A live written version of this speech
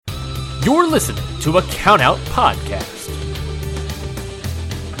You're listening to a Countout Podcast.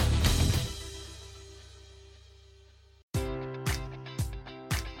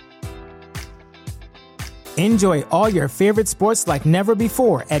 Enjoy all your favorite sports like never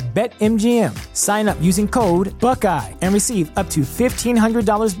before at BetMGM. Sign up using code Buckeye and receive up to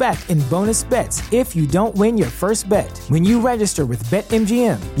 $1,500 back in bonus bets if you don't win your first bet. When you register with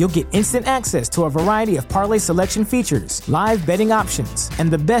BetMGM, you'll get instant access to a variety of parlay selection features, live betting options,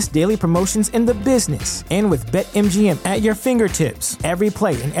 and the best daily promotions in the business. And with BetMGM at your fingertips, every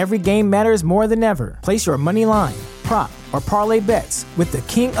play and every game matters more than ever. Place your money line, prop, or parlay bets with the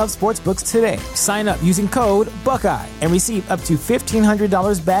king of sportsbooks today. Sign up using code Buckeye and receive up to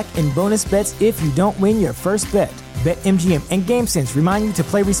 $1,500 back in bonus bets if you don't win your first bet. BetMGM and GameSense remind you to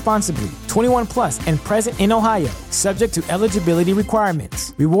play responsibly. 21 plus and present in Ohio, subject to eligibility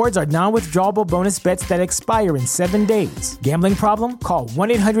requirements. Rewards are non-withdrawable bonus bets that expire in 7 days. Gambling problem? Call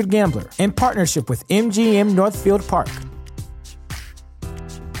 1-800-GAMBLER in partnership with MGM Northfield Park.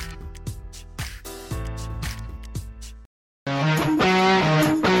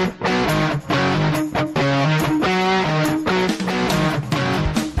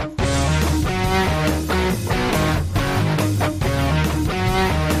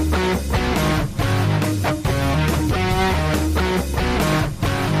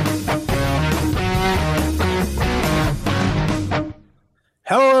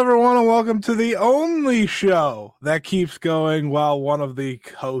 Welcome to the only show that keeps going while one of the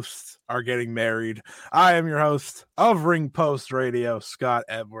hosts are getting married. I am your host of Ring Post Radio, Scott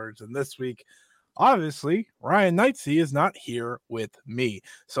Edwards, and this week, obviously, Ryan Knightsey is not here with me.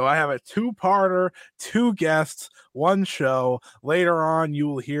 So I have a two-parter, two guests, one show. Later on, you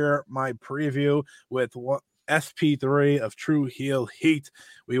will hear my preview with SP3 of True Heel Heat.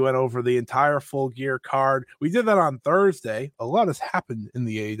 We went over the entire Full Gear card. We did that on Thursday. A lot has happened in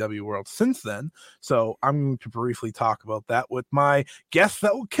the AEW world since then, so I'm going to briefly talk about that with my guest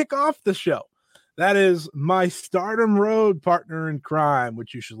that will kick off the show. That is my Stardom Road partner in crime,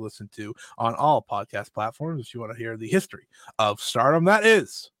 which you should listen to on all podcast platforms if you want to hear the history of Stardom. That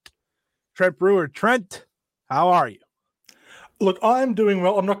is Trent Brewer. Trent, how are you? Look, I'm doing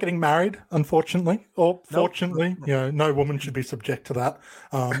well. I'm not getting married, unfortunately, or fortunately. Nope. You know, no woman should be subject to that.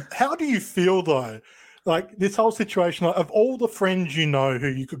 How do you feel, though? Like this whole situation, like, of all the friends you know who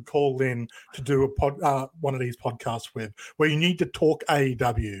you could call in to do one of these podcasts with, where you need to talk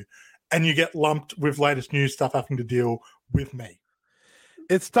AEW, and you get lumped with latest news stuff having to deal with me.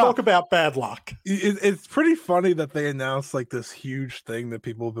 It's tough. Talk about bad luck. It's pretty funny that they announced like this huge thing that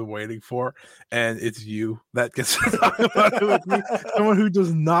people have been waiting for, and it's you that gets to talk about it with me. Someone who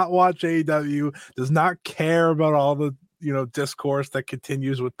does not watch AEW, does not care about all the discourse that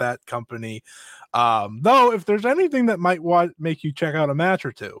continues with that company. Though, if there's anything that might make you check out a match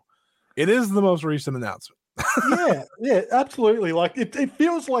or two, it is the most recent announcement. yeah, absolutely. Like it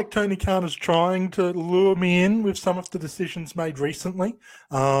feels like Tony Khan is trying to lure me in with some of the decisions made recently.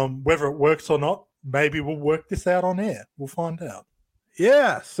 Whether it works or not, maybe we'll work this out on air. We'll find out.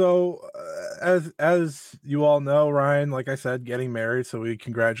 Yeah. So as you all know, Ryan, like I said, getting married. So we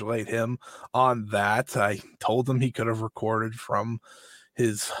congratulate him on that. I told him he could have recorded from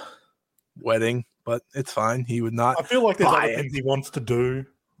his wedding, but it's fine. He would not. I feel like there's other things he wants to do.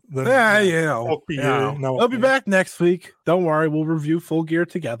 He'll be back next week. Don't worry, we'll review Full Gear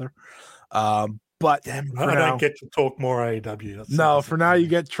together. But I don't get to talk more AEW. For now you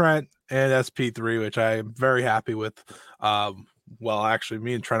get Trent and SP3, which I am very happy with. Well, actually,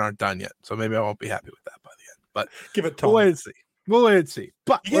 me and Trent aren't done yet, so maybe I won't be happy with that by the end. But give it time. We'll wait and see.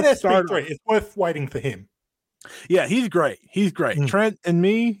 But you get SP3. It's worth waiting for him. Yeah, he's great. Trent and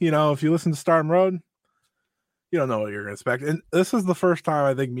me, if you listen to Stardom Road, you don't know what you're going to expect. And this is the first time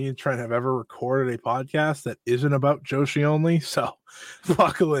I think me and Trent have ever recorded a podcast that isn't about Joshi only. So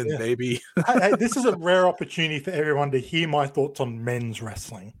buckle in, baby. Hey, this is a rare opportunity for everyone to hear my thoughts on men's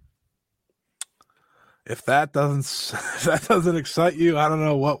wrestling. If that doesn't excite you, I don't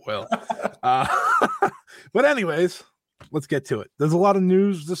know what will. But anyways, let's get to it. There's a lot of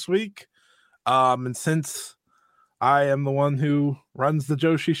news this week. And since I am the one who runs the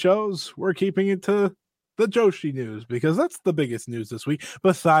Joshi shows, we're keeping it to the Joshi news because that's the biggest news this week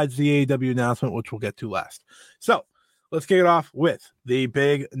besides the AEW announcement, which we'll get to last. So let's kick it off with the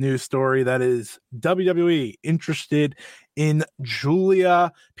big news story that is WWE interested in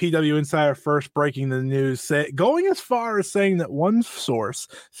GIULIA. PW Insider first breaking the news, going as far as saying that one source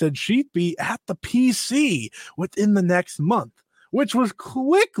said she'd be at the PC within the next month, which was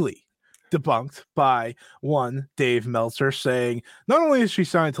quickly debunked by one Dave Meltzer, saying not only is she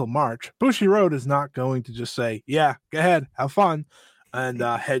signed till March, Bushiroad is not going to just say, yeah, go ahead, have fun. and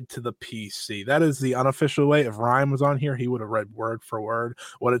head to the PC. That is the unofficial way. If Ryan was on here, he would have read word for word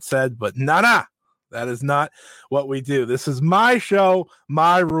what it said, but nah. That is not what we do. This is my show,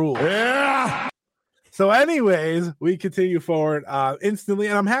 my rules. Yeah. So anyways, we continue forward instantly,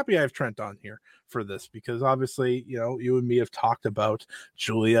 and I'm happy I have Trent on here for this because obviously, you and me have talked about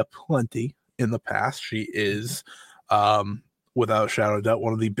Giulia plenty in the past. She is, without a shadow of doubt,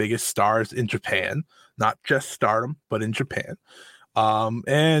 one of the biggest stars in Japan, not just Stardom, but in Japan.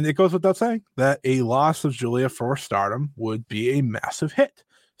 And it goes without saying that a loss of Giulia for Stardom would be a massive hit.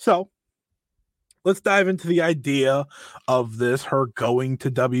 So let's dive into the idea of this, her going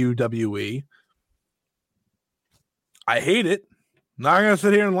to WWE. I hate it. Not going to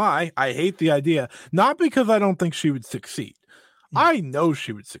sit here and lie. I hate the idea. Not because I don't think she would succeed. I know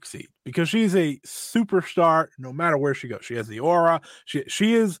she would succeed because she's a superstar no matter where she goes. She has the aura.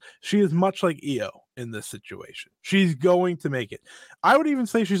 She is much like Io in this situation. She's going to make it. I would even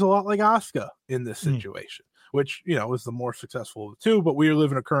say she's a lot like Asuka in this situation, which, is the more successful of the two. But we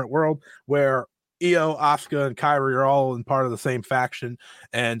live in a current world where Io, Asuka, and Kairi are all in part of the same faction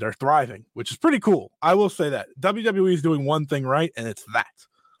and are thriving, which is pretty cool. I will say that WWE is doing one thing right, and it's that.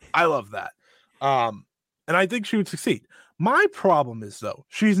 I love that. And I think she would succeed. My problem is, though,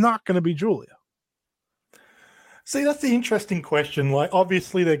 she's not going to be Giulia. See, that's the interesting question. Like,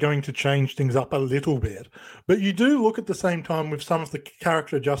 obviously, they're going to change things up a little bit, but you do look at the same time with some of the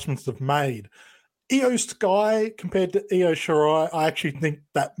character adjustments they've made. Io Sky compared to Io Shirai, I actually think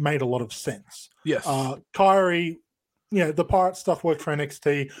that made a lot of sense. Yes. Kairi, the Pirate stuff worked for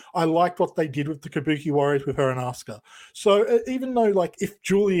NXT. I liked what they did with the Kabuki Warriors with her and Asuka. So even though, if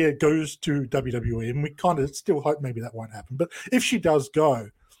Giulia goes to WWE, and we kind of still hope maybe that won't happen, but if she does go,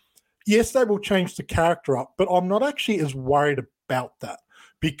 yes, they will change the character up, but I'm not actually as worried about that.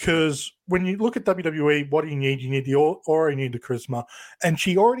 Because when you look at WWE, what do you need? You need the aura, you need the charisma, and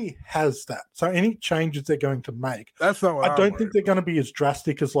she already has that. So any changes they're going to make, that's not what I don't think they're going to be as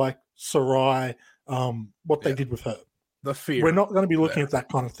drastic as like Sarai, what they did with her. The fear. We're not going to be looking at that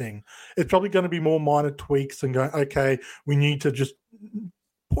kind of thing. It's probably going to be more minor tweaks and going, okay, we need to just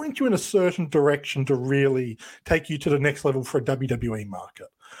point you in a certain direction to really take you to the next level for a WWE market.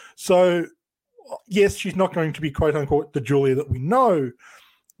 So yes, she's not going to be quote unquote the Giulia that we know,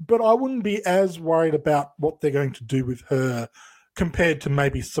 but I wouldn't be as worried about what they're going to do with her compared to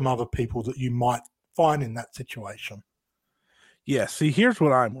maybe some other people that you might find in that situation. Yeah, see, here's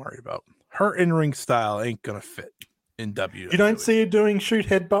what I'm worried about. Her in-ring style ain't going to fit in WWE. You don't see her doing shoot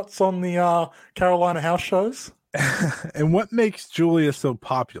headbutts on the Carolina house shows? And what makes Giulia so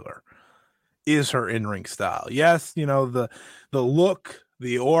popular is her in-ring style. Yes, the look,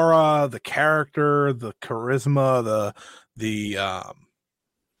 the aura, the character, the charisma, the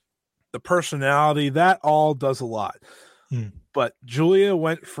personality, that all does a lot. But Giulia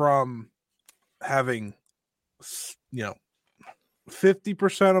went from having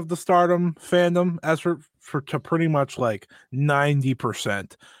 50% of the Stardom fandom as her to pretty much like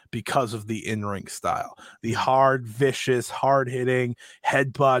 90% because of the in-ring style, the hard, vicious, hard-hitting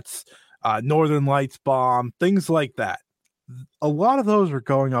headbutts, Northern Lights bomb, things like that. A lot of those are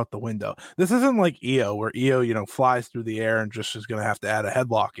going out the window. This isn't like Io, where Io, flies through the air and just is going to have to add a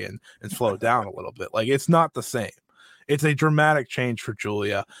headlock in and slow it down a little bit. Like, it's not the same. It's a dramatic change for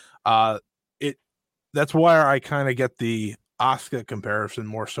Giulia. That's why I kind of get the Asuka comparison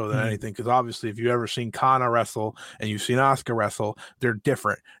more so than anything, because obviously if you've ever seen Kana wrestle and you've seen Asuka wrestle, they're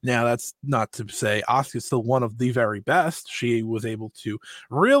different. Now, that's not to say Asuka's still one of the very best. She was able to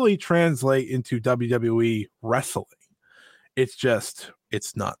really translate into WWE wrestling. It's just,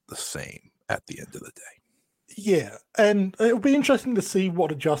 it's not the same at the end of the day. Yeah, and it'll be interesting to see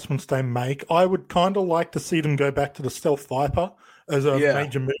what adjustments they make. I would kind of like to see them go back to the Stealth Viper as a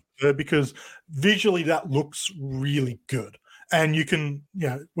major move, because visually that looks really good. And you can,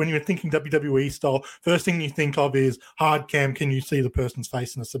 when you're thinking WWE style, first thing you think of is hard cam. Can you see the person's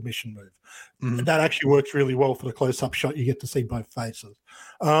face in a submission move? Mm-hmm. That actually works really well for the close-up shot. You get to see both faces.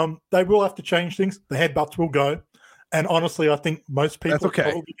 They will have to change things. The headbutts will go. And honestly, I think most people are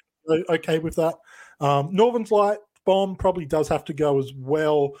probably okay with that. Northern's Light bomb probably does have to go as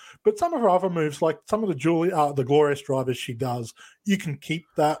well. But some of her other moves, like some of the Giulia, the glorious drivers she does, you can keep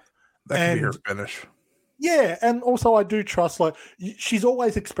that. That can be her finish. Yeah, and also I do trust, she's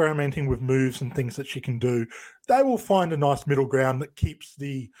always experimenting with moves and things that she can do. They will find a nice middle ground that keeps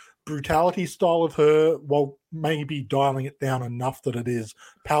the brutality style of her while maybe dialing it down enough that it is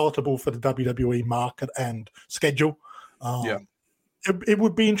palatable for the WWE market and schedule. it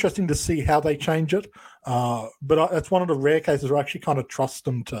would be interesting to see how they change it. But it's one of the rare cases where I actually kind of trust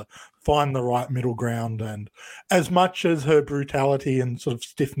them to find the right middle ground. And as much as her brutality and sort of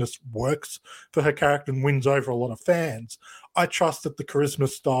stiffness works for her character and wins over a lot of fans, I trust that the charisma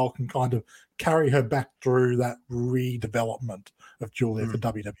style can kind of carry her back through that redevelopment of Giulia for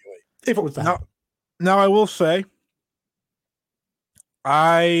WWE. If it was to happen. Now, I will say,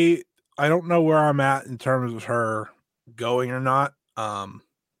 I don't know where I'm at in terms of her going or not. I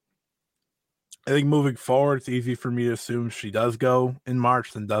think moving forward, it's easy for me to assume she does go in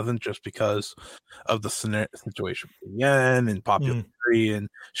March than doesn't, just because of the situation with Yen and popularity, and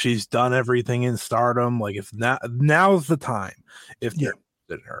she's done everything in Stardom. Like, if now's the time if they're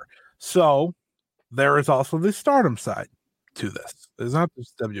interested in her. So there is also the Stardom side to this. It's not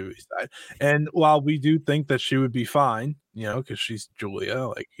just WWE side. And while we do think that she would be fine, because she's Giulia,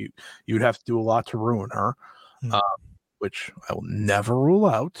 like you would have to do a lot to ruin her, which I will never rule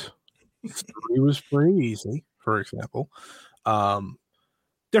out. It was pretty easy, for example.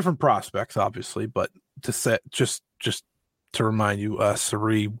 Different prospects, obviously, but to set just to remind you,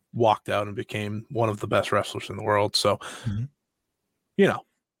 Sari walked out and became one of the best wrestlers in the world. So, you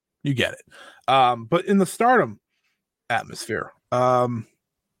get it. But in the Stardom atmosphere, in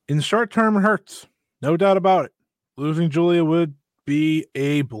the short term, it hurts. No doubt about it. Losing Giulia would be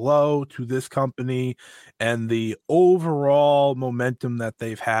a blow to this company and the overall momentum that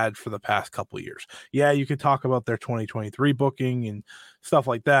they've had for the past couple of years. Yeah, you could talk about their 2023 booking and stuff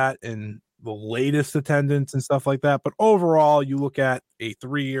like that and the latest attendance and stuff like that. But overall, you look at a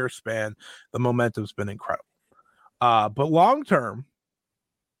 3-year span, the momentum's been incredible. But long term,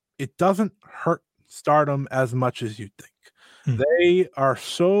 it doesn't hurt Stardom as much as you think. They are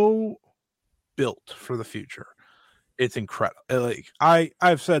so built for the future. It's incredible. Like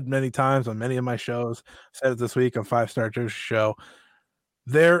I've said many times on many of my shows, said it this week on 5-Star Joshi Show,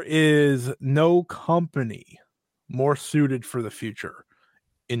 there is no company more suited for the future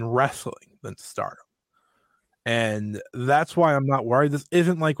in wrestling than Stardom. And that's why I'm not worried. This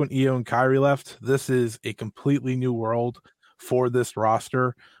isn't like when Io and Kairi left. This is a completely new world for this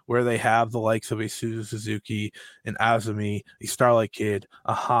roster where they have the likes of a Suzuki, an Azumi, a Starlight Kid,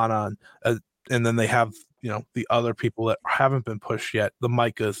 a Hanan, and then they have the other people that haven't been pushed yet, the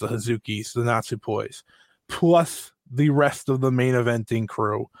Micahs, the Hazukis, the Natsupois, plus the rest of the main eventing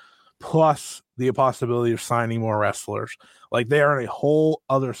crew, plus the possibility of signing more wrestlers. Like, they are in a whole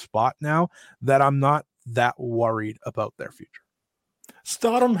other spot now that I'm not that worried about their future.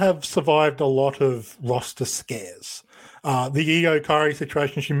 Stardom have survived a lot of roster scares. The Io Kairi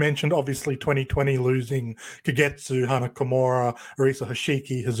situation she mentioned, obviously 2020 losing Kagetsu, Hana Kimura, Arisa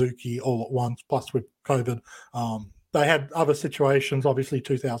Hoshiki, Hazuki all at once, plus with COVID. They had other situations. Obviously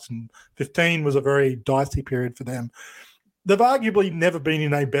 2015 was a very dicey period for them. They've arguably never been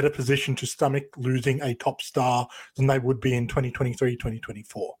in a better position to stomach losing a top star than they would be in 2023,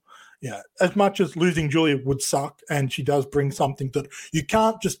 2024. Yeah, as much as losing Giulia would suck, and she does bring something that you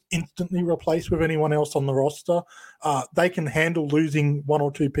can't just instantly replace with anyone else on the roster, they can handle losing one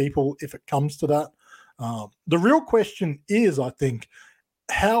or two people if it comes to that. The real question is, I think,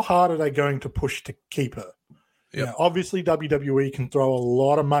 how hard are they going to push to keep her? Yep. Obviously, WWE can throw a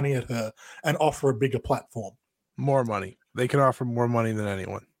lot of money at her and offer a bigger platform. More money. They can offer more money than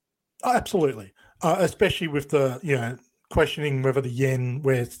anyone. Absolutely. Especially with the, questioning whether the yen,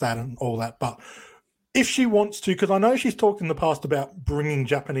 where's that and all that. But if she wants to, because I know she's talked in the past about bringing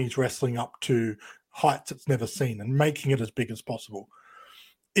Japanese wrestling up to heights it's never seen and making it as big as possible.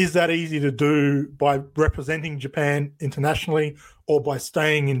 Is that easy to do by representing Japan internationally or by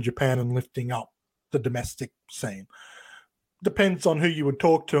staying in Japan and lifting up the domestic scene? Depends on who you would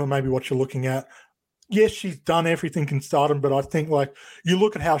talk to and maybe what you're looking at. Yes, she's done everything in Stardom, but I think, like, you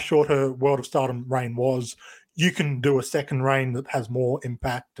look at how short her World of Stardom reign was, you can do a second reign that has more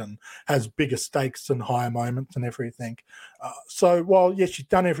impact and has bigger stakes and higher moments and everything. So while, yes, she's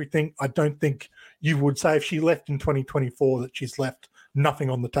done everything, I don't think you would say if she left in 2024 that she's left nothing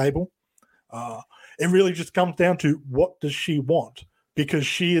on the table. It really just comes down to, what does she want? Because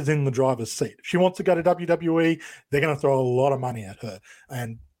she is in the driver's seat. If she wants to go to WWE, they're going to throw a lot of money at her.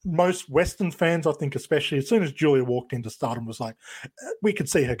 And most Western fans, I think, especially as soon as Giulia walked into Stardom, was like, we could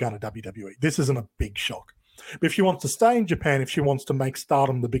see her going to WWE. This isn't a big shock. But if she wants to stay in Japan, if she wants to make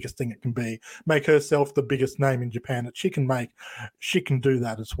Stardom the biggest thing it can be, make herself the biggest name in Japan that she can make, she can do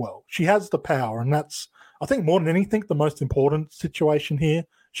that as well. She has the power, and that's, I think, more than anything, the most important situation here.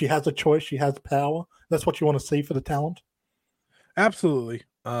 She has a choice. She has power. That's what you want to see for the talent. Absolutely.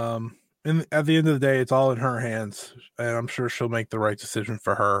 And at the end of the day, it's all in her hands, and I'm sure she'll make the right decision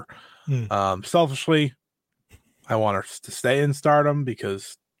for her. Selfishly, I want her to stay in Stardom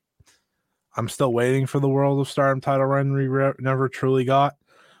because I'm still waiting for the World of Stardom title run we never truly got.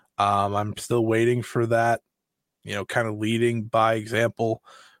 I'm still waiting for that, kind of leading by example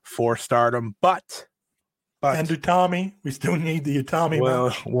for Stardom. But and Utami, we still need the Utami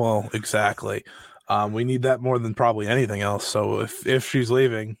match. Well, exactly. We need that more than probably anything else. So if she's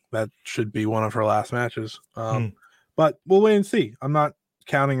leaving, that should be one of her last matches. But we'll wait and see. I'm not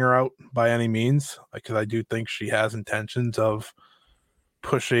counting her out by any means because I do think she has intentions of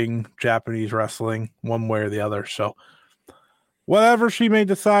pushing Japanese wrestling one way or the other. So whatever she may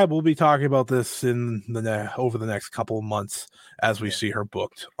decide, we'll be talking about this over the next couple of months as we see her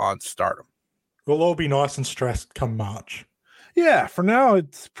booked on Stardom. We'll all be nice and stressed come March. Yeah, for now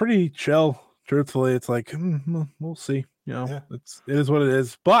it's pretty chill. Truthfully, it's like we'll see. It is what it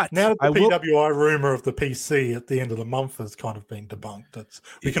is. But now that the PWI rumor of the PC at the end of the month has kind of been debunked,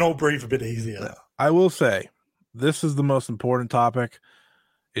 we can all breathe a bit easier. Yeah. I will say this is the most important topic.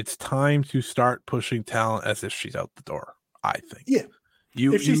 It's time to start pushing talent as if she's out the door, I think. Yeah.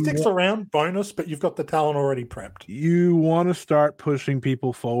 If she sticks around, bonus, but you've got the talent already prepped. You want to start pushing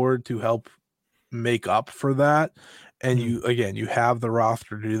people forward to help make up for that. And you have the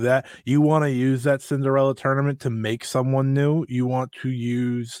roster to do that. You want to use that Cinderella tournament to make someone new. You want to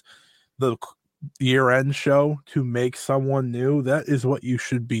use the year-end show to make someone new. That is what you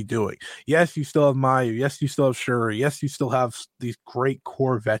should be doing. Yes, you still have Mayu. Yes, you still have Shuri. Yes, you still have these great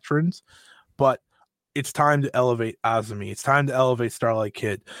core veterans, but it's time to elevate Azumi. It's time to elevate Starlight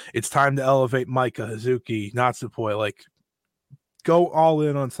Kid. It's time to elevate Maika, Hazuki, Natsupoi. Like, go all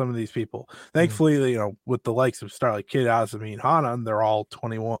in on some of these people. Thankfully, with the likes of Starlight Kid, Azumi, and Hanan, they're all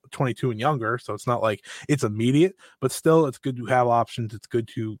 21, 22 and younger, so it's not like it's immediate, but still, it's good to have options. It's good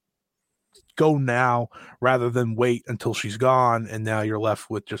to go now rather than wait until she's gone, and now you're left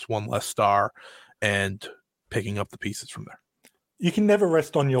with just one less star and picking up the pieces from there. You can never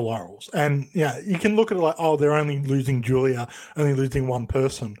rest on your laurels. And you can look at it like, they're only losing Giulia, only losing one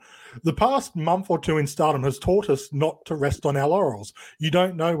person. The past month or two in Stardom has taught us not to rest on our laurels. You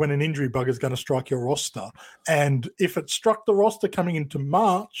don't know when an injury bug is going to strike your roster. And if it struck the roster coming into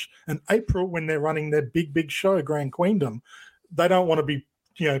March and April when they're running their big show, Grand Queendom, they don't want to be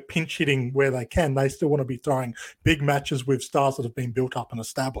pinch hitting where they can. They still want to be throwing big matches with stars that have been built up and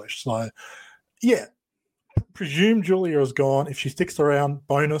established. So, presume Giulia is gone. If she sticks around,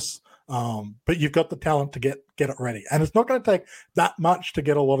 bonus. But you've got the talent to get it ready. And it's not going to take that much to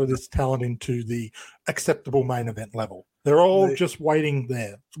get a lot of this talent into the acceptable main event level. They're all just waiting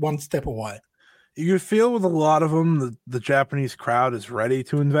there, one step away. You feel with a lot of them, the Japanese crowd is ready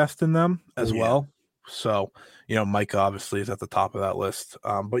to invest in them as well. So, Mike obviously is at the top of that list.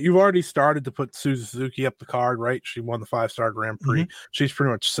 But you've already started to put Suzuki up the card, right? She won the 5-star Grand Prix. She's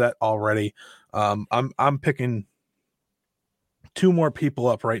pretty much set already. I'm picking 2 more people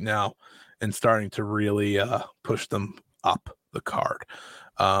up right now and starting to really push them up the card.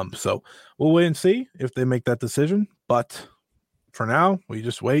 So we'll wait and see if they make that decision. But for now, we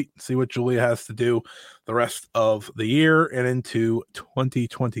just wait, see what Giulia has to do the rest of the year and into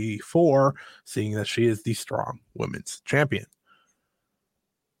 2024, seeing that she is the strong women's champion.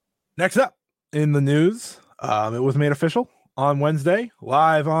 Next up in the news, it was made official on Wednesday,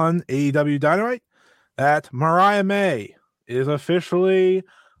 live on AEW Dynamite, that Mariah May is officially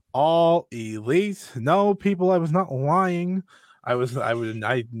all elite. No, people, I was not lying. I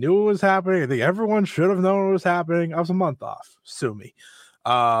knew it was happening. I think everyone should have known it was happening. I was a month off. Sue me.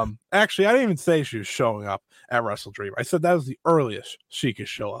 Actually, I didn't even say she was showing up at Wrestle Dream. I said that was the earliest she could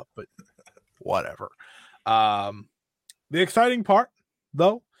show up, but whatever. The exciting part,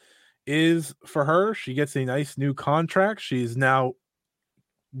 though, is for her, she gets a nice new contract. She's now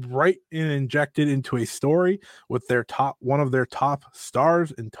injected into a story with one of their top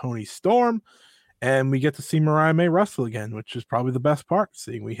stars in Toni Storm. And we get to see Mariah May wrestle again, which is probably the best part,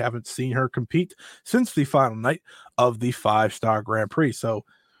 seeing we haven't seen her compete since the final night of the 5-star Grand Prix. So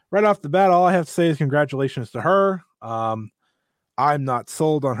right off the bat, all I have to say is congratulations to her. I'm not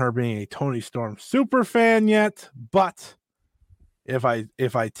sold on her being a Toni Storm super fan yet, but if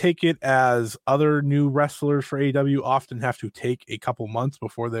I take it as other new wrestlers for AEW often have to take a couple months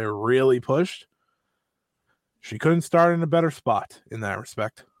before they're really pushed, she couldn't start in a better spot in that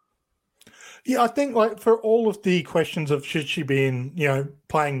respect. Yeah, I think like for all of the questions of should she be in,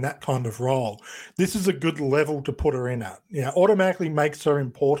 playing that kind of role, this is a good level to put her in at. Automatically makes her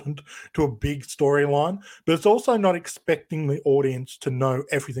important to a big storyline, but it's also not expecting the audience to know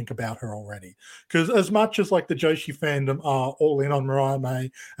everything about her already. Because as much as like the Joshi fandom are all in on Mariah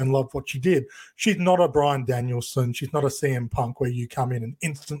May and love what she did, she's not a Bryan Danielson, she's not a CM Punk where you come in and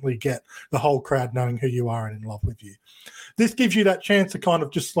instantly get the whole crowd knowing who you are and in love with you. This gives you that chance to kind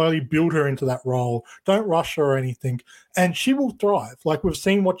of just slowly build her into that role. Don't rush her or anything. And she will thrive. Like we've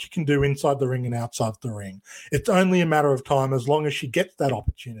seen what she can do inside the ring and outside the ring. It's only a matter of time as long as she gets that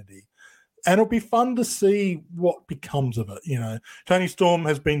opportunity. And it'll be fun to see what becomes of it. Toni Storm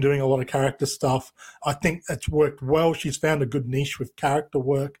has been doing a lot of character stuff. I think it's worked well. She's found a good niche with character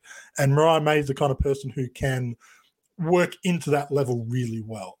work. And Mariah May is the kind of person who can work into that level really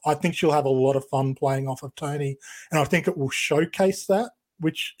well. I think she'll have a lot of fun playing off of Toni, and I think it will showcase that,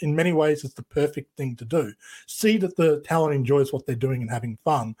 which in many ways is the perfect thing to do. See that the talent enjoys what they're doing and having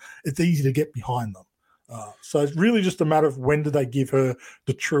fun. It's easy to get behind them. So it's really just a matter of when do they give her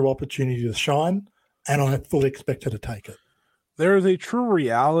the true opportunity to shine, and I fully expect her to take it. There is a true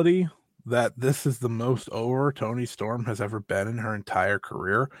reality that this is the most over Toni Storm has ever been in her entire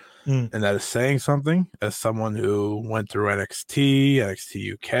career. And that is saying something as someone who went through NXT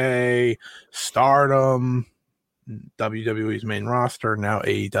UK, Stardom, WWE's main roster, now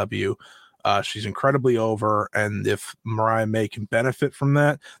AEW. She's incredibly over, and if Mariah May can benefit from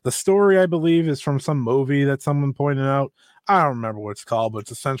that, the story I believe is from some movie that someone pointed out. I don't remember what it's called, but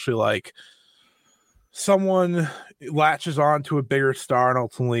it's essentially like someone latches on to a bigger star and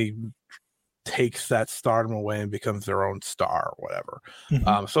ultimately takes that stardom away and becomes their own star or whatever.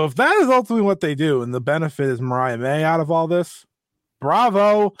 So if that is ultimately what they do and the benefit is Mariah May out of all this,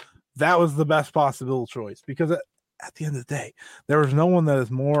 bravo, that was the best possible choice, because at the end of the day, there was no one that is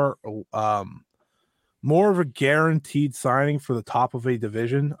more of a guaranteed signing for the top of a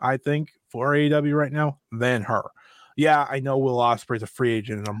division, I think, for AEW right now than her. Yeah, I know Will Ospreay's a free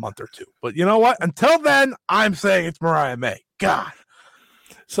agent in a month or two, but you know what? Until then, I'm saying it's Mariah May. God.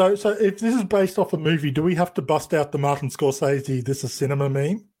 So if this is based off a movie, do we have to bust out the Martin Scorsese "This is Cinema"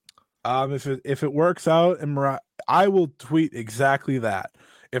 meme? If it works out, and I will tweet exactly that.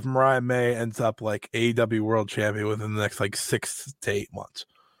 If Mariah May ends up like AEW World Champion within the next like 6 to 8 months,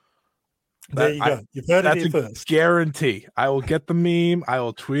 there you go. You've heard it here first. Guarantee. I will get the meme. I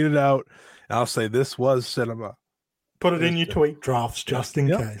will tweet it out, and I'll say this was cinema. Put it in your tweet drafts just in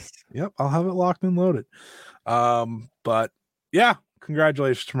case. Yep, I'll have it locked and loaded. But yeah.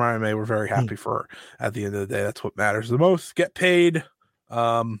 Congratulations to Mariah May. We're very happy for her. At the end of the day, that's what matters the most. Get paid.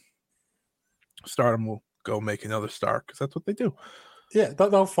 Stardom will go make another star because that's what they do. Yeah,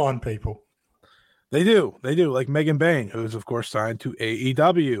 they'll find people. They do. Like Megan Bain, who's, of course, signed to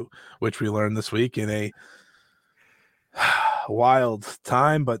AEW, which we learned this week in a wild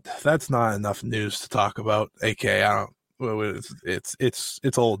time, but that's not enough news to talk about. It's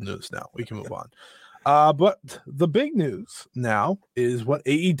old news now. We can move on. But the big news now is what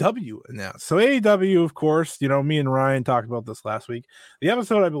AEW announced. So AEW, of course, me and Ryan talked about this last week. The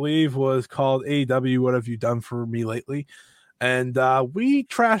episode, I believe, was called AEW, What Have You Done For Me Lately? And we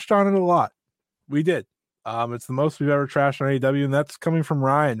trashed on it a lot. We did. It's the most we've ever trashed on AEW, and that's coming from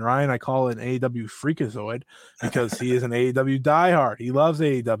Ryan. Ryan, I call it an AEW freakazoid because he is an AEW diehard. He loves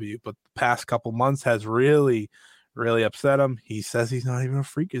AEW, but the past couple months has really, really upset him. He says he's not even a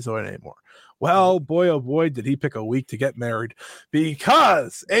freakazoid anymore. Well, boy, oh boy, did he pick a week to get married,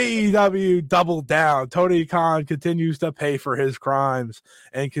 because AEW doubled down. Tony Khan continues to pay for his crimes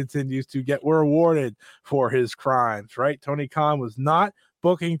and continues to get rewarded for his crimes, right? Tony Khan was not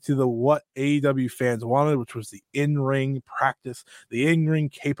booking to the what AEW fans wanted, which was the in-ring practice, the in-ring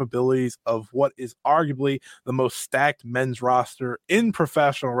capabilities of what is arguably the most stacked men's roster in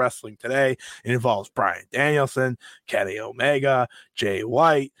professional wrestling today. It involves Bryan Danielson, Kenny Omega, Jay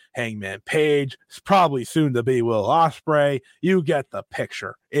White, Hangman Page, probably soon to be Will Ospreay. You get the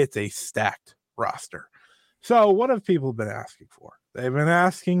picture. It's a stacked roster. So what have people been asking for? They've been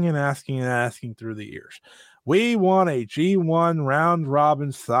asking and asking and asking through the years. We want a G1 round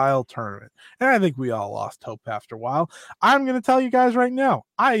robin style tournament. And I think we all lost hope after a while. I'm going to tell you guys right now,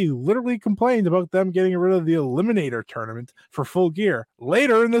 I literally complained about them getting rid of the Eliminator tournament for Full Gear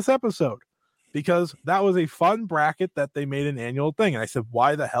later in this episode, because that was a fun bracket that they made an annual thing. And I said,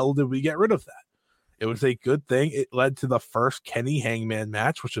 why the hell did we get rid of that? It was a good thing. It led to the first Kenny Hangman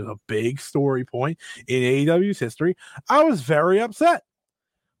match, which is a big story point in AEW's history. I was very upset.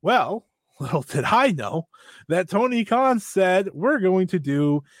 Well, little did I know that Tony Khan said we're going to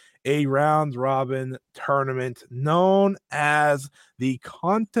do a round robin tournament known as the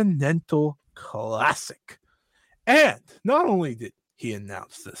Continental Classic. And not only did he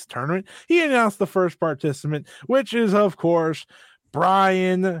announce this tournament, he announced the first participant, which is, of course,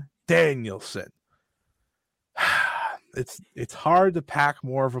 Bryan Danielson. It's hard to pack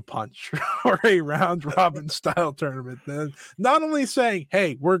more of a punch for a round robin style tournament than not only saying,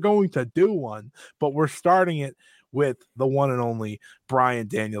 hey, we're going to do one, but we're starting it with the one and only Bryan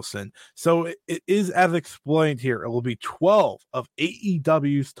Danielson. So it is, as explained here, it will be 12 of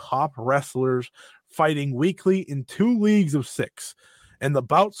AEW's top wrestlers fighting weekly in 2 leagues of 6. And the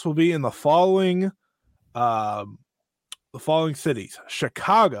bouts will be in the following cities: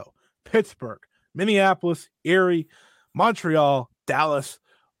 Chicago, Pittsburgh, Minneapolis, Erie, Montreal, Dallas,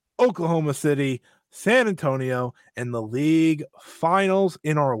 Oklahoma City, San Antonio, and the league finals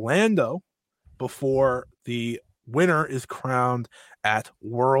in Orlando before the winner is crowned at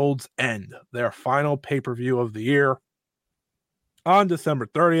World's End, their final pay-per-view of the year. On December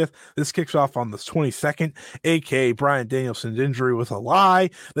 30th, this kicks off on the 22nd, aka Bryan Danielson's injury was a lie.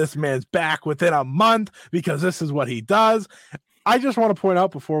 This man's back within a month because this is what he does. I just want to point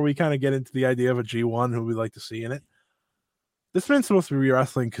out before we kind of get into the idea of a G1 who we'd like to see in it, this man's supposed to be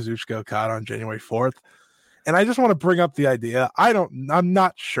wrestling Kazuchika Okada on January 4th. And I just want to bring up the idea. I'm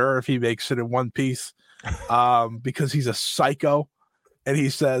not sure if he makes it in one piece because he's a psycho. And he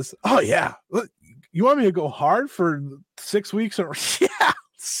says, oh yeah, look, you want me to go hard for 6 weeks? Or yeah,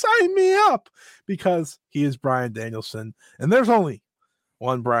 sign me up, because he is Bryan Danielson. And there's only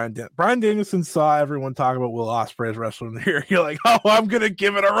one Bryan Danielson saw everyone talk about Will Ospreay as wrestler in here. You're like, oh, I'm going to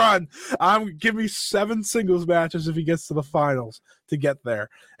give it a run. Give me 7 singles matches if he gets to the finals to get there.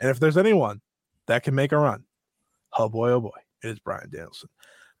 And if there's anyone that can make a run, oh boy, it is Bryan Danielson.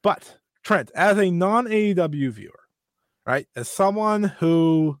 But Trent, as a non-AEW viewer, right, as someone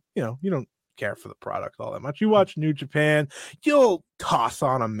who, you don't care for the product all that much, you watch New Japan, you'll toss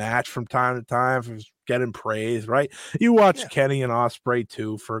on a match from time to time if it's getting praise, right? You watch Kenny and Ospreay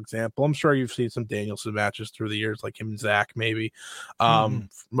too, for example. I'm sure you've seen some Danielson matches through the years, like him and Zach, maybe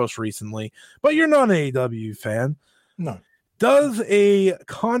most recently. But you're not an AEW fan. No. Does a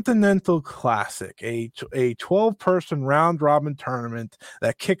Continental Classic, a 12-person round robin tournament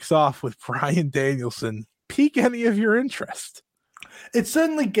that kicks off with Bryan Danielson, pique any of your interest? It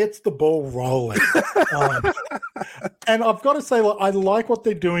certainly gets the ball rolling. And I've got to say, I like what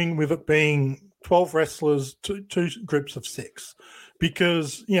they're doing with it being 12 wrestlers, two groups of 6.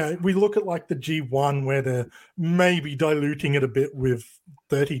 Because, we look at like the G1 where they're maybe diluting it a bit with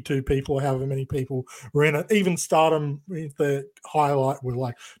 32 people or however many people were in it. Even Stardom, with the highlight with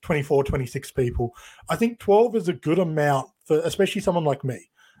like 24, 26 people. I think 12 is a good amount for especially someone like me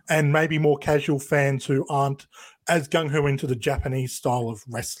and maybe more casual fans who aren't as gung-ho into the Japanese style of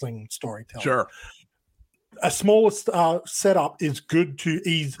wrestling storytelling. Sure. A smaller setup is good to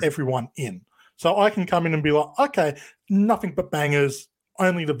ease everyone in. So I can come in and be like, okay, nothing but bangers,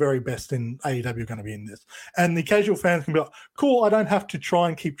 only the very best in AEW are going to be in this. And the casual fans can be like, cool, I don't have to try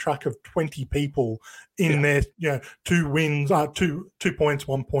and keep track of 20 people in there, 2 wins, 2 points,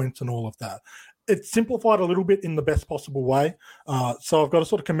 1 point, and all of that. It's simplified a little bit in the best possible way. So I've got to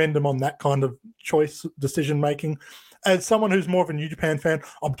sort of commend them on that kind of choice decision-making. As someone who's more of a New Japan fan,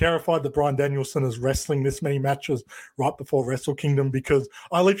 I'm terrified that Bryan Danielson is wrestling this many matches right before Wrestle Kingdom, because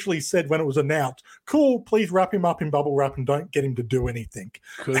I literally said when it was announced, cool, please wrap him up in bubble wrap and don't get him to do anything.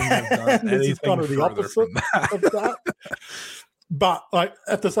 Couldn't have done anything. This is kind of the opposite of that. But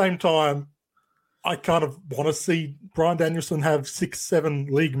at the same time, I kind of want to see Bryan Danielson have 6-7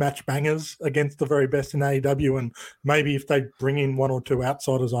 league match bangers against the very best in AEW, and maybe if they bring in 1 or 2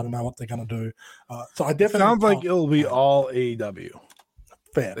 outsiders, I don't know what they're going to do. So I definitely sounds like it'll be all AEW.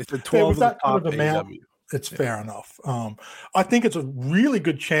 Fair. It's the 12 with that kind of amount, AEW. It's fair enough. I think it's a really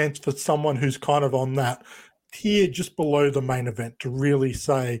good chance for someone who's kind of on that tier just below the main event to really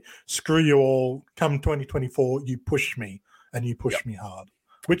say, screw you all, come 2024, you push me, and you push me hard.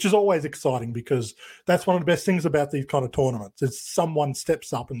 Which is always exciting, because that's one of the best things about these kind of tournaments is someone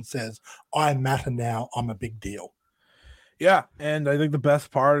steps up and says, I matter now, I'm a big deal. Yeah, and I think the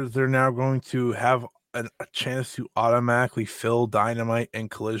best part is they're now going to have a chance to automatically fill Dynamite and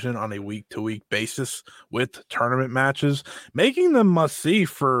Collision on a week-to-week basis with tournament matches, making them must-see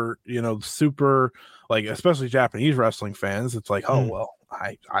for, super, especially Japanese wrestling fans. It's like, oh, well,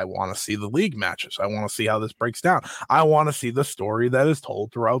 I want to see the league matches. I want to see how this breaks down. I want to see the story that is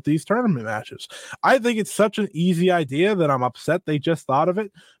told throughout these tournament matches. I think it's such an easy idea that I'm upset they just thought of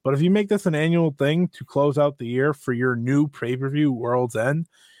it. But if you make this an annual thing to close out the year for your new pay-per-view World's End,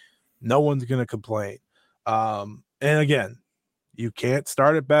 no one's going to complain. And again, you can't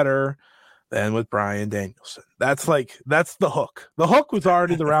start it better than with Bryan Danielson. That's the hook. The hook was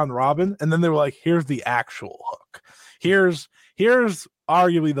already the round robin, and then they were like, here's the actual hook. Here's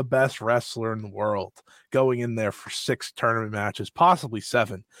arguably the best wrestler in the world going in there for 6 tournament matches, possibly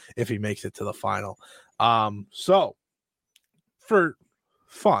 7 if he makes it to the final. So for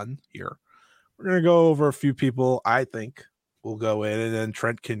fun here, we're going to go over a few people I think will go in, and then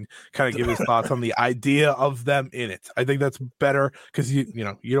Trent can kind of give his thoughts on the idea of them in it. I think that's better because you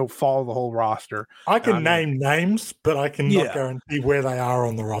don't follow the whole roster. I can name names, but I cannot guarantee where they are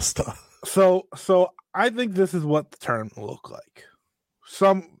on the roster. So I think this is what the tournament will look like.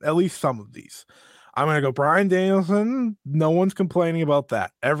 At least some of these. I'm going to go Bryan Danielson. No one's complaining about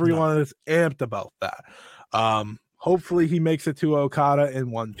that. Everyone is amped about that. Hopefully he makes it to Okada in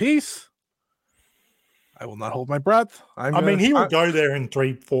one piece. I will not hold my breath. He will go there in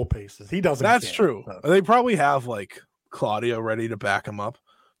 3-4 pieces. He doesn't. That's care, true. so. They probably have like Claudio ready to back him up.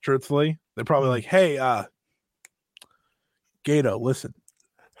 Truthfully, they're probably like, "Hey, Gato, listen,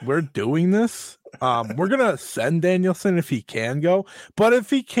 we're doing this. We're gonna send Danielson if he can go, but if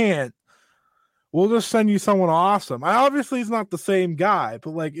he can't, we'll just send you someone awesome. Obviously, he's not the same guy,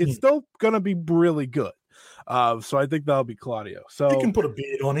 but like it's still gonna be really good. So I think that'll be Claudio. So you can put a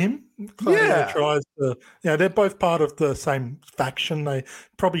beard on him. Claudio tries to. They're both part of the same faction. They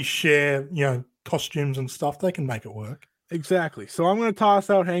probably share, costumes and stuff. They can make it work. Exactly. So I'm going to toss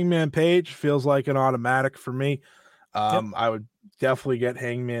out Hangman Page. Feels like an automatic for me. I would definitely get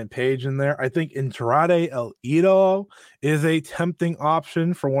Hangman Page in there. I think Andrade El Idolo is a tempting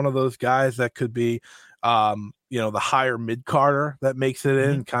option for one of those guys that could be, the higher mid-carder that makes it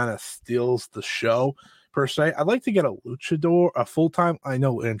in, kind of steals the show. Per se, I'd like to get a luchador, a full-time. I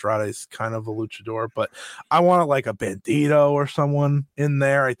know Andrade is kind of a luchador, but I want like a Bandito or someone in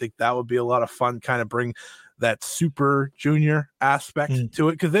there. I think that would be a lot of fun, kind of bring that super junior aspect to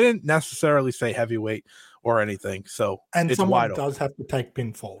it, because they didn't necessarily say heavyweight or anything. So and someone does have to take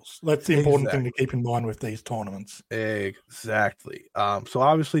pinfalls. That's the important thing to keep in mind with these tournaments. Exactly. So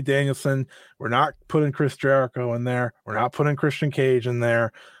obviously Danielson, we're not putting Chris Jericho in there. We're not putting Christian Cage in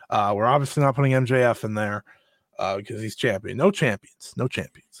there. We're obviously not putting MJF in there because he's champion. No champions.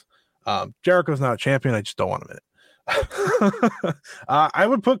 Jericho's not a champion. I just don't want him in it. I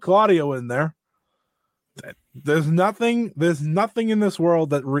would put Claudio in there. There's nothing in this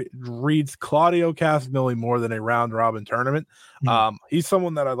world that reads Claudio Castagnoli more than a round robin tournament. He's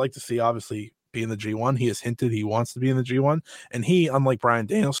someone that I'd like to see obviously be in the G1. He has hinted he wants to be in the G1, and he, unlike Bryan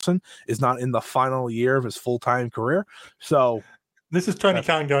Danielson, is not in the final year of his full-time career. So this is Tony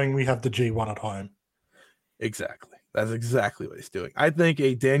Khan going, we have the G1 at home. Exactly. That's exactly what he's doing. I think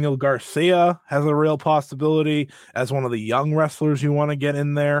a Daniel Garcia has a real possibility as one of the young wrestlers you want to get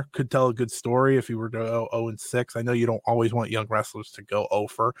in there. Could tell a good story if he were to go 0-6. I know you don't always want young wrestlers to go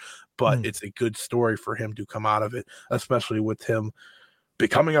over, but it's a good story for him to come out of it, especially with him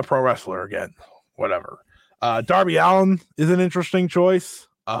becoming a pro wrestler again. Whatever. Darby Allin is an interesting choice.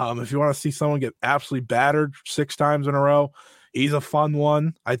 If you want to see someone get absolutely battered 6 times in a row, he's a fun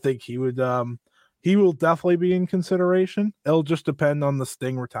one. I think he would he will definitely be in consideration. It'll just depend on the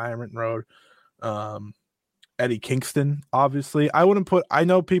Sting retirement road. Eddie Kingston, obviously. I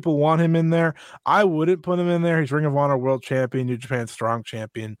know people want him in there. I wouldn't put him in there. He's Ring of Honor World Champion, New Japan Strong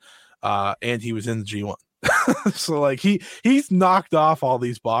Champion, and he was in the G1. So like he's knocked off all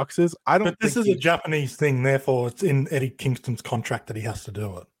these boxes. But this is a Japanese thing, therefore it's in Eddie Kingston's contract that he has to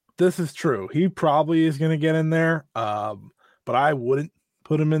do it. This is true. He probably is going to get in there, but I wouldn't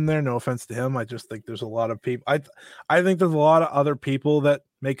put him in there. No offense to him. I just think there's a lot of people. I think there's a lot of other people that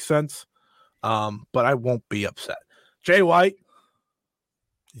make sense, but I won't be upset. Jay White,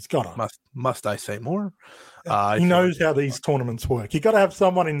 he's got to. Must I say more? He knows how these tournaments work. You got to have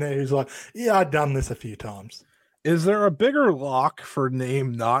someone in there who's like, yeah, I've done this a few times. Is there a bigger lock for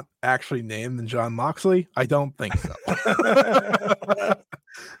name not actually named than John Moxley? I don't think so.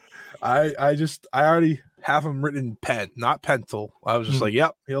 I already have him written in pen, not pencil. I was just like,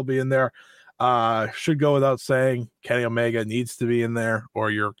 yep, he'll be in there. Should go without saying, Kenny Omega needs to be in there, or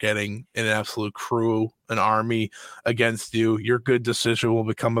you're getting an absolute crew, an army against you. Your good decision will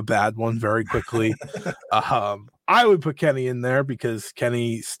become a bad one very quickly. I would put Kenny in there because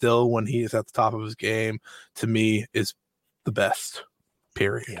Kenny still, when he is at the top of his game, to me is the best,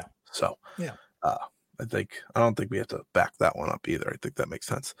 period. Yeah. So, I don't think we have to back that one up either. I think that makes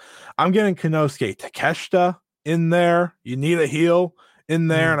sense. I'm getting Konosuke Takeshita in there. You need a heel in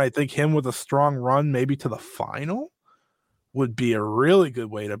there, and I think him with a strong run, maybe to the final, would be a really good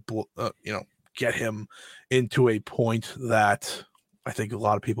way to get him into a point that I think a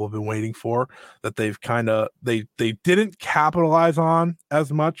lot of people have been waiting for, that they've they didn't capitalize on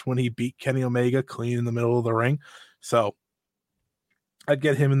as much when he beat Kenny Omega clean in the middle of the ring. So I'd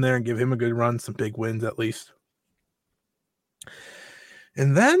get him in there and give him a good run, some big wins at least.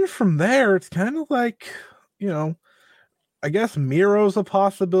 And then from there, it's kind of like, I guess Miro's a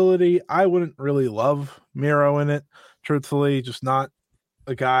possibility. I wouldn't really love Miro in it, truthfully, just not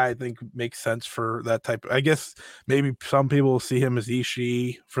a guy I think makes sense for that type. I guess maybe some people will see him as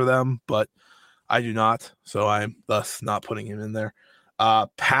Ishii for them, but I do not. So I'm thus not putting him in there.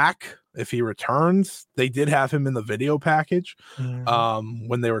 Pac, if he returns, they did have him in the video package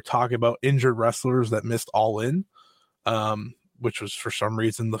when they were talking about injured wrestlers that missed All In, which was for some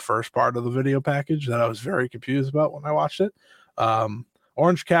reason the first part of the video package that I was very confused about when I watched it.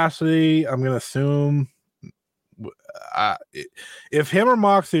 Orange Cassidy, I'm going to assume if him or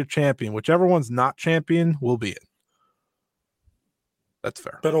Moxley are champion, whichever one's not champion will be in. That's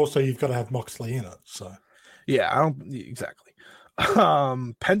fair. But also you've got to have Moxley in it. So yeah, I don't exactly.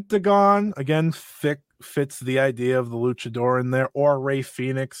 Pentagon again fits the idea of the luchador in there, or Rey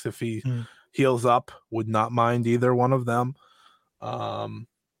Fenix if he heals up, would not mind either one of them.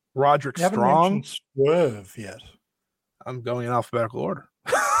 Roderick Strong. Swerve yet. I'm going in alphabetical order.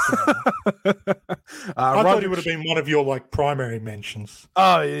 I thought he would have been one of your primary mentions.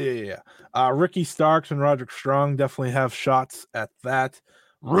 Oh yeah. Ricky Starks and Roderick Strong definitely have shots at that.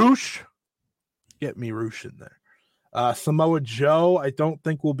 Roosh, get me Roosh in there. Samoa Joe, I don't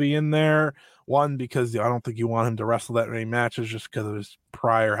think will be in there. One, because I don't think you want him to wrestle that many matches just because of his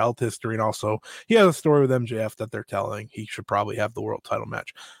prior health history, and also he has a story with MJF that they're telling. He should probably have the world title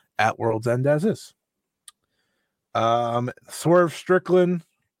match at World's End as is. Swerve Strickland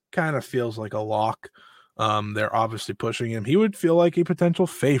kind of feels like a lock. They're obviously pushing him. He would feel like a potential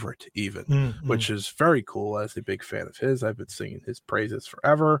favorite even, which is very cool. As a big fan of his, I've been singing his praises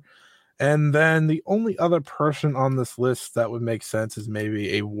forever. And then the only other person on this list that would make sense is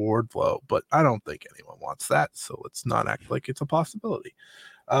maybe a Wardlow, but I don't think anyone wants that, so let's not act like it's a possibility.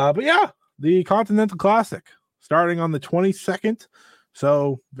 But yeah, the Continental Classic starting on the 22nd,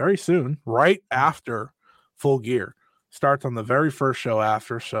 so very soon, right after Full Gear. Starts on the very first show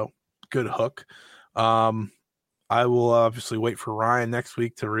after, so good hook. I will obviously wait for Ryan next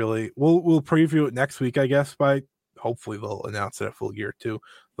week to really we'll preview it next week, I guess, by hopefully they'll announce it at Full Gear too,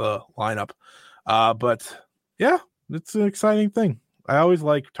 the lineup. But yeah, it's an exciting thing. I always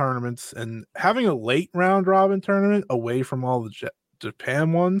like tournaments, and having a late round robin tournament away from all the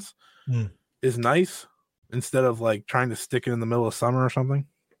Japan ones is nice instead of trying to stick it in the middle of summer or something.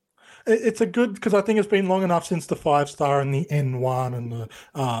 It's a good, because I think it's been long enough since the 5-star and the N1 and the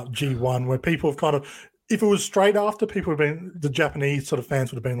G1 where people have kind of, if it was straight after, people would have been, the Japanese sort of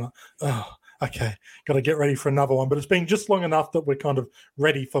fans would have been like, oh, okay, got to get ready for another one. But it's been just long enough that we're kind of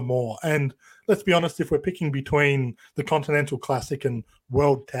ready for more. And let's be honest, if we're picking between the Continental Classic and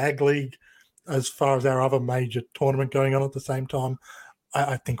World Tag League, as far as our other major tournament going on at the same time,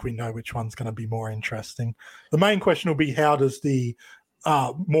 I think we know which one's going to be more interesting. The main question will be, how does the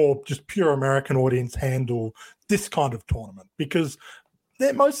more just pure American audience handle this kind of tournament? Because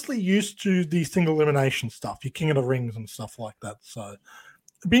they're mostly used to the single elimination stuff, your King of the Rings and stuff like that. So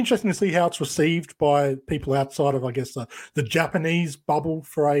it'd be interesting to see how it's received by people outside of, I guess, the Japanese bubble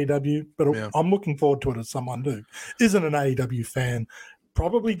for AEW. But yeah, I'm looking forward to it as someone who isn't an AEW fan.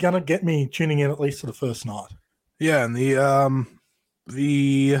 Probably going to get me tuning in at least for the first night. Yeah, and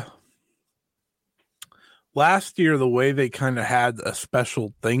the last year, the way they kind of had a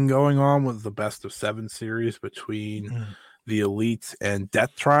special thing going on was the best of 7 series between the Elite and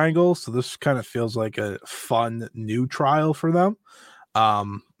Death Triangle. So this kind of feels like a fun new trial for them.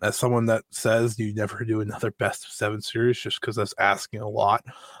 As someone that says you never do another best of 7 series just because that's asking a lot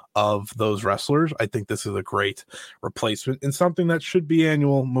of those wrestlers, I think this is a great replacement and something that should be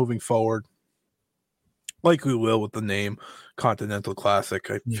annual moving forward. Like we will with the name Continental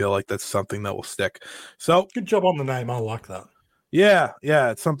Classic. I feel like that's something that will stick. So good job on the name. I like that. Yeah,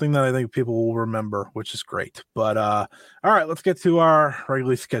 it's something that I think people will remember, which is great. But all right, let's get to our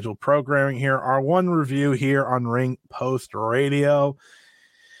regularly scheduled programming here. Our one review here on Ring Post Radio,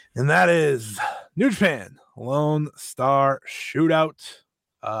 and that is New Japan Lone Star Shootout,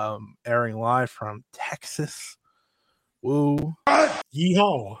 airing live from Texas. Woo!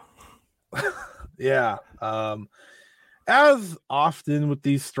 Yeehaw! Yeah. As often with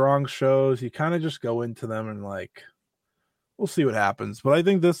these strong shows, you kind of just go into them and we'll see what happens. But I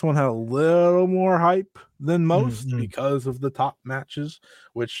think this one had a little more hype than most because of the top matches,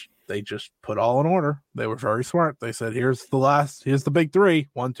 which they just put all in order. They were very smart. They said, here's the big 3,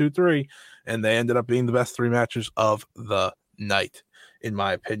 1, 2, 3. And they ended up being the best 3 matches of the night. in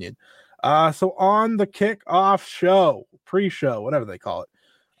my opinion. So on the kickoff show, pre-show, whatever they call it,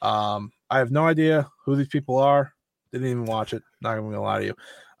 I have no idea who these people are. Didn't even watch it. Not even gonna lie to you.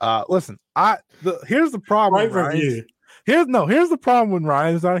 Listen, here's the problem. Here's the problem when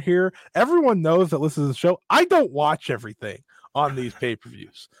Ryan's not here. Everyone knows that listens to the show. I don't watch everything on these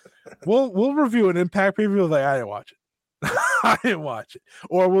pay-per-views. We'll review an Impact pay-per-view. Like, I didn't watch it. I didn't watch it.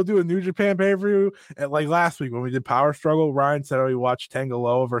 Or we'll do a New Japan pay-per-view. And like last week when we did Power Struggle, Ryan said, he watched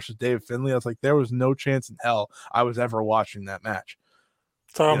Tangaloa versus David Finlay. I was like, there was no chance in hell I was ever watching that match.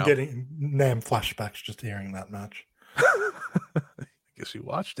 So I'm getting NAM flashbacks just hearing that match. I guess you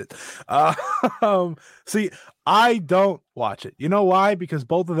watched it. See, I don't watch it. You know why? Because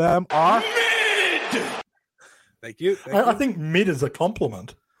both of them are mid. Thank you. I think mid is a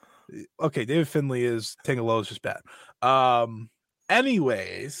compliment. Okay, David Finlay is Tangaloa is just bad.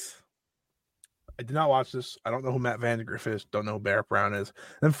 Anyways, I did not watch this. I don't know who Matt Vandegrift is. Don't know who Barrett Brown is.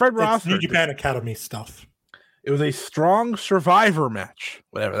 And Fred Rosser. New Japan Academy stuff. It was a strong survivor match,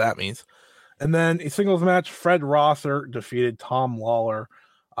 whatever that means. And then a singles match, Fred Rosser defeated Tom Lawler.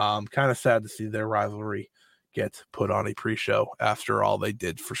 Kind of sad to see their rivalry get put on a pre-show after all they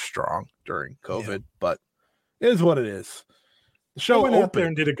did for Strong during COVID, but it is what it is. The show went out there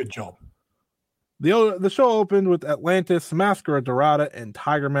and did a good job. The show opened with Atlantis, Mascara Dorada, and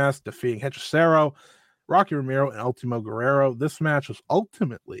Tiger Mask defeating Hechicero, Rocky Romero, and Ultimo Guerrero. This match was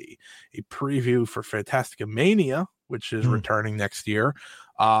ultimately a preview for Fantastica Mania, which is returning next year.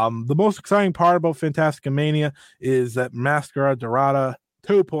 The most exciting part about Fantastica Mania is that Mascara Dorada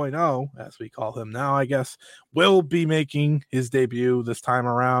 2.0, as we call him now, I guess, will be making his debut this time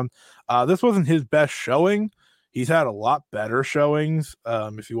around. This wasn't his best showing. He's had a lot better showings.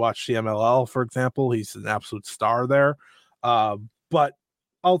 If you watch CMLL, for example, he's an absolute star there. But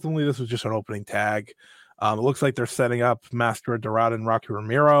ultimately, this was just an opening tag. It looks like they're setting up Mascara Dorada and Rocky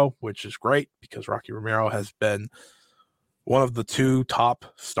Romero, which is great because Rocky Romero has been one of the two top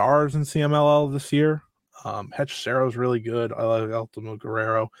stars in CMLL this year. Hechicero is really good. I like Ultimo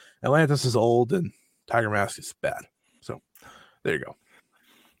Guerrero. Atlantis is old and Tiger Mask is bad. So there you go.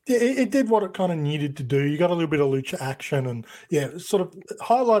 It did what it kind of needed to do. You got a little bit of lucha action and sort of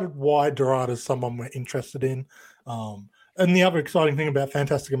highlighted why Dorada is someone we're interested in. And the other exciting thing about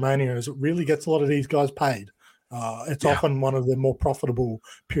Fantastica Mania is it really gets a lot of these guys paid. It's often one of the more profitable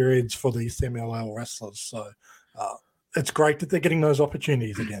periods for the CMLL wrestlers. So it's great that they're getting those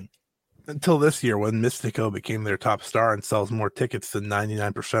opportunities again. Until this year when Mystico became their top star and sells more tickets than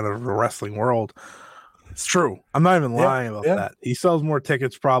 99% of the wrestling world. It's true. I'm not even lying about that. He sells more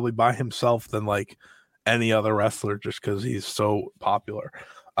tickets probably by himself than like any other wrestler just because he's so popular.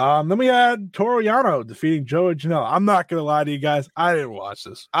 Then we had Toru Yano defeating Joey Janela. I'm not going to lie to you guys. I didn't watch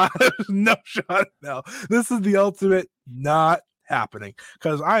this. There's no shot. No, this is the ultimate not happening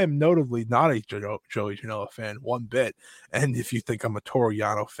because I am notably not a Joey Janela fan one bit. And if you think I'm a Toru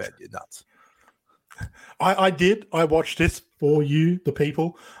Yano fan, you're nuts. I did. I watched this for you, the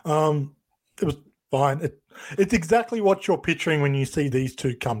people. It was fine. It's exactly what you're picturing when you see these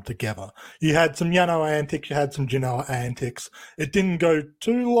two come together. You had some Yano antics, you had some Janela antics. It didn't go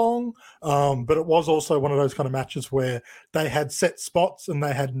too long, but it was also one of those kind of matches where they had set spots and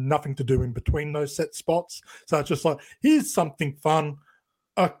they had nothing to do in between those set spots. So it's just like, here's something fun.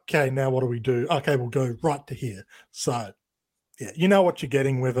 Okay, now what do we do? Okay, we'll go right to here. So, yeah, you know what you're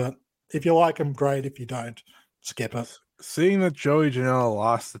getting with it. If you like them, great. If you don't, skip it. Seeing that Joey Janela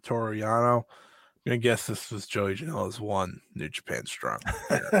lost to Toru Yano, I'm going to guess this was Joey Janela's one New Japan Strong.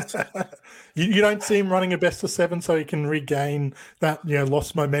 You don't see him running a best of 7 so he can regain that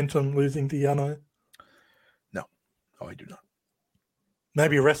lost momentum losing to Yano? No, I do not.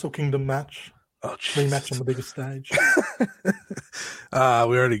 Maybe a Wrestle Kingdom match. Oh, rematch on the biggest stage. We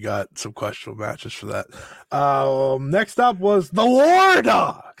already got some questionable matches for that. Next up was the War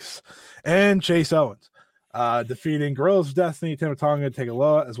Dogs and Chase Owens. Defeating Guerrillas of Destiny, Tama Tonga,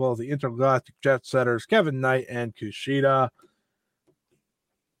 Tangaloa, as well as the Intergalactic Jet Setters, Kevin Knight and Kushida.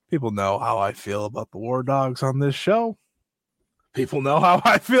 People know how I feel about the War Dogs on this show. People know how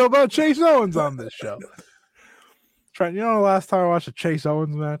I feel about Chase Owens on this show. Trent, you know the last time I watched a Chase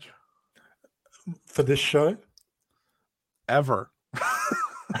Owens match? For this show? Ever.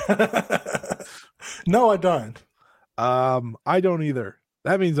 No, I don't. I don't either.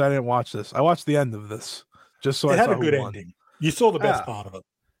 That means I didn't watch this. I watched the end of this. Just so it I had a good ending. You saw the best part of it.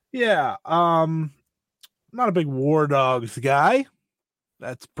 Yeah. Not a big War Dogs guy.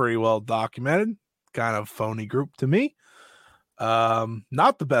 That's pretty well documented. Kind of phony group to me.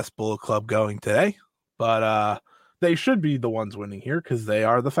 Not the best Bullet Club going today, but they should be the ones winning here because they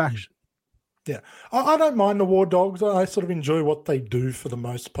are the faction. Yeah, I don't mind the War Dogs. I sort of enjoy what they do for the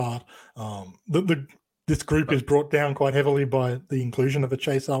most part. This group is brought down quite heavily by the inclusion of a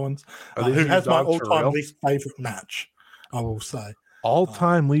Chase Owens, who has my all-time least favorite match, I will say.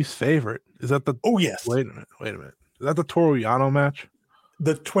 All-time least favorite? Is that the... Oh, yes. Wait a minute. Is that the Toru Yano match?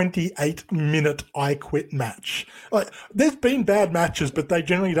 The 28-minute I Quit match. Like, there's been bad matches, but they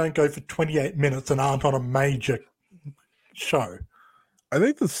generally don't go for 28 minutes and aren't on a major show. I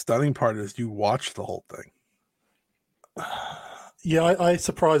think the stunning part is you watch the whole thing. Yeah, I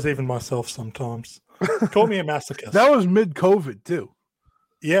surprise even myself sometimes. Call me a masochist. That was mid-COVID, too.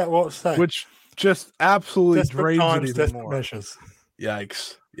 Yeah, well, say. Which just absolutely desperate drains times, it even desperate more. measures.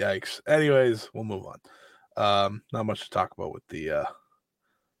 Yikes. Anyways, we'll move on. Not much to talk about with the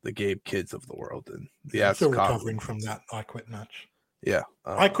Gabe kids of the world and the I'm still recovering from that I Quit match. Yeah.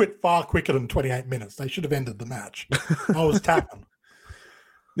 I quit far quicker than 28 minutes. They should have ended the match. I was tapping.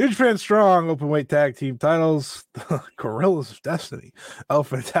 New Japan Strong openweight tag team titles. The Gorillas of Destiny, El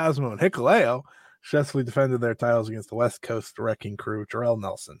Fantasma and Hikuleo successfully defended their titles against the West Coast Wrecking Crew, Jarrell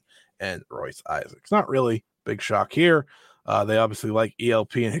Nelson and Royce Isaacs. Not really big shock here. They obviously like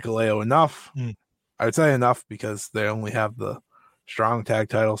ELP and Hikuleo enough. I would say enough because they only have the Strong tag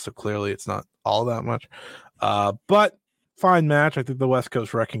title, so clearly it's not all that much. But fine match. I think the West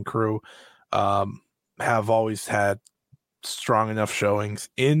Coast Wrecking Crew have always had strong enough showings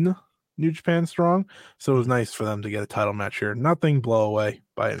in New Japan Strong, so it was nice for them to get a title match here. Nothing blow away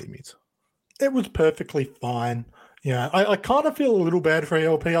by any means. It was perfectly fine. Yeah, I kind of feel a little bad for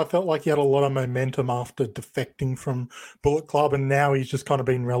ELP. I felt like he had a lot of momentum after defecting from Bullet Club, and now he's just kind of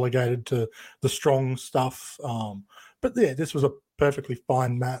been relegated to the Strong stuff. But yeah, this was a perfectly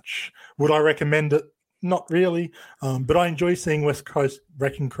fine match. Would I recommend it? Not really, but I enjoy seeing West Coast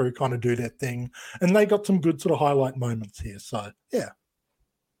Wrecking Crew kind of do their thing, and they got some good sort of highlight moments here. So, yeah.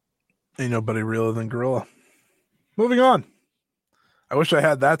 Ain't nobody realer than Gorilla. Moving on. I wish I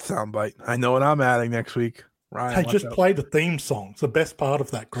had that soundbite. I know what I'm adding next week. Ryan, just play the theme song. It's the best part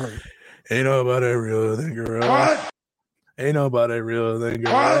of that group. Ain't nobody realer than Gorilla. What? Ain't nobody realer than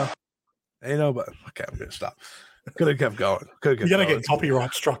Gorilla. What? Ain't nobody. Okay, I'm going to stop. Could have kept going. You're going to get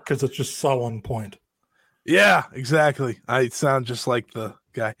copyright struck because it's just so on point. Yeah, exactly. I sound just like the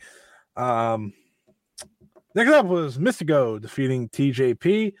guy. Next up was Mystico defeating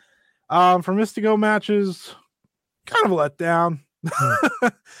TJP. For Mystico matches, kind of a letdown.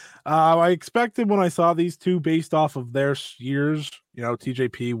 I expected when I saw these two based off of their years,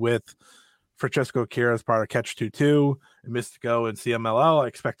 TJP with Francesco Akira as part of Catch 2-2 and Mystico and CMLL. I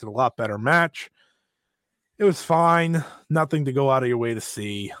expected a lot better match. It was fine. Nothing to go out of your way to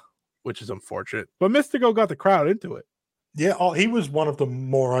see, which is unfortunate. But Mystico got the crowd into it. Yeah, he was one of the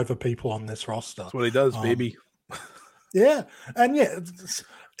more over people on this roster. That's what he does, baby. Yeah, and yeah,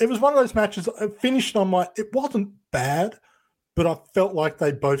 it was one of those matches. I finished on it wasn't bad, but I felt like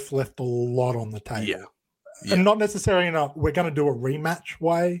they both left a lot on the table. Yeah. And not necessarily in we're going to do a rematch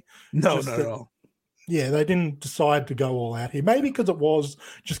way. No, not at all. Yeah, they didn't decide to go all out here. Maybe because it was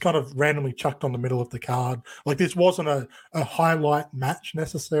just kind of randomly chucked on the middle of the card. Like this wasn't a highlight match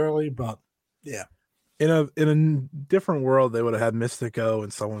necessarily, but yeah. In a different world, they would have had Mystico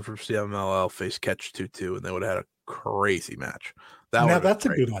and someone from CMLL face Catch 2-2, and they would have had a crazy match. That's a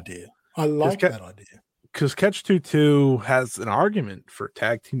good idea. I like that idea. Because Catch 2-2 has an argument for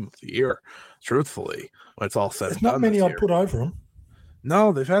Tag Team of the Year, truthfully, when it's all said and done. There's not many I'd put over them.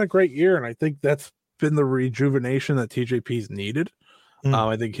 No, they've had a great year, and I think that's been the rejuvenation that TJP's needed.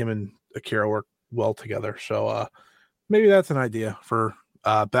 I think him and Akira work well together. So maybe that's an idea for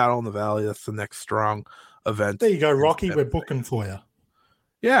Battle in the Valley. That's the next Strong event. There you go, Rocky. We're booking for you.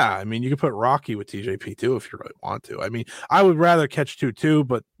 Yeah, I mean, you could put Rocky with TJP too if you really want to. I mean, I would rather Catch 2-2,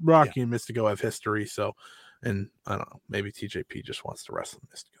 but Rocky and Mystico have history. So, and I don't know, maybe TJP just wants to wrestle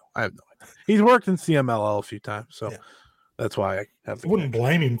Mystico. I have no idea. He's worked in CMLL a few times, so that's why I have. I wouldn't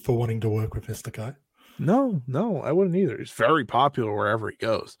blame him for wanting to work with Mystico. No, I wouldn't either. He's very popular wherever he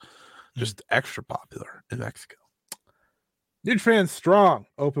goes, just extra popular in Mexico. New Japan Strong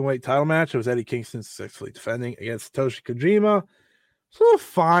openweight title match. It was Eddie Kingston successfully defending against Satoshi Kojima. So a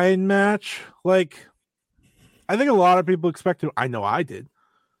fine match. Like, I think a lot of people expected. I know I did.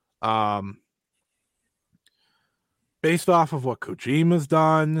 Based off of what Kojima's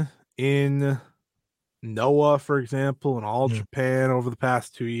done in Noah, for example, and All Japan over the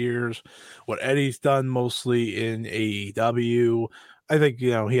past 2 years, what Eddie's done mostly in AEW. I think, he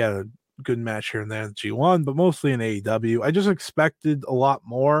had a good match here and there in G1, but mostly in AEW. I just expected a lot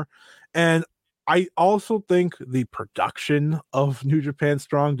more. And I also think the production of New Japan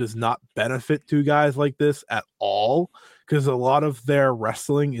Strong does not benefit two guys like this at all, because a lot of their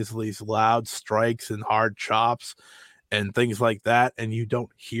wrestling is these loud strikes and hard chops and things like that, and you don't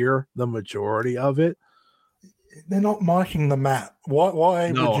hear the majority of it. They're not marking the mat.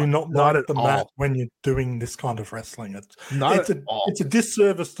 Why would you not mark the mat when you're doing this kind of wrestling? It's a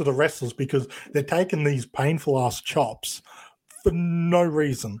disservice to the wrestlers because they're taking these painful ass chops for no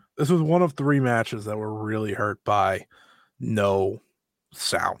reason. This was one of 3 matches that were really hurt by no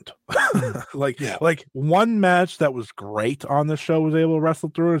sound. Like one match that was great on the show was able to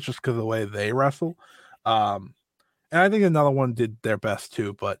wrestle through it just because of the way they wrestle. And I think another one did their best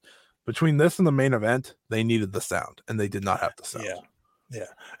too, but between this and the main event, they needed the sound, and they did not have the sound. Yeah.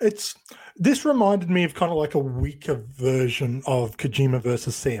 This reminded me of kind of like a weaker version of Kojima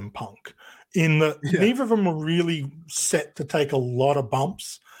versus CM Punk, in that neither of them were really set to take a lot of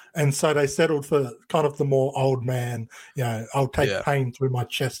bumps, and so they settled for kind of the more old man, I'll take pain through my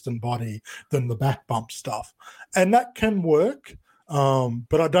chest and body than the back bump stuff, and that can work.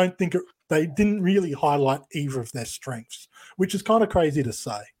 But I don't think they didn't really highlight either of their strengths, which is kind of crazy to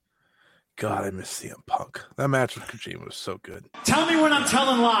say. God, I miss CM Punk. That match with Kojima was so good. Tell me when I'm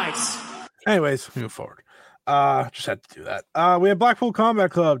telling lies. Anyways, move forward. Just had to do that. We have Blackpool Combat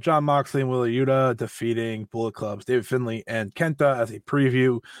Club, John Moxley and Wheeler Yuta defeating Bullet Club's David Finlay and Kenta as a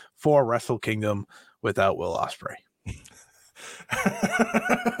preview for Wrestle Kingdom without Will Ospreay.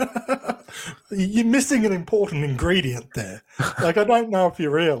 You're missing an important ingredient there. Like, I don't know if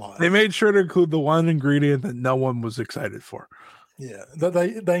you realize. They made sure to include the one ingredient that no one was excited for. Yeah,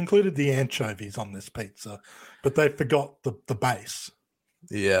 they included the anchovies on this pizza, but they forgot the base.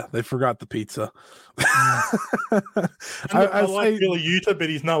 Yeah, they forgot the pizza. I like Wheeler Yuta, but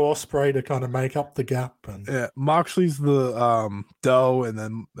he's no Ospreay to kind of make up the gap. And Moxley's the dough, and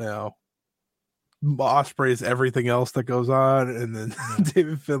then Ospreay's everything else that goes on, and then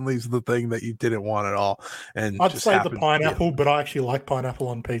David Finlay's the thing that you didn't want at all. And I'd say the pineapple, but I actually like pineapple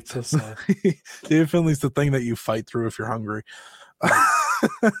on pizza. So David Finlay's the thing that you fight through if you're hungry.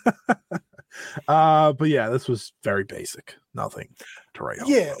 But yeah, this was very basic. Nothing to write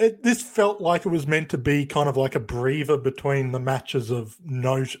home. Yeah, this felt like it was meant to be kind of like a breather between the matches of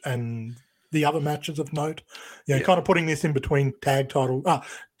note and the other matches of note. Kind of putting this in between tag title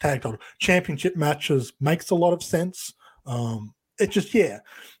championship matches makes a lot of sense. It just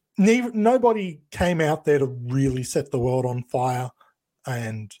nobody came out there to really set the world on fire.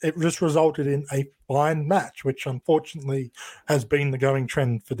 And it just resulted in a fine match, which unfortunately has been the going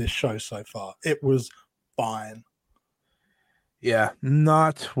trend for this show so far. It was fine. Yeah,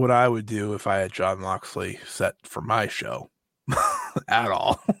 not what I would do if I had John Moxley set for my show at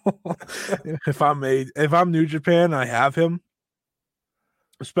all. If I'm New Japan, I have him,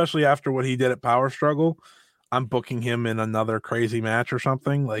 especially after what he did at Power Struggle. I'm booking him in another crazy match or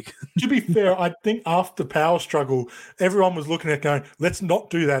something. Like, to be fair, I think after Power Struggle, everyone was looking at going, let's not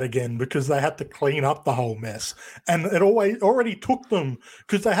do that again, because they had to clean up the whole mess. And it already took them,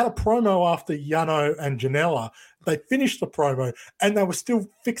 because they had a promo after Yano and Janela. They finished the promo and they were still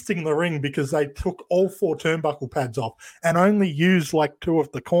fixing the ring because they took all 4 turnbuckle pads off and only used like 2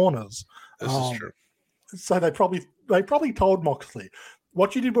 of the corners. This is true. So they probably told Moxley,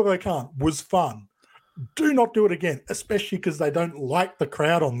 what you did with Okan was fun. Do not do it again, especially because they don't like the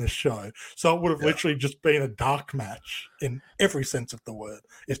crowd on this show. So it would have literally just been a dark match in every sense of the word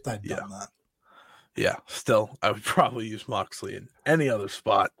if they'd done that. Yeah, still, I would probably use Moxley in any other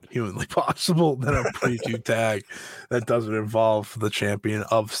spot humanly possible than a preview tag that doesn't involve the champion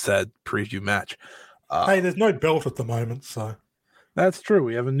of said preview match. Hey, there's no belt at the moment, so. That's true.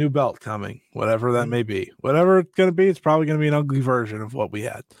 We have a new belt coming, whatever that may be. Whatever it's going to be, it's probably going to be an ugly version of what we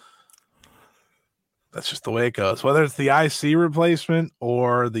had. That's just the way it goes. Whether it's the IC replacement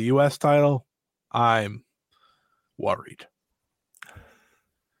or the US title, I'm worried.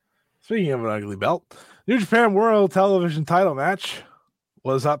 Speaking of an ugly belt, New Japan World Television title match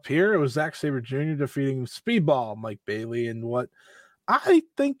was up here. It was Zack Sabre Jr. defeating Speedball Mike Bailey in what I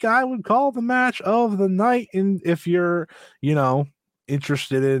think I would call the match of the night. And if you're,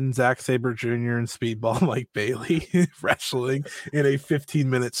 interested in Zack Sabre Jr. and Speedball Mike Bailey wrestling in a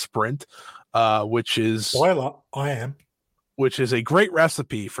 15-minute sprint, which is spoiler, I am, which is a great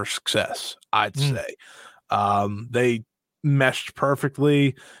recipe for success, I'd say. They meshed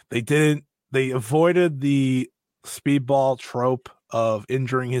perfectly. They avoided the Speedball trope of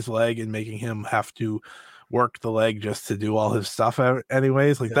injuring his leg and making him have to work the leg just to do all his stuff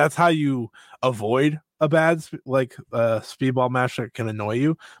anyways. That's how you avoid a bad Speedball match that can annoy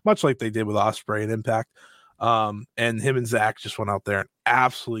you, much like they did with Ospreay and Impact. And him and Zach just went out there and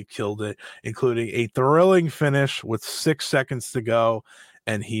absolutely killed it, including a thrilling finish with 6 seconds to go.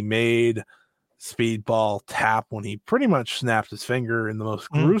 And he made speedball tap when he pretty much snapped his finger in the most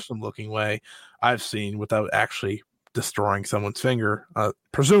gruesome looking way I've seen without actually destroying someone's finger,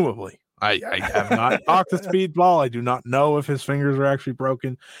 presumably. I have not talked to Speedball. I do not know if his fingers are actually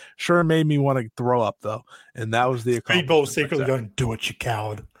broken. Sure made me want to throw up, though. And that was the Speedball secretly going, do it, you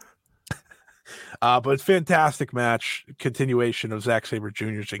coward. But fantastic match. Continuation of Zack Sabre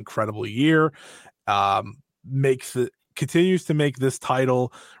Jr.'s incredible year. Continues to make this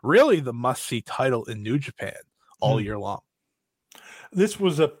title really the must-see title in New Japan all year long. This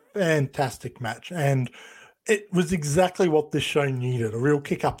was a fantastic match, and it was exactly what this show needed, a real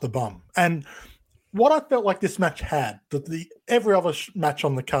kick up the bum. And what I felt like this match had, that every other match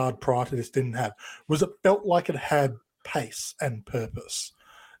on the card prior to this didn't have, was it felt like it had pace and purpose.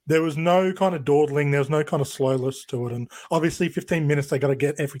 There was no kind of dawdling, there was no kind of slowness to it. And obviously 15 minutes, they got to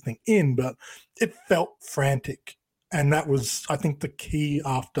get everything in, but it felt frantic. And that was, I think, the key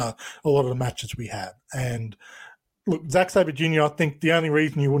after a lot of the matches we had. And look, Zack Sabre Jr., I think the only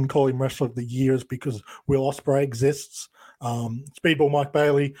reason you wouldn't call him Wrestler of the Year is because Will Ospreay exists. Speedball Mike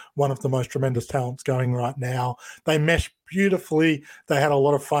Bailey, one of the most tremendous talents going right now. They mesh beautifully. They had a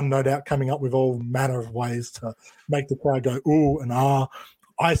lot of fun, no doubt, coming up with all manner of ways to make the crowd go ooh and ah.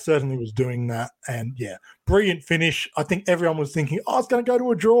 I certainly was doing that. And, yeah, brilliant finish. I think everyone was thinking, oh, it's going to go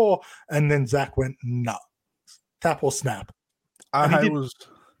to a draw. And then Zack went, no. Tap or snap.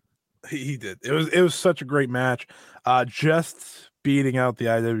 He did. It was such a great match. Just beating out the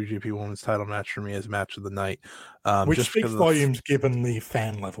IWGP Women's Title match for me as match of the night. Which speaks volumes given the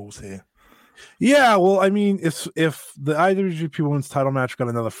fan levels here. Yeah, well, I mean, if the IWGP Women's Title match got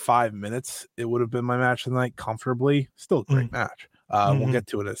another 5 minutes, it would have been my match of the night comfortably. Still a great match. We'll get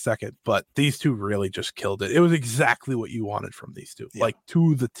to it in a second, but these two really just killed it. It was exactly what you wanted from these two, like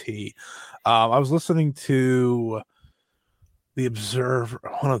to the T. I was listening to the Observer,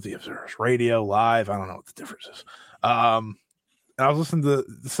 one of the Observers, Radio Live. I don't know what the difference is. And I was listening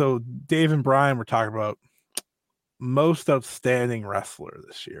so Dave and Brian were talking about most outstanding wrestler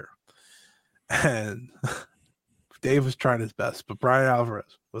this year. And Dave was trying his best, but Brian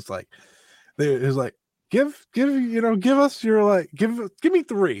Alvarez was like, give us your give me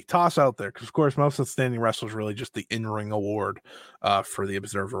 3, toss out there, because of course most outstanding wrestler is really just the in-ring award for the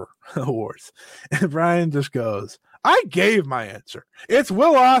Observer Awards. And Brian just goes, I gave my answer. It's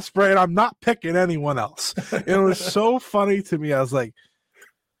Will Ospreay, and I'm not picking anyone else. It was so funny to me. I was like,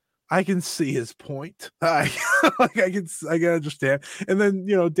 I can see his point. I can understand. And then,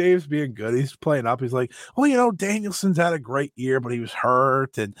 Dave's being good. He's playing up. He's like, well, Danielson's had a great year, but he was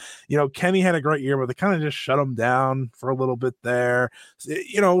hurt. And, Kenny had a great year, but they kind of just shut him down for a little bit there.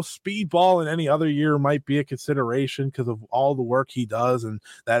 Speedball in any other year might be a consideration because of all the work he does. And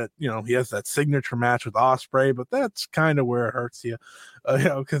that, he has that signature match with Ospreay, but that's kind of where it hurts you,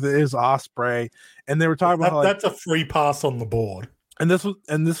 because it is Ospreay. And they were talking about that's a free pass on the board. And this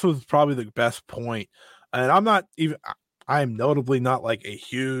was probably the best point. And I am notably not like a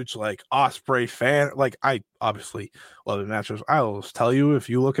huge Ospreay fan. Like, I obviously love the matches. I will tell you, if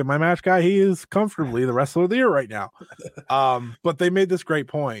you look at my match guy, he is comfortably the wrestler of the year right now. But they made this great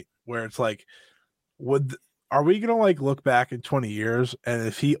point where it's like, are we gonna look back in 20 years and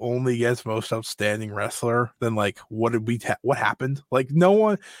if he only gets most outstanding wrestler, then what happened? No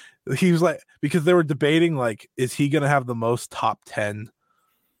one. He was because they were debating is he gonna have the most top 10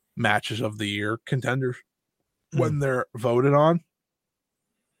 matches of the year contenders when they're voted on?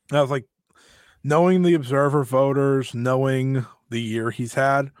 And I was like, knowing the Observer voters, knowing the year he's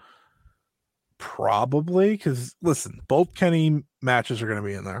had, probably, because listen, both Kenny matches are gonna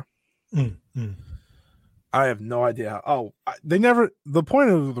be in there. I have no idea. The point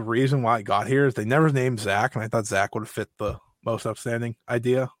of the reason why I got here is they never named Zack, and I thought Zack would have fit the most outstanding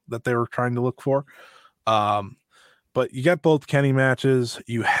idea that they were trying to look for. But you get both Kenny matches.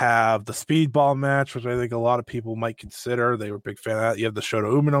 You have the Speedball match, which I think a lot of people might consider. They were a big fan of that. You have the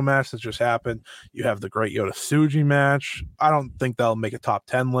Shota Umino match that just happened. You have the Great Yota Tsuji match. I don't think that'll make a top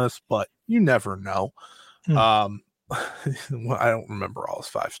 10 list, but you never know. I don't remember all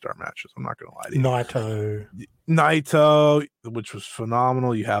his 5-star matches. I'm not going to lie to you. Naito, which was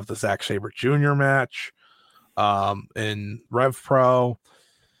phenomenal. You have the Zack Sabre Jr. match in Rev Pro.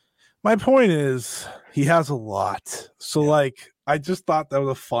 My point is, he has a lot. So, I just thought that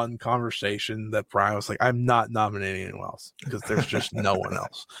was a fun conversation that Brian was like, I'm not nominating anyone else because there's just no one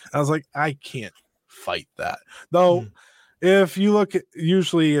else. And I was like, I can't fight that. Though, if you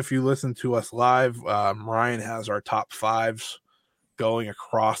listen to us live, Ryan has our top 5s going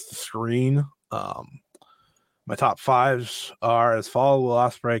across the screen. My top 5s are as follows: Will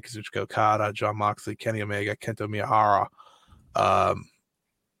Ospreay, Kazuchika Okada, Jon Moxley, Kenny Omega, Kento Miyahara.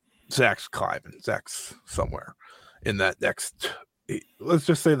 Zach's climbing. Zach's somewhere in that next, let's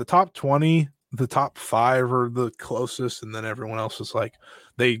just say the top 20, the top 5 are the closest, and then everyone else is like,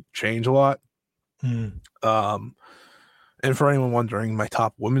 they change a lot. And for anyone wondering, my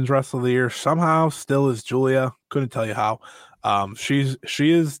top women's wrestler of the year somehow still is Giulia. Couldn't tell you how. She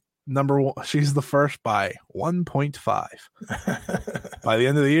is number 1. She's the first by 1.5. By the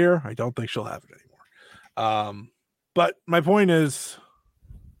end of the year, I don't think she'll have it anymore. But my point is,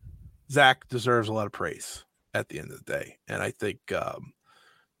 Zach deserves a lot of praise at the end of the day. And I think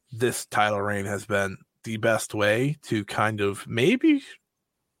this title reign has been the best way to kind of maybe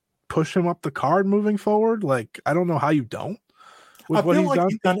push him up the card moving forward. Like, I don't know how you don't. I feel like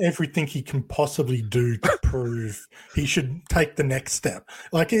he's done everything he can possibly do to prove he should take the next step.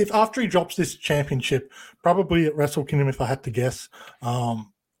 Like, if after he drops this championship, probably at Wrestle Kingdom, if I had to guess,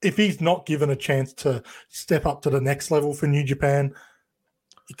 if he's not given a chance to step up to the next level for New Japan,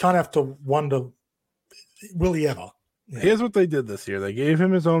 you kind of have to wonder, will he ever? Yeah. Here's what they did this year. They gave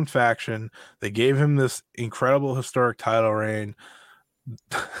him his own faction. They gave him this incredible historic title reign.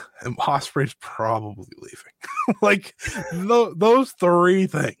 And Ospreay's probably leaving. Like, those 3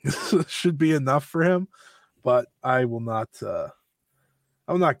 things should be enough for him. But I will not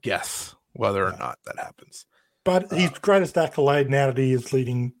guess whether or not that happens. But his greatest accolade now that he is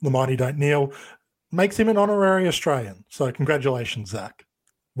leading the Mighty Don't Kneel makes him an honorary Australian. So congratulations, Zach.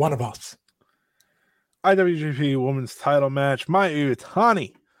 One of us. IWGP Women's Title match. Mayu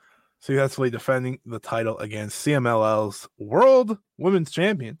Iwatani successfully defending the title against CMLL's World Women's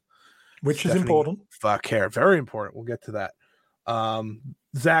Champion, which is important. Vaquer, very important. We'll get to that.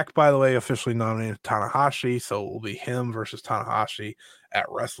 Zach, by the way, officially nominated Tanahashi, so it will be him versus Tanahashi at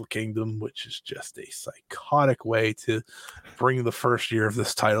Wrestle Kingdom, which is just a psychotic way to bring the first year of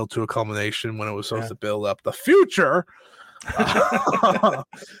this title to a culmination when it was supposed to build up the future.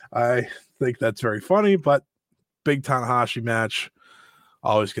 I think that's very funny, but big Tanahashi match.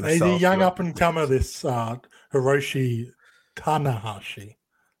 Always going to sell. The young up and comer, this Hiroshi Tanahashi.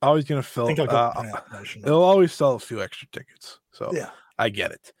 Always going to fill. I think I got the pronunciation. It'll always sell a few extra tickets. So yeah, I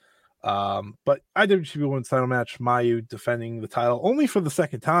get it. But IWGP Women's Title match, Mayu defending the title only for the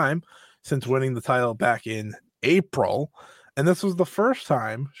second time since winning the title back in April, and this was the first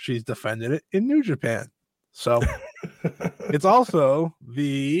time she's defended it in New Japan. So it's also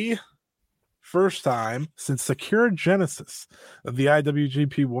the first time since Sakura Genesis of the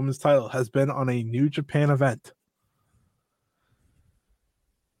IWGP Women's Title has been on a New Japan event.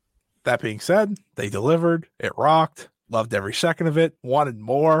 That being said, they delivered. It rocked. Loved every second of it. Wanted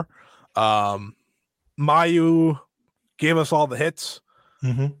more. Mayu gave us all the hits.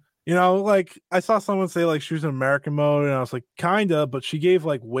 Mm-hmm. You know, like, I saw someone say, like, she was in American mode, and I was like, kinda, but she gave,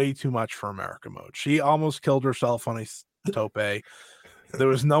 like, way too much for American mode. She almost killed herself on a tope. There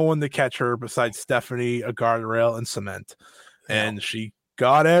was no one to catch her besides Stephanie, a guardrail, and cement. And she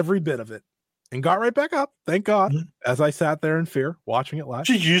got every bit of it and got right back up. Thank God. Mm-hmm. As I sat there in fear, watching it live.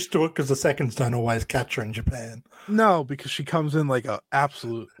 She's used to it because the seconds don't always catch her in Japan. No, because she comes in like a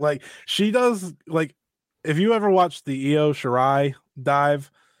absolute, like, she does, like, if you ever watched the Io Shirai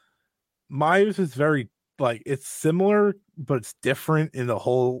dive, Mayu's is very, like, it's similar, but it's different in a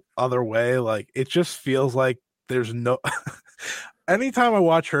whole other way. Like, it just feels like there's no anytime I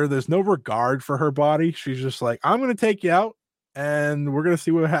watch her, there's no regard for her body. She's just like, I'm going to take you out and we're going to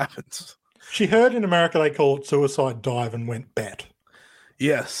see what happens. She heard in America they call it suicide dive and went bet.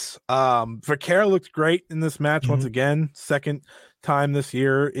 Yes. Vaquer looked great in this match once again. Second time this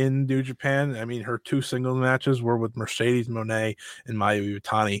year in New Japan. I mean, her 2 singles matches were with Mercedes Moné and Mayu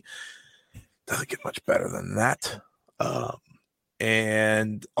Iwatani. Doesn't get much better than that.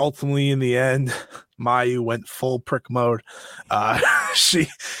 And ultimately, in the end, Mayu went full prick mode. She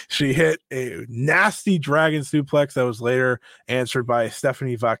hit a nasty dragon suplex that was later answered by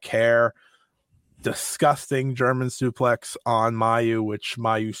Stephanie Vaquer. Disgusting German suplex on Mayu, which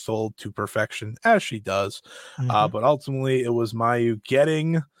Mayu sold to perfection, as she does. But ultimately, it was Mayu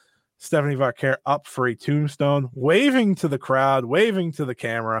getting Stephanie Vaquer up for a tombstone, waving to the crowd, waving to the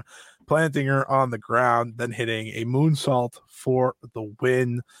camera, planting her on the ground, then hitting a moonsault for the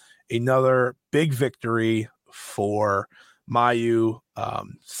win. Another big victory for Mayu,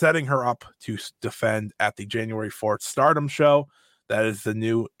 setting her up to defend at the January 4th Stardom show. That is the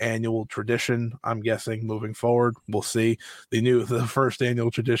new annual tradition, I'm guessing, moving forward. We'll see. The first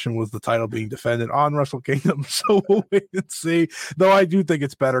annual tradition was the title being defended on Wrestle Kingdom, so we'll wait and see. Though I do think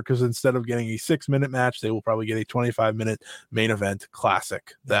it's better because instead of getting a 6-minute match, they will probably get a 25-minute main event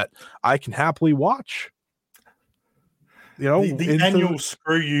classic that I can happily watch. You know, the annual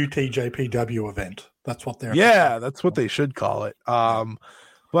Screw You TJPW event. That's what they're. Yeah, that's what they should call it.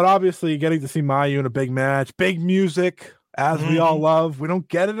 But obviously, getting to see Mayu in a big match, big music, as we all love. We don't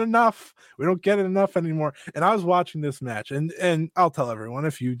get it enough. We don't get it enough anymore. And I was watching this match, and I'll tell everyone,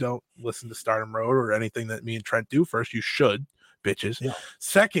 if you don't listen to Stardom Road or anything that me and Trent do, first, you should, bitches. Yeah.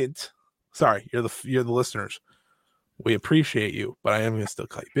 Second, sorry, you're the listeners. We appreciate you, but I am going to still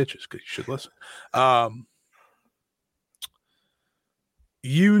call you bitches because you should listen.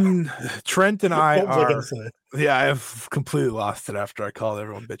 Trent and I are. Yeah, I've completely lost it after I called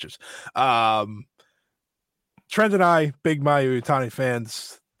everyone bitches. Trent and I, big Mayu Iwatani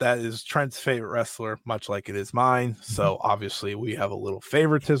fans. That is Trent's favorite wrestler, much like it is mine. So obviously we have a little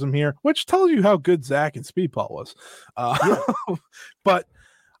favoritism here, which tells you how good Zach and Speedball was. But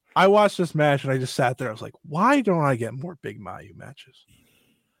I watched this match and I just sat there. I was like, why don't I get more big Mayu matches?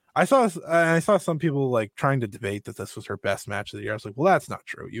 I saw some people like trying to debate that this was her best match of the year. I was like, well, that's not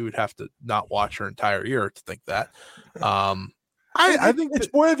true. You would have to not watch her entire year to think that. I think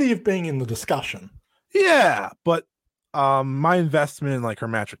it's worthy of being in the discussion. Yeah, but my investment in like her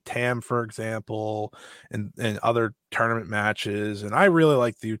match with Tam, for example, and other tournament matches, and I really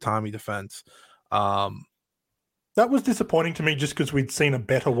like the Utami defense. That was disappointing to me just because we'd seen a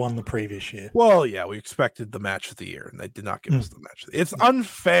better one the previous year. Well, yeah, we expected the match of the year, and they did not give us the match. It's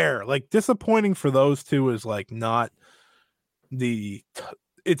unfair. Like, disappointing for those two is like not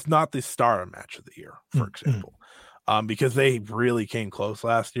it's not the star match of the year, for example. Because they really came close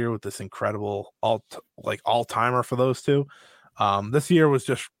last year with this incredible all-timer for those two. This year was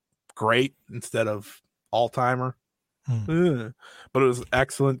just great instead of all-timer. But it was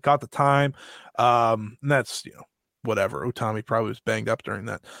excellent. Got the time. And that's, whatever. Utami probably was banged up during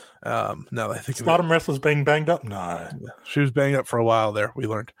that. Now that I think Stardom wrestlers being banged up? No. She was banged up for a while there, we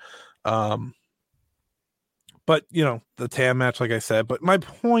learned. But, the Tam match, like I said, but my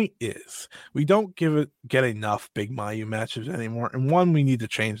point is we don't get enough big Mayu matches anymore. And one, we need to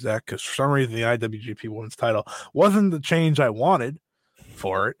change that because for some reason the IWGP Women's title wasn't the change I wanted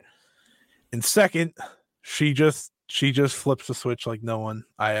for it. And second, she just flips the switch like no one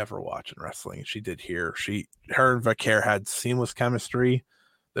I ever watch in wrestling. And she did here. Her and Vaquer had seamless chemistry.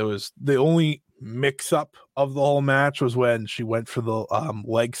 There was the only mix-up of the whole match was when she went for the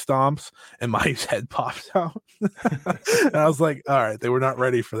leg stomps and Mayu's head popped out. And I was like, all right, they were not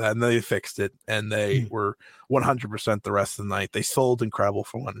ready for that. And they fixed it, and they were 100% the rest of the night. They sold incredible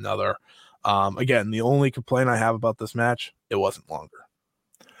for one another. Again, the only complaint I have about this match, it wasn't longer.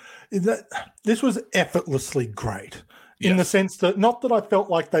 This was effortlessly great in the sense that, not that I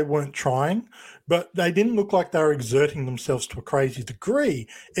felt like they weren't trying, but they didn't look like they were exerting themselves to a crazy degree.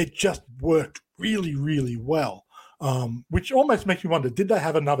 It just worked really, really well, which almost makes me wonder, did they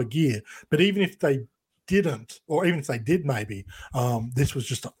have another gear? But even if they didn't, or even if they did maybe, this was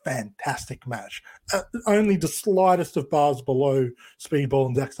just a fantastic match. Only the slightest of bars below Speedball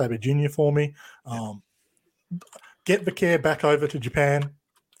and Zack Sabre Jr. for me. Get Vaquer back over to Japan.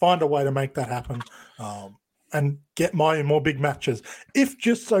 Find a way to make that happen, and get Mayu more big matches, if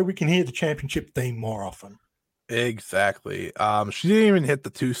just so we can hear the championship theme more often. Exactly. She didn't even hit the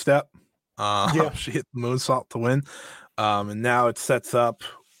two-step. She hit the moonsault to win. And now it sets up,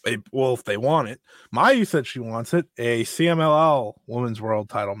 if they want it, Mayu said she wants it, a CMLL Women's World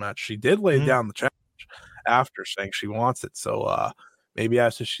title match. She did lay down the challenge after saying she wants it. So maybe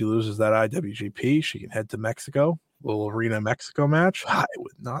after she loses that IWGP, she can head to Mexico. Little Arena Mexico match. I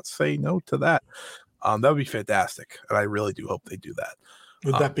would not say no to that. That would be fantastic, and I really do hope they do that.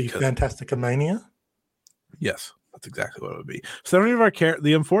 Would that be Fantastica Mania? Yes, that's exactly what it would be. Stephanie Vaquer.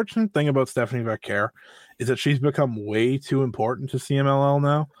 The unfortunate thing about Stephanie Vaquer is that she's become way too important to CMLL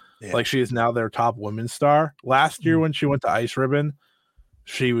now. Yeah. Like, she is now their top women's star. Last year when she went to Ice Ribbon,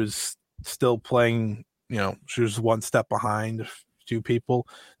 she was still playing. She was one step behind two people.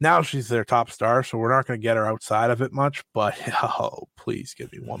 Now she's their top star, so we're not going to get her outside of it much, but please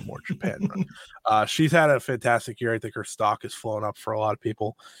give me one more Japan run. She's had a fantastic year. I think her stock has flown up for a lot of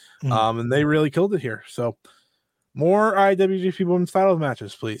people, and they really killed it here. So more IWGP Women's title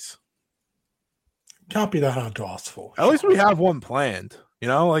matches, please. Can't be that hard to ask for. At least we have one planned,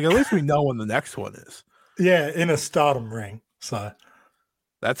 at least we know when the next one is. Yeah, in a Stardom ring, so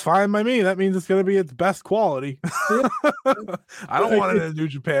that's fine by me. That means it's going to be its best quality. I don't want it in a New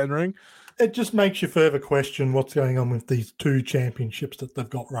Japan ring. It just makes you further question what's going on with these two championships that they've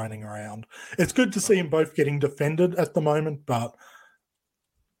got running around. It's good to see them both getting defended at the moment, but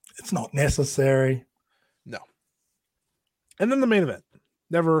it's not necessary. No. And then the main event.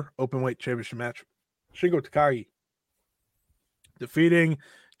 Never openweight championship match. Shingo Takagi defeating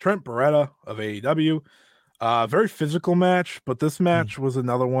Trent Beretta of AEW. Very physical match, but this match was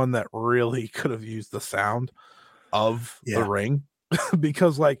another one that really could have used the sound of the ring.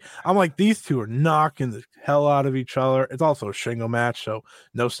 because like I'm like these two are knocking the hell out of each other. It's also a Shingo match, so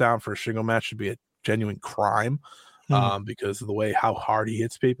no sound for a Shingo match should be a genuine crime. Because of the way how hard he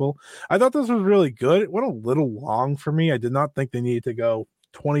hits people. I thought this was really good. It went a little long for me. I did not think they needed to go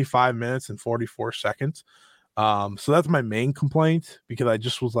 25 minutes and 44 seconds. So that's my main complaint, because I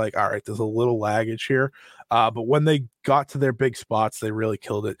just was like, all right, there's a little laggage here. But when they got to their big spots, they really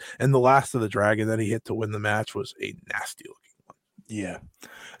killed it. And the last of the dragon that he hit to win the match was a nasty looking one. Yeah.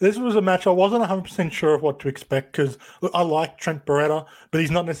 This was a match I wasn't 100% sure of what to expect, because I like Trent Beretta, but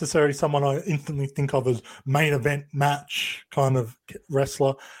he's not necessarily someone I instantly think of as main event match kind of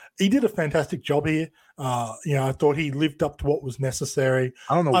wrestler. He did a fantastic job here. I thought he lived up to what was necessary.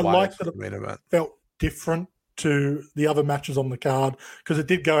 I don't know why liked that it main event felt different to the other matches on the card, because it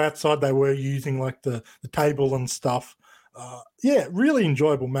did go outside. They were using like the table and stuff. Really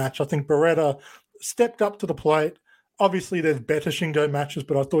enjoyable match. I think Beretta stepped up to the plate. Obviously, there's better Shingo matches,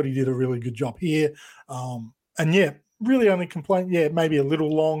 but I thought he did a really good job here. Really only complaint, maybe a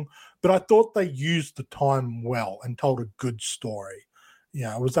little long, but I thought they used the time well and told a good story.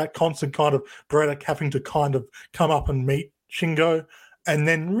 It was that constant kind of Beretta having to kind of come up and meet Shingo, and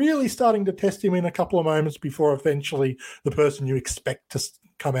then really starting to test him in a couple of moments before eventually the person you expect to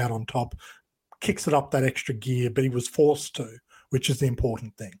come out on top kicks it up that extra gear, but he was forced to, which is the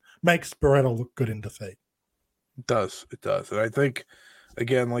important thing. Makes Beretta look good in defeat. It does. And I think,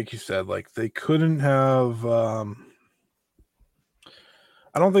 again, like you said, like they couldn't have I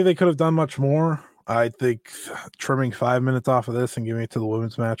don't think they could have done much more. I think trimming 5 minutes off of this and giving it to the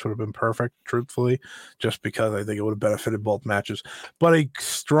women's match would have been perfect, truthfully, just because I think it would have benefited both matches. But a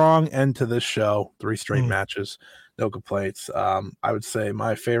strong end to this show, 3 straight matches, no complaints. I would say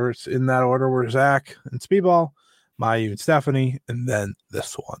my favorites in that order were Zach and Speedball, Mayu and Stephanie, and then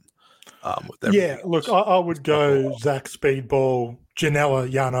this one. I would go Zach, Speedball,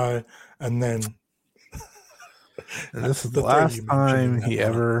 Janela, Yano, and then... And this is the last time he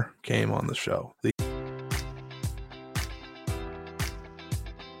ever came on the show.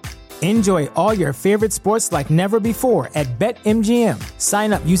 Enjoy all your favorite sports like never before at BetMGM.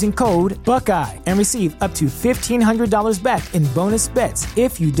 Sign up using code Buckeye and receive up to $1,500 back in bonus bets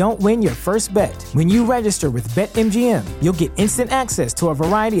if you don't win your first bet. When you register with BetMGM, you'll get instant access to a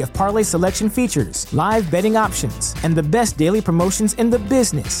variety of parlay selection features, live betting options, and the best daily promotions in the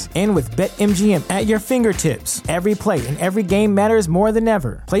business. And with BetMGM at your fingertips, every play and every game matters more than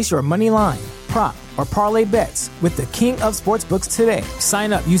ever. Place your money line, prop, or parlay bets with the king of sportsbooks today.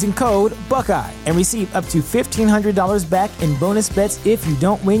 Sign up using code Buckeye and receive up to $1,500 back in bonus bets if you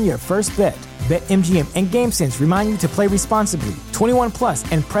don't win your first bet. BetMGM and GameSense remind you to play responsibly. 21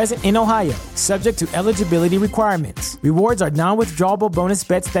 plus and present in Ohio, subject to eligibility requirements. Rewards are non-withdrawable bonus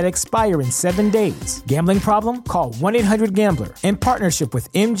bets that expire in 7 days. Gambling problem? Call 1-800-GAMBLER. In partnership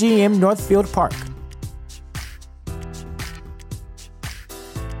with MGM Northfield Park.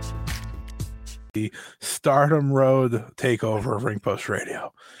 The Stardom Road takeover of Ring Post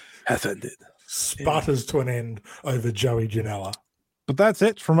Radio has ended. Sputters to an end over Joey Janela. But that's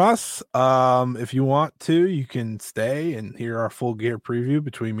it from us. If you want to, you can stay and hear our full gear preview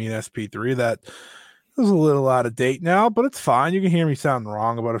between me and SP3. That is a little out of date now, but it's fine. You can hear me sound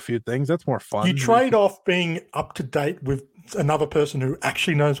wrong about a few things. That's more fun. You trade off being up to date with another person who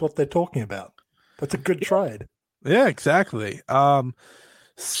actually knows what they're talking about. That's a good trade. Yeah, exactly.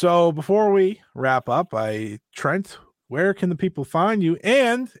 So before we wrap up, Trent, where can the people find you?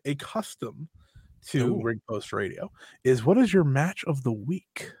 And a custom to Ring Post Radio is, what is your match of the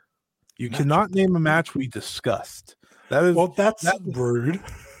week? You cannot name a match we discussed. That's rude.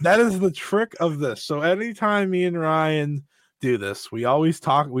 That is the trick of this. So anytime me and Ryan do this, we always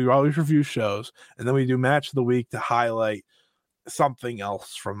review shows, and then we do match of the week to highlight something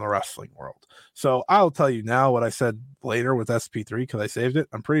else from the wrestling world. So I'll tell you now what I said later with SP3 because I saved it.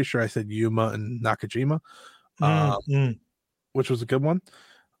 I'm pretty sure I said Yuma and Nakajima, which was a good one.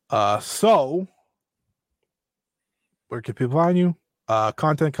 So where can people find you?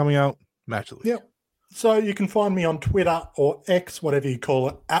 Content coming out, match of the week. Yep. So you can find me on Twitter or X, whatever you call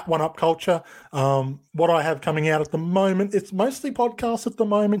it, at OneUpCulture. What I have coming out at the moment, it's mostly podcasts at the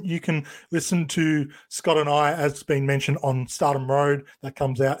moment. You can listen to Scott and I, as been mentioned, on Stardom Road. That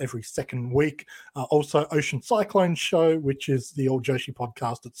comes out every second week. Also Ocean Cyclone Show, which is the All Joshi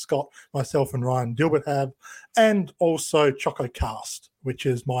podcast that Scott, myself, and Ryan Dilbert have. And also Choco Cast, which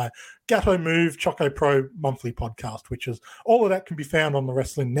is my Gatto Move Choco Pro monthly podcast, which is all of that can be found on the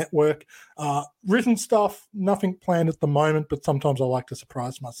Wrestling Network. Written stuff, nothing planned at the moment, but sometimes I like to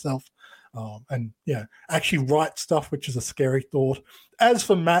surprise myself. and actually write stuff, which is a scary thought. As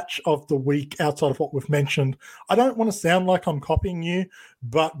for match of the week, outside of what we've mentioned, I don't want to sound like I'm copying you,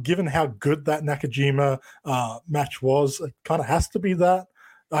 but given how good that Nakajima match was, it kind of has to be that.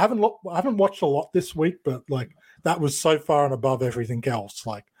 I haven't watched a lot this week, but like that was so far and above everything else.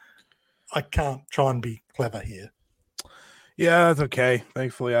 Like I can't try and be clever here. Yeah, that's okay.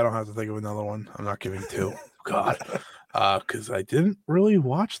 Thankfully, I don't have to think of another one. I'm not giving two. God, because I didn't really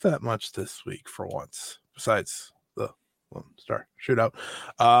watch that much this week for once. Besides the LONESTAR shootout,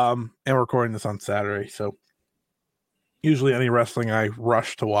 and we're recording this on Saturday, so usually any wrestling I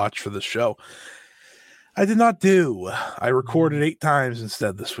rush to watch for the show, I did not do. I recorded 8 times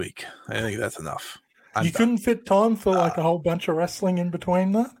instead this week. I think that's enough. You couldn't fit time for like a whole bunch of wrestling in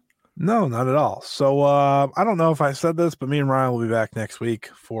between that? No, not at all. So I don't know if I said this, but me and Ryan will be back next week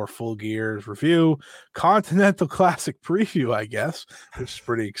for Full Gear's review, Continental Classic preview, I guess, which is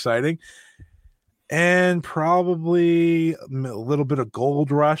pretty exciting. And probably a little bit of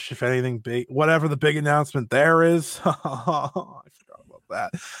Gold Rush, if anything big, whatever the big announcement there is. I forgot about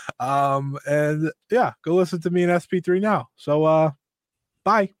that. And yeah, go listen to me in SP3 now. So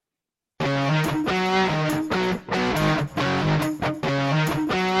bye.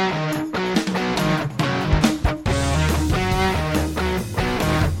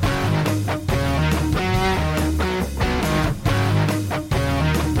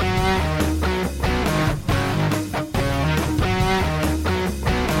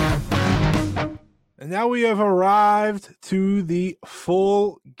 Now we have arrived to the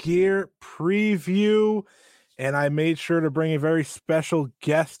Full Gear preview, and I made sure to bring a very special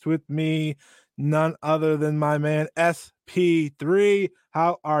guest with me, none other than my man SP3.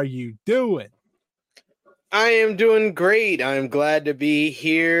 How are you doing? I am doing great. I'm glad to be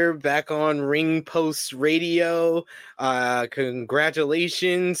here back on Ring Post Radio.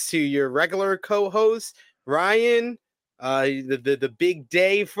 Congratulations to your regular co-host, Ryan. The big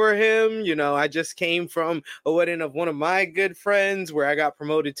day for him. You know, I just came from a wedding of one of my good friends where I got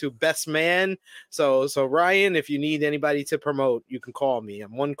promoted to best man. So Ryan, if you need anybody to promote, you can call me.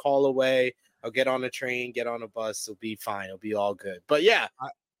 I'm one call away. I'll get on a train, get on a bus. It'll be fine. It'll be all good. But yeah,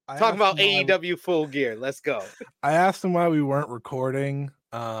 talk about AEW Full Gear. Let's go. I asked him why we weren't recording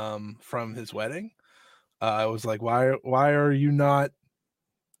from his wedding. I was like, why are you not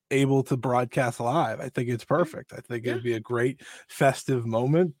able to broadcast live? I think it's perfect. I think it'd be a great festive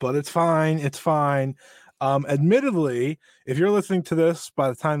moment, but it's fine. It's fine. Admittedly, if you're listening to this by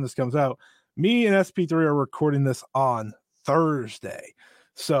the time this comes out, me and SP3 are recording this on Thursday.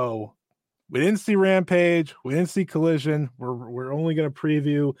 So we didn't see Rampage. We didn't see Collision. We're only going to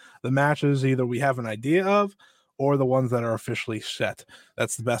preview the matches either we have an idea of or the ones that are officially set.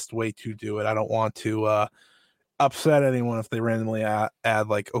 That's the best way to do it. I don't want to upset anyone if they randomly add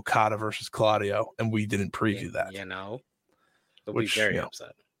like Okada versus Claudio and we didn't preview that. You know, they'll be very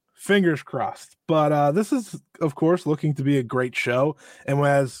upset. Fingers crossed. But this is, of course, looking to be a great show. And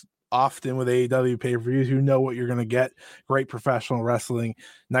as often with AEW pay-per-views, you know what you're going to get. Great professional wrestling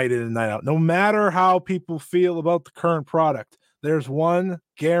night in and night out. No matter how people feel about the current product, there's one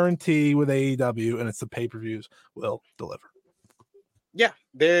guarantee with AEW, and it's the pay-per-views will deliver. Yeah,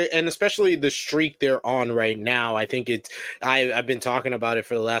 and especially the streak they're on right now. I think I've been talking about it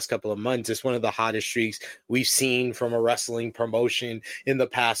for the last couple of months. It's one of the hottest streaks we've seen from a wrestling promotion in the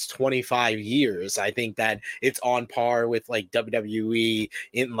past 25 years. I think that it's on par with like WWE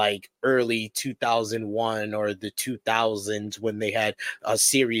in like early 2001 or the 2000s when they had a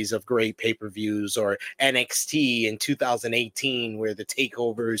series of great pay-per-views, or NXT in 2018 where the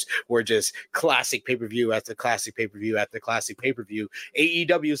takeovers were just classic pay-per-view after classic pay-per-view after classic pay-per-view.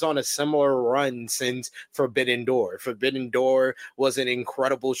 AEW is on a similar run since Forbidden Door. Forbidden Door was an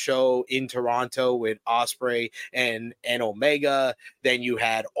incredible show in Toronto with Ospreay and Omega. Then you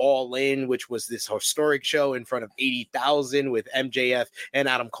had All In, which was this historic show in front of 80,000 with MJF and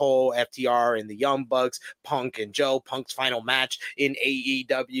Adam Cole, FTR and the Young Bucks, Punk and Joe. Punk's final match in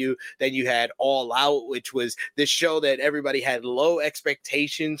AEW. Then you had All Out, which was this show that everybody had low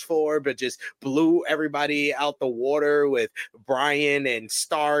expectations for, but just blew everybody out the water with Brian and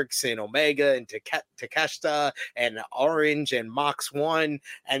Starks and Omega and Takeshita and Orange and Mox 1.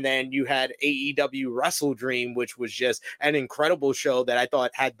 And then you had AEW Wrestle Dream, which was just an incredible show that I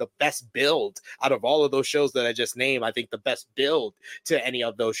thought had the best build out of all of those shows that I just named. I think the best build to any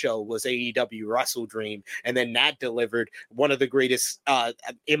of those shows was AEW Wrestle Dream. And then that delivered one of the greatest,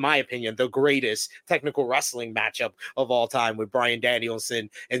 in my opinion, the greatest technical wrestling matchup of all time with Bryan Danielson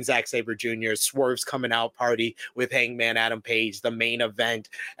and Zack Sabre Jr. Swerve's coming out party with Hangman Adam Page, the main event event,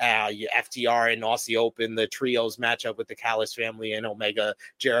 FTR and Aussie Open, the trios matchup with the Callis family and Omega,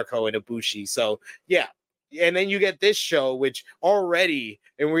 Jericho, and Ibushi. So, yeah. And then you get this show, which already,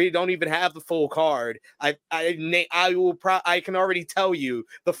 and we don't even have the full card. I can already tell you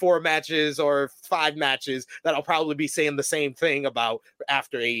the 4 matches or 5 matches that I'll probably be saying the same thing about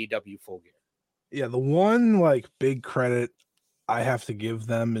after AEW Full Gear. Yeah, the one like big credit I have to give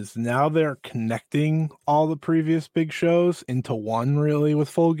them is now they're connecting all the previous big shows into one really with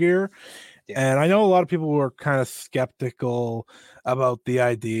Full Gear. And I know a lot of people were kind of skeptical about the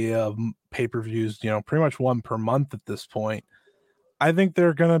idea of pay-per-views, pretty much one per month at this point. I think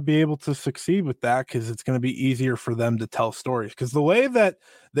they're going to be able to succeed with that because it's going to be easier for them to tell stories. Because the way that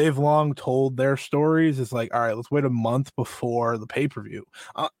they've long told their stories is like, all right, let's wait a month before the pay-per-view.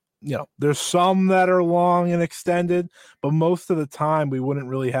 There's some that are long and extended, but most of the time we wouldn't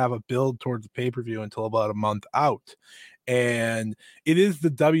really have a build towards the pay-per-view until about a month out. And it is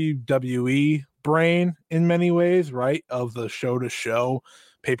the WWE brain in many ways, right? Of the show to show,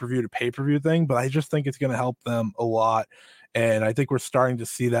 pay-per-view to pay-per-view thing. But I just think it's going to help them a lot. And I think we're starting to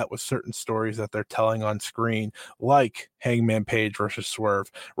see that with certain stories that they're telling on screen, like Hangman Page versus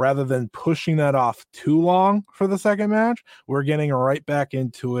Swerve. Rather than pushing that off too long for the second match, we're getting right back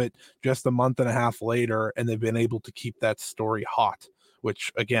into it just a month and a half later, and they've been able to keep that story hot,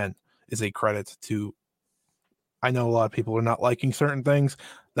 which, again, is a credit to. I know a lot of people are not liking certain things.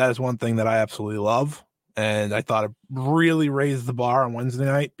 That is one thing that I absolutely love. And I thought it really raised the bar on Wednesday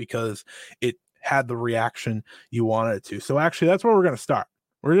night because it had the reaction you wanted it to. So actually, that's where we're going to start.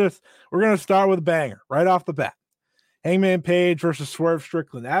 We're going to start with a banger right off the bat. Hangman Page versus Swerve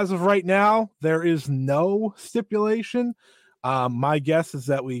Strickland. As of right now, there is no stipulation. My guess is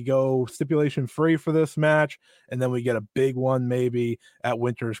that we go stipulation free for this match, and then we get a big one maybe at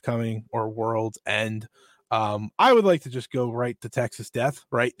Winter's Coming or World's End. I would like to just go right to Texas Death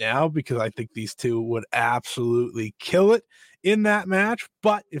right now because I think these two would absolutely kill it in that match.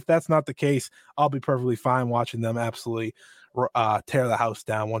 But if that's not the case, I'll be perfectly fine watching them absolutely tear the house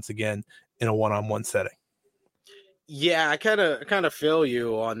down once again in a one-on-one setting. Yeah, I kind of feel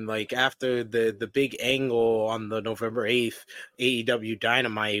you on like after the big angle on the November 8th AEW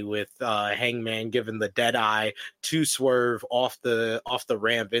Dynamite with Hangman giving the dead eye to Swerve off the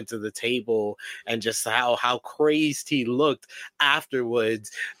ramp into the table, and just how crazed he looked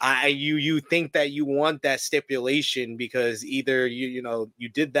afterwards. You think that you want that stipulation because either you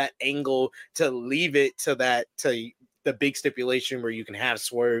did that angle to leave it to the big stipulation where you can have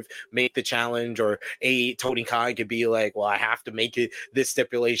Swerve make the challenge, or Tony Khan could be like, well, I have to make it this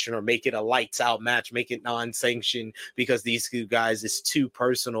stipulation or make it a lights out match, make it non-sanctioned because these two guys is too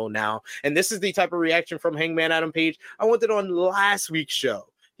personal now. And this is the type of reaction from Hangman Adam Page I wanted on last week's show.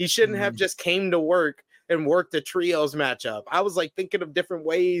 He shouldn't have just came to work and worked the trios matchup. I was like thinking of different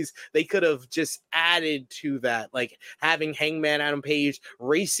ways they could have just added to that, like having Hangman Adam Page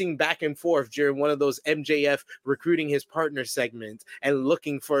racing back and forth during one of those MJF recruiting his partner segments and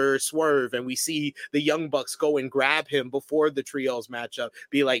looking for Swerve, and we see the Young Bucks go and grab him before the trios matchup,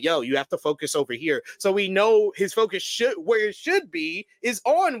 be like, yo, you have to focus over here. So we know his focus where it should be is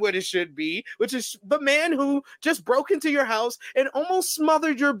on what it should be, which is the man who just broke into your house and almost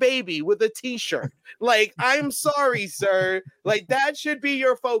smothered your baby with a t-shirt. Like, I'm sorry, sir. Like, that should be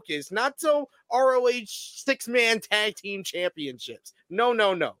your focus, not so ROH 6-man tag team championships. No.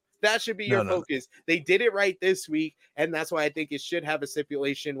 That should be your focus. They did it right this week, and that's why I think it should have a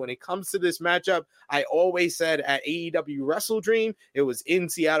stipulation when it comes to this matchup. I always said at AEW Wrestle Dream, it was in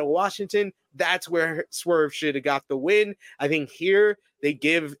Seattle, Washington. That's where Swerve should have got the win. I think here they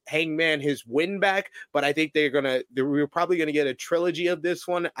give Hangman his win back, but I think we're probably going to get a trilogy of this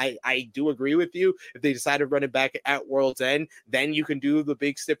one. I do agree with you. If they decide to run it back at World's End, then you can do the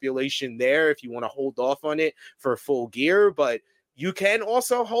big stipulation there if you want to hold off on it for Full Gear, but you can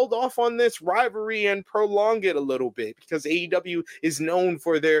also hold off on this rivalry and prolong it a little bit because AEW is known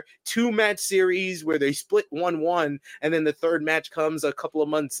for their 2-match series where they split 1-1, and then the third match comes a couple of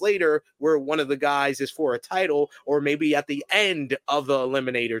months later where one of the guys is for a title, or maybe at the end of the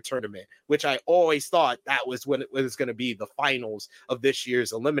Eliminator tournament, which I always thought that was when it was going to be the finals of this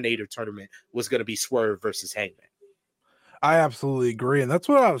year's Eliminator tournament, was going to be Swerve versus Hangman. I absolutely agree, and that's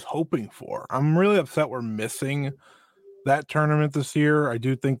what I was hoping for. I'm really upset we're missing that tournament this year. I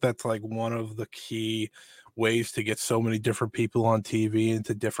do think that's like one of the key ways to get so many different people on TV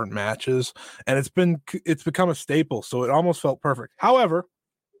into different matches, and it's become a staple, so it almost felt perfect. However,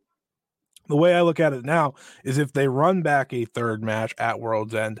 the way I look at it now is if they run back a third match at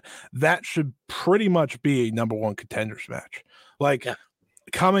World's End, that should pretty much be a number one contenders match. Like,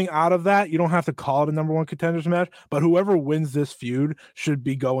 coming out of that, you don't have to call it a number one contenders match, but whoever wins this feud should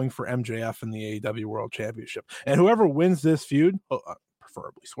be going for MJF in the AEW World Championship. And whoever wins this feud,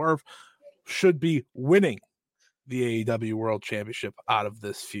 preferably Swerve, should be winning the AEW World Championship out of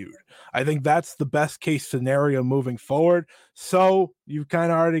this feud. I think that's the best case scenario moving forward. So you've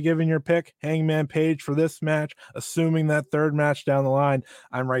kind of already given your pick, Hangman Page for this match. Assuming that third match down the line,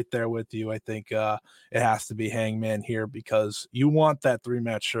 I'm right there with you. I think it has to be Hangman here because you want that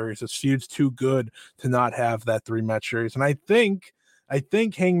 3-match series. This feud's too good to not have that 3-match series. And I think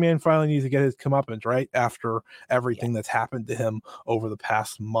Hangman finally needs to get his comeuppance, right, after everything that's happened to him over the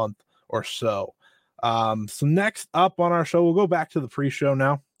past month or so. So next up on our show, we'll go back to the pre-show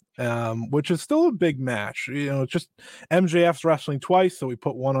now, which is still a big match. It's just MJF's wrestling twice, so we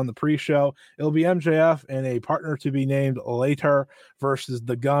put one on the pre-show. It'll be MJF and a partner to be named later versus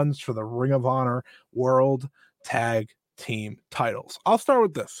the Guns for the Ring of Honor World Tag Team titles. I'll start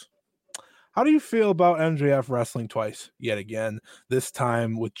with this. How do you feel about MJF wrestling twice yet again, this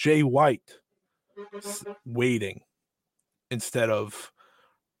time with Jay White waiting instead of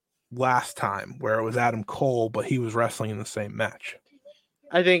last time where it was Adam Cole, but he was wrestling in the same match?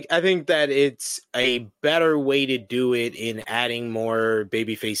 I think that it's a better way to do it in adding more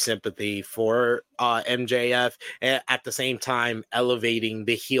babyface sympathy for MJF, at the same time elevating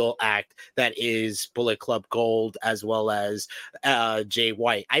the heel act that is Bullet Club Gold as well as Jay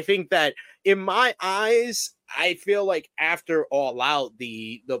White. I think that in my eyes, I feel like after All Out,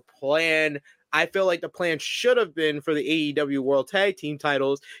 the plan should have been for the AEW World Tag Team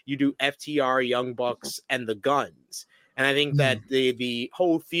titles, you do FTR, Young Bucks, and the Guns. And I think that the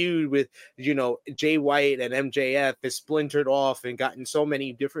whole feud with, Jay White and MJF is splintered off and gotten so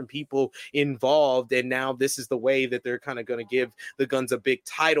many different people involved. And now this is the way that they're kind of going to give the Guns a big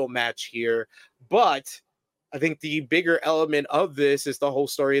title match here. But I think the bigger element of this is the whole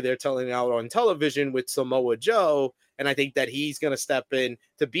story they're telling out on television with Samoa Joe. And I think that he's going to step in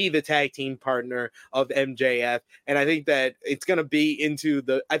to be the tag team partner of MJF. And I think that it's going to be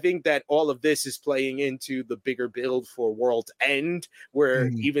I think that all of this is playing into the bigger build for World's End, where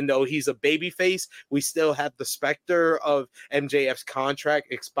even though he's a babyface, we still have the specter of MJF's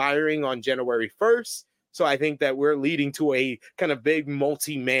contract expiring on January 1st. So I think that we're leading to a kind of big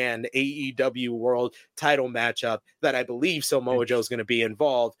multi-man AEW World title matchup that I believe Samoa Joe is going to be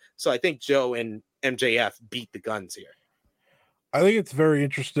involved. So I think Joe and MJF beat the Guns here. I think it's very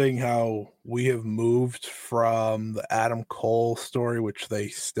interesting how we have moved from the Adam Cole story, which they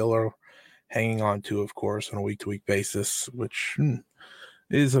still are hanging on to, of course, on a week-to-week basis, which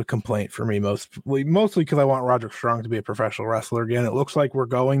is a complaint for me mostly because I want Roderick Strong to be a professional wrestler again. It looks like we're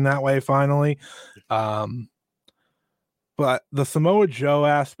going that way finally. But the Samoa Joe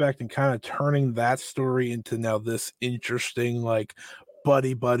aspect and kind of turning that story into now this interesting,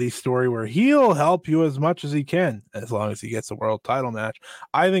 buddy story where he'll help you as much as he can as long as he gets a world title match.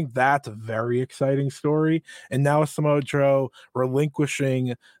 I think that's a very exciting story. And now Samoa Joe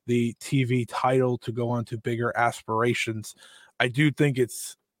relinquishing the TV title to go on to bigger aspirations, I do think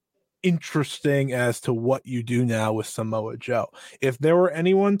it's interesting as to what you do now with Samoa Joe. If there were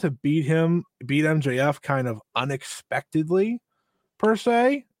anyone to beat MJF kind of unexpectedly per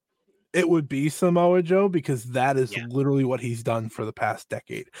se, it would be Samoa Joe, because that is literally what he's done for the past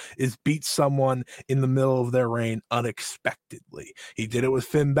decade, is beat someone in the middle of their reign unexpectedly. He did it with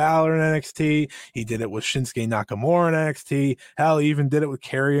Finn Balor in NXT. He did it with Shinsuke Nakamura in NXT. Hell, he even did it with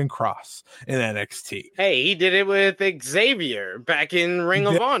Karrion Kross in NXT. Hey, he did it with Xavier back in Ring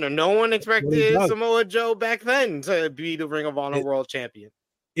of Honor. No one expected Samoa Joe back then to be the Ring of Honor World Champion.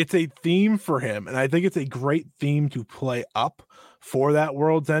 It's a theme for him, and I think it's a great theme to play up for that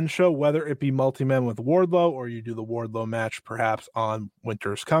World's End show, whether it be multi-man with Wardlow or you do the Wardlow match perhaps on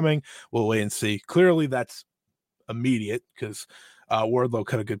Winter's Coming. We'll wait and see. Clearly that's immediate, because Wardlow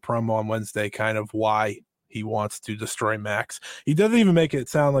cut a good promo on Wednesday, kind of why he wants to destroy Max. He doesn't even make it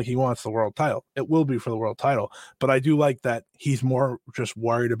sound like he wants the world title. It will be for the world title, but I do like that he's more just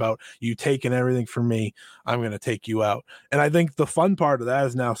worried about you taking everything from me. I'm going to take you out. And I think the fun part of that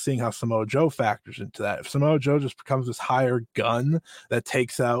is now seeing how Samoa Joe factors into that. If Samoa Joe just becomes this hired gun that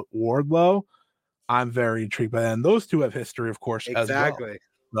takes out Wardlow, I'm very intrigued by that. And those two have history, of course, as well.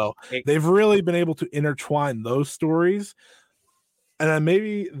 So they've really been able to intertwine those stories. And then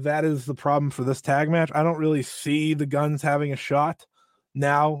maybe that is the problem for this tag match. I don't really see the Guns having a shot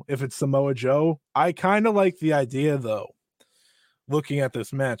now if it's Samoa Joe. I kind of like the idea, though, looking at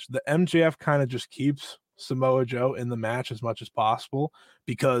this match. The MJF kind of just keeps Samoa Joe in the match as much as possible,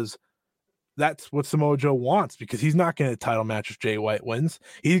 because that's what Samoa Joe wants, because he's not getting a title match if Jay White wins.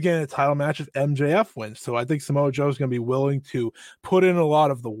 He's getting a title match if MJF wins. So I think Samoa Joe is going to be willing to put in a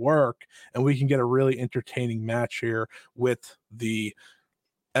lot of the work, and we can get a really entertaining match here with the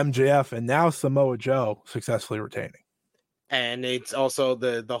MJF and now Samoa Joe successfully retaining. And it's also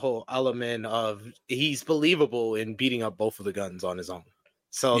the whole element of he's believable in beating up both of the Guns on his own.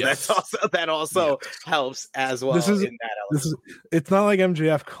 So Yes. that also helps as well. It's not like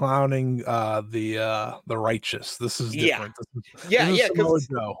MJF clowning the righteous. This is different.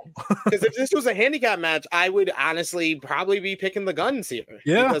 Because if this was a handicap match, I would honestly probably be picking the Guns here.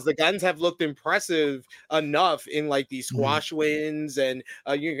 Yeah, because the Guns have looked impressive enough in like these squash wins, and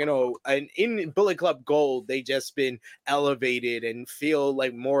and in Bullet Club Gold, they just been elevated and feel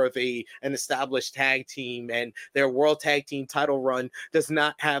like more of an established tag team, and their World Tag Team title run does not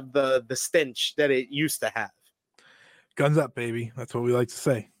have the stench that it used to have. Guns up, baby. That's what we like to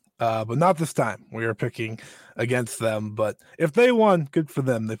say. But not this time. We are picking against them. But if they won, good for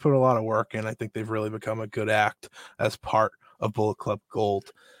them. They put a lot of work in. I think they've really become a good act as part of Bullet Club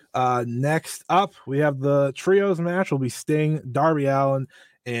Gold. Next up, we have the trios match. Will be Sting, Darby Allin,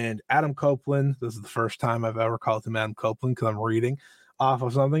 and Adam Copeland. This is the first time I've ever called him Adam Copeland because I'm reading off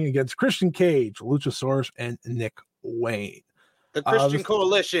of something, against Christian Cage, Luchasaurus, and Nick Wayne. The Christian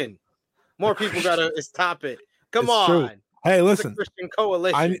Coalition. More people gotta top it. Come on. True. Hey, listen. Christian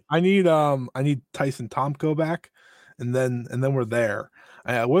Coalition. I need Tyson Tomko back, and then we're there.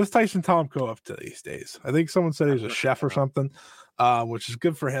 What is Tyson Tomko up to these days? I think someone said he was a chef or something, which is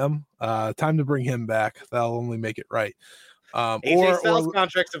good for him. Time to bring him back. That'll only make it right. AJ Styles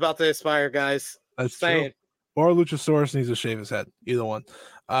contract's about to expire, guys. That's saying. True. Or Luchasaurus needs to shave his head. Either one.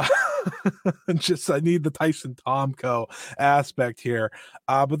 I need the Tyson Tomko aspect here.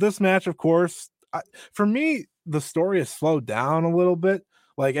 But this match, of course, for me, the story has slowed down a little bit.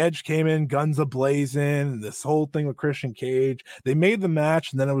 Like Edge came in, guns a-blazing, and this whole thing with Christian Cage. They made the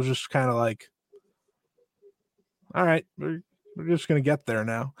match, and then it was just kind of like, all right, we're just going to get there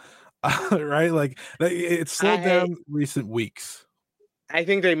now. Right? Like it slowed down recent weeks. I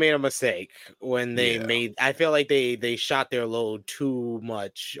think they made a mistake when they I feel like they shot their load too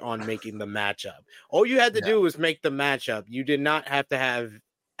much on making the matchup. All you had to do was make the matchup. You did not have to have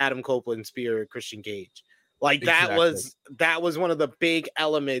Adam Copeland spear Christian Cage. Like that was one of the big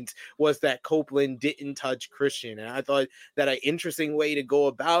elements, was that Copeland didn't touch Christian. And I thought that an interesting way to go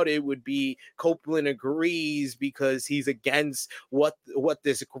about it would be Copeland agrees because he's against what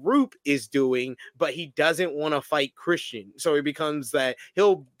this group is doing, but he doesn't want to fight Christian. So it becomes that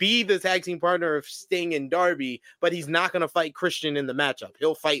he'll be the tag team partner of Sting and Darby, but he's not going to fight Christian in the matchup.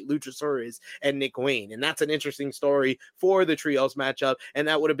 He'll fight Luchasaurus and Nick Wayne. And that's an interesting story for the trios matchup. And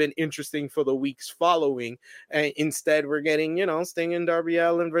that would have been interesting for the weeks following. And instead, we're getting, Sting and Darby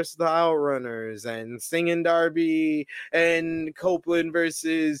Allin versus the Outrunners, and Sting and Darby and Copeland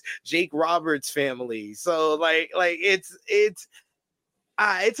versus Jake Roberts' family. So, it's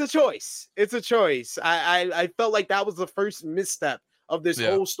a choice. It's a choice. I felt like that was the first misstep of this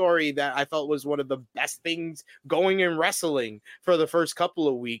whole story that I felt was one of the best things going in wrestling for the first couple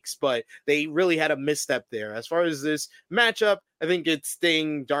of weeks, but they really had a misstep there. As far as this matchup, I think it's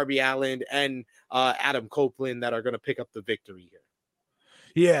Sting, Darby Allin, and Adam Copeland that are going to pick up the victory here.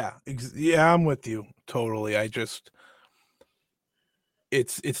 Yeah, I'm with you totally.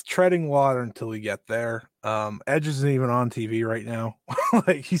 It's treading water until we get there. Edge isn't even on TV right now.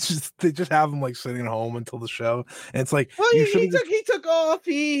 Like they just have him like sitting at home until the show. And it's like, well, he took off.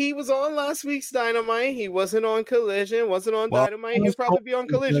 He was on last week's Dynamite. He wasn't on Collision, wasn't on Dynamite. He'll probably be on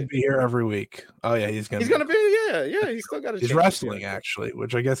Collision. He's gonna be here every week. Oh yeah, he's gonna be. Yeah. He's still got He's wrestling actually,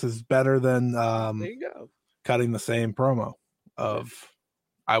 which I guess is better than there you go. Cutting the same promo of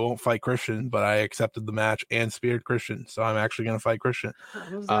I won't fight Christian, but I accepted the match and speared Christian, so I'm actually going to fight Christian.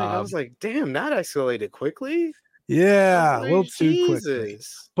 I was like, damn, that escalated quickly. Yeah, a little too quickly.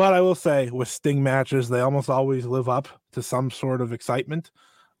 But I will say, with Sting matches, they almost always live up to some sort of excitement.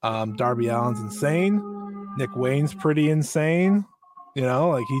 Darby Allin's insane. Nick Wayne's pretty insane.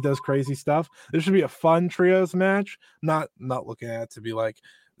 Like he does crazy stuff. This should be a fun trios match. Not looking at it to be like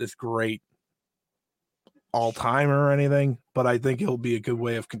this great all-timer or anything, but I think it'll be a good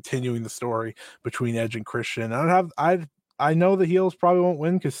way of continuing the story between Edge and Christian. I know the heels probably won't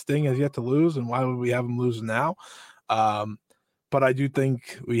win because Sting has yet to lose, and why would we have him lose now? But I do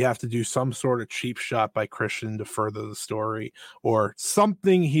think we have to do some sort of cheap shot by Christian to further the story, or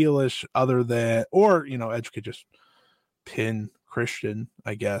something heelish other than, or Edge could just pin Christian,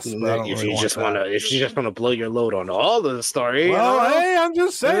 I guess. But I don't If really you just want that. to, if you just want to blow your load on all of the story, Well, hey, I'm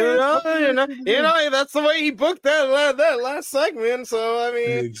just saying. That's the way he booked that last segment. So I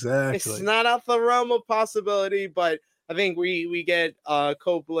mean, Exactly. it's not out the realm of possibility, but I think we get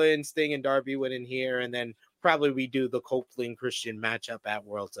Copeland, Sting, and Darby winning here, and then probably we do the Copeland Christian matchup at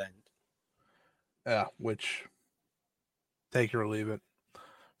World's End. Yeah, which take it or leave it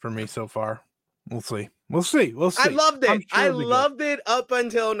for me so far. We'll see. I loved it. Sure I loved it up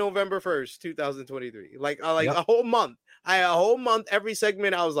until November 1st, 2023. Like a whole month. A whole month, every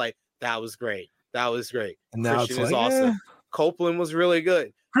segment, I was like, that was great. That was great. And now Christian it's is like, Awesome. Copeland was really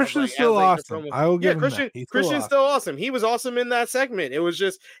good. Christian's still awesome. I will give him that. Christian's still awesome. He was awesome in that segment. It was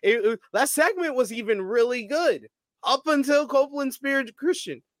just that segment was even really good up until Copeland speared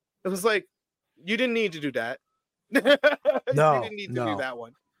Christian. It was like, you didn't need to do that. No, you didn't need to do that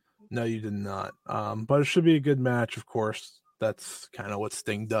one. No, you did not. But it should be a good match, of course. That's kind of what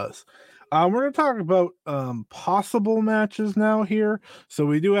Sting does. We're going to talk about possible matches now here. So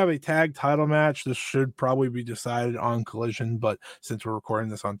we do have a tag title match. This should probably be decided on Collision, but since we're recording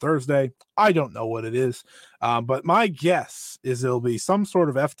this on Thursday, I don't know what it is. But my guess is it'll be some sort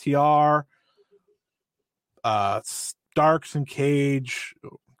of FTR, Starks and Cage.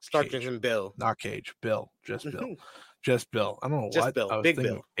 Starks and Bill. Not Cage. Bill. Just Bill. Just Bill. I don't know just what. Bill. I was Big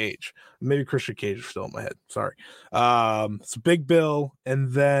thinking Bill. Cage. Maybe Christian Cage is still in my head. Sorry. So Big Bill,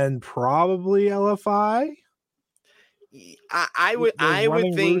 and then probably LFI. I would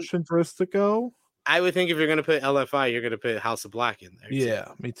think Ristico. I would think if you're gonna put LFI, you're gonna put House of Black in there.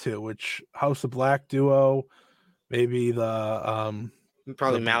 Yeah, me too. Which House of Black duo, maybe the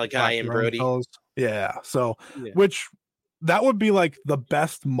probably Malachi and Brody. Yeah. So which. That would be like the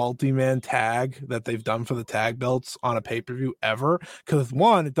best multi-man tag that they've done for the tag belts on a pay-per-view ever. Because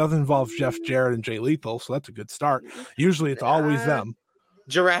one, it doesn't involve Jeff Jarrett and Jay Lethal, so that's a good start. Usually it's always them.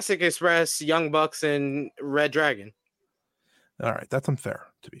 Jurassic Express, Young Bucks, and Red Dragon. All right, that's unfair,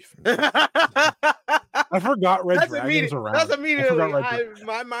 to be fair. I forgot Red Dragon's around. That's immediately.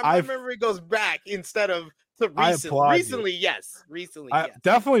 My memory goes back instead of recently, yes.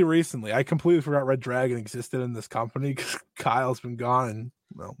 Definitely recently. I completely forgot Red Dragon existed in this company because Kyle's been gone, and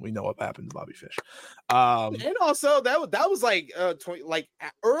well, we know what happened to Bobby Fish. And also that was like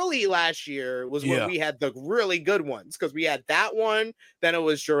early last year was when we had the really good ones, because we had that one. Then it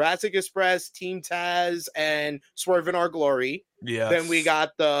was Jurassic Express, Team Taz, and Swerve in Our Glory. Yeah. Then we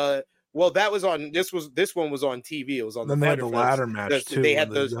got that was on. This one was on TV. It was on. Then they had the ladder match too. They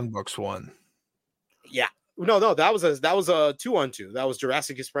had the Young Bucks one. Yeah. No, that was a 2-on-2. That was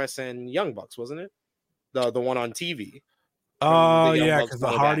Jurassic Express and Young Bucks, wasn't it? The one on TV. Oh yeah, because the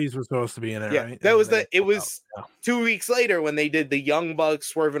Hardys were supposed to be in it. Yeah, right? That was it was 2 weeks later when they did the Young Bucks,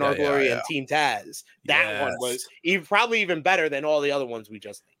 Swerve in Our Glory, and Team Taz. That one was probably even better than all the other ones we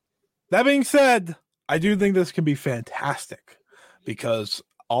just made. That being said, I do think this can be fantastic because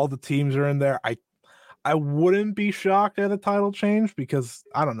all the teams are in there. I wouldn't be shocked at a title change because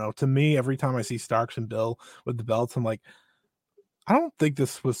I don't know. To me, every time I see Starks and Bill with the belts, I'm like, I don't think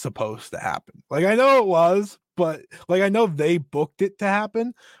this was supposed to happen. Like, I know it was, but like I know they booked it to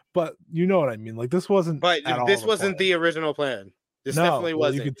happen, but you know what I mean. Like this wasn't. But this wasn't the original plan. This definitely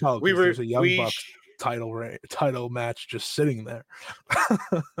wasn't. You could tell there's a Young Bucks title match just sitting there.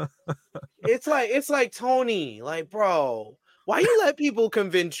 It's like Tony, like bro. Why you let people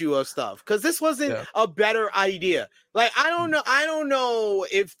convince you of stuff? Because this wasn't a better idea. Like I don't know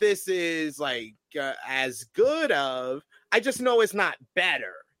if this is like as good of. I just know it's not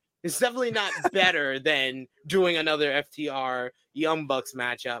better. It's definitely not better than doing another FTR Young Bucks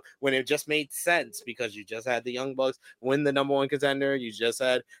matchup when it just made sense because you just had the Young Bucks win the number one contender. You just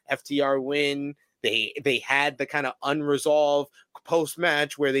had FTR win. They had the kind of unresolved post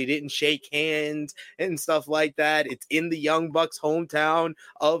match where they didn't shake hands and stuff like that. It's in the Young Bucks hometown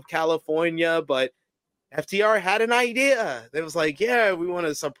of California, but FTR had an idea. It was like, yeah, we want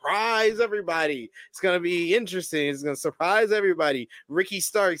to surprise everybody. It's going to be interesting. It's going to surprise everybody. Ricky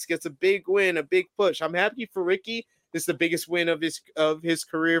Starks gets a big win, a big push. I'm happy for Ricky. This is the biggest win of his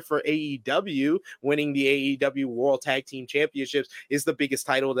career for AEW. Winning the AEW World Tag Team Championships is the biggest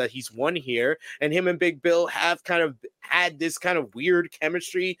title that he's won here. And him and Big Bill have kind of had this kind of weird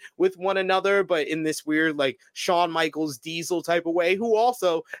chemistry with one another, but in this weird like Shawn Michaels Diesel type of way, who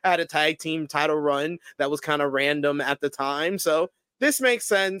also had a tag team title run that was kind of random at the time. So this makes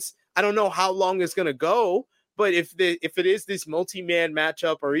sense. I don't know how long it's going to go. But if it is this multi-man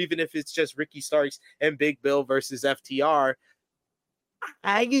matchup, or even if it's just Ricky Starks and Big Bill versus FTR,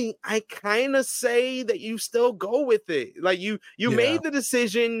 I kind of say that you still go with it. Like you made the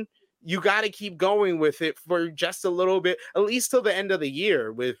decision you got to keep going with it for just a little bit, at least till the end of the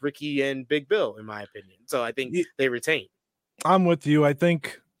year with Ricky and Big Bill, in my opinion. So I think they retain. I'm with you. I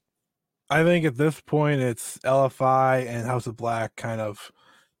think at this point it's LFI and House of Black kind of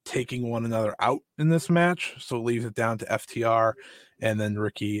taking one another out in this match. So it leaves it down to FTR and then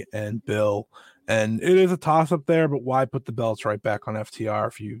Ricky and Bill. And it is a toss up there, but why put the belts right back on FTR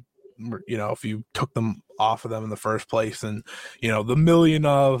if you took them off of them in the first place? And, the million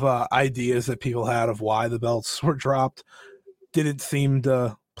of ideas that people had of why the belts were dropped didn't seem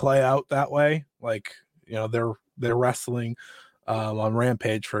to play out that way. Like, they're wrestling on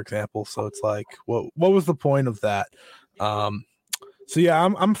Rampage, for example. So it's like, what was the point of that? So yeah,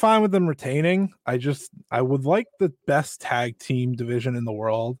 I'm fine with them retaining. I would like the best tag team division in the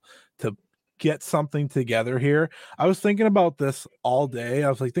world to get something together here. I was thinking about this all day. I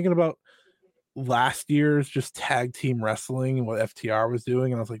was like thinking about last year's just tag team wrestling and what FTR was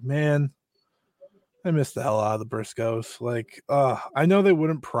doing, and I was like, man, I missed the hell out of the Briscoes. Like, I know they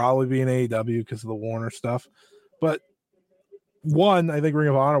wouldn't probably be in AEW because of the Warner stuff, but one, I think Ring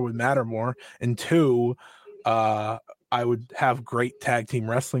of Honor would matter more, and two, I would have great tag team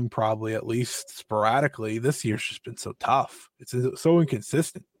wrestling probably at least sporadically. This year's just been so tough. It's so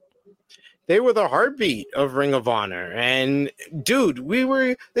inconsistent. They were the heartbeat of Ring of Honor. And dude,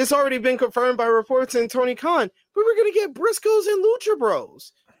 it's already been confirmed by reports and Tony Khan. We were going to get Briscoes and Lucha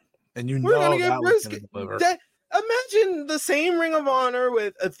Bros. And we're going to get Briscoes. Imagine the same Ring of Honor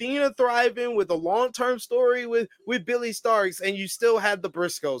with Athena thriving, with a long-term story with Billy Starks, and you still had the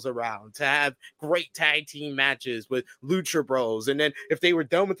Briscoes around to have great tag team matches with Lucha Bros. And then if they were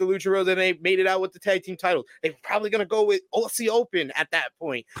done with the Lucha Bros and they made it out with the tag team titles, they're probably going to go with Aussie Open at that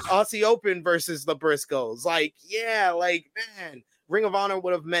point. Aussie Open versus the Briscoes. Man, Ring of Honor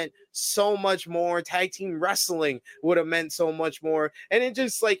would have meant so much more. Tag team wrestling would have meant so much more. And it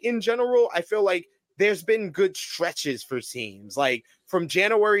just, in general, I feel like there's been good stretches for teams. Like from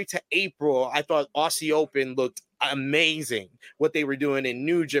January to April, I thought Aussie Open looked amazing. What they were doing in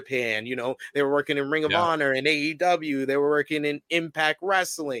New Japan, they were working in Ring of Honor and AEW. They were working in Impact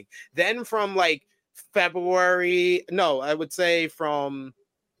Wrestling. Then from February, I would say from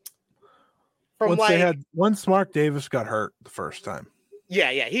once Mark Davis got hurt the first time.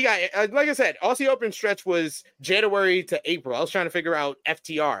 Yeah. He got, like I said, Aussie Open stretch was January to April. I was trying to figure out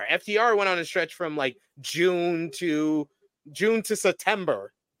FTR. FTR went on a stretch from June to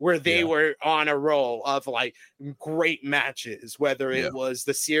September, where they were on a roll of great matches, whether it was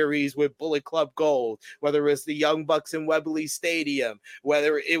the series with Bullet Club Gold, whether it was the Young Bucks in Wembley Stadium,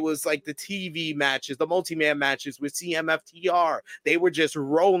 whether it was the TV matches, the multi-man matches with CMFTR. They were just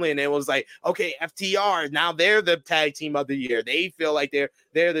rolling. It was okay, FTR, now they're the tag team of the year. They feel like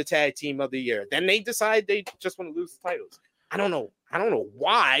they're the tag team of the year. Then they decide they just want to lose the titles. I don't know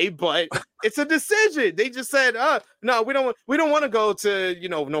why, but it's a decision. They just said, no, we don't want to go to,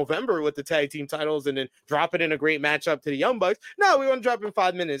 November with the tag team titles and then drop it in a great matchup to the Young Bucks. No, we want to drop in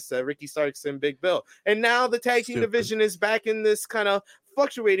 5 minutes, Ricky Starks and Big Bill. And now the tag team division is back in this kind of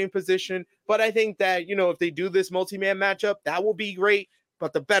fluctuating position. But I think that, if they do this multi-man matchup, that will be great.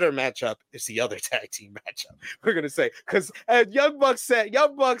 But the better matchup is the other tag team matchup. We're going to say, because Young Bucks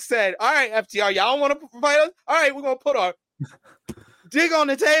said, all right, FTR, y'all want to fight us? All right, we're going to put our dig on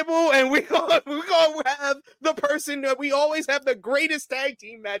the table, and we're gonna have the person that we always have the greatest tag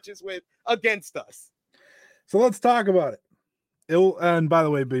team matches with against us. So let's talk about it. And by the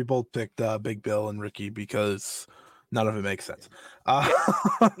way, we both picked Big Bill and Ricky because none of it makes sense.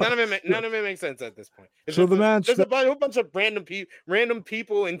 None of it makes sense at this point. There's a whole bunch of random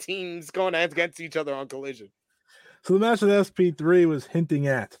people and teams going against each other on Collision. So the match that SP3 was hinting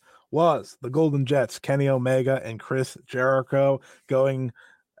at was the Golden Jets, Kenny Omega and Chris Jericho, going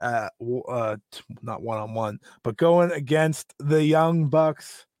not one-on-one, but going against the Young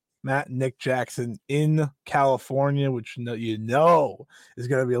Bucks, Matt and Nick Jackson in California, which is going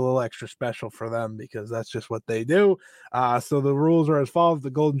to be a little extra special for them because that's just what they do. So the rules are as follows. The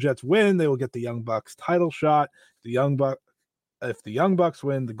Golden Jets win, they will get the Young Bucks title shot. If the Young Bucks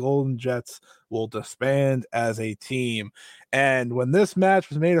win, the Golden Jets will disband as a team. And when this match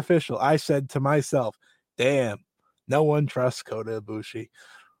was made official, I said to myself, damn, no one trusts Kota Ibushi.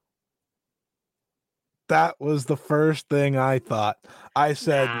 That was the first thing I thought. I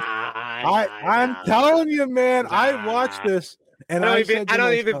said, I'm telling you, man, I watched this. And I'll be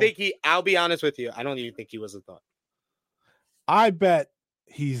honest with you, I don't even think he was a thought. I bet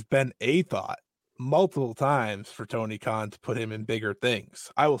he's been a thought multiple times for Tony Khan to put him in bigger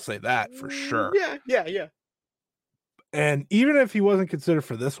things. I will say that for sure. Yeah. And even if he wasn't considered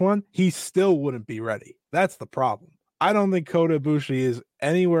for this one, he still wouldn't be ready. That's the problem. I don't think Kota Ibushi is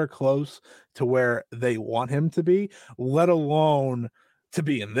anywhere close to where they want him to be, let alone to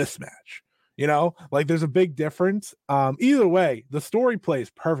be in this match. You know, like there's a big difference. Either way, the story plays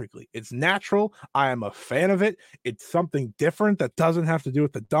perfectly. It's natural. I am a fan of it. It's something different that doesn't have to do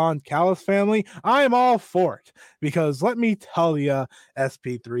with the Don Callis family. I am all for it because let me tell you,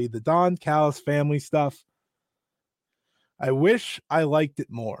 SP3, the Don Callis family stuff, I wish I liked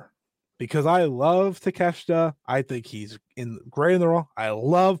it more because I love Takeshita. I think he's great in the role. I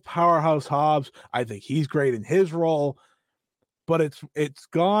love Powerhouse Hobbs. I think he's great in his role. But it's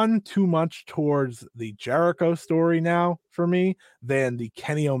gone too much towards the Jericho story now for me than the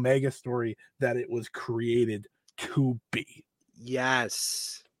Kenny Omega story that it was created to be.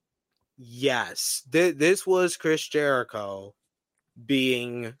 Yes. This was Chris Jericho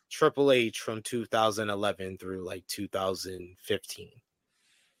being Triple H from 2011 through like 2015,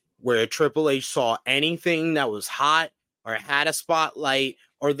 where Triple H saw anything that was hot or had a spotlight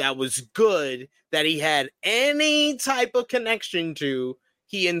or that was good that he had any type of connection to,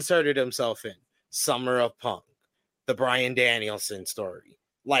 he inserted himself in. Summer of Punk, the Bryan Danielson story.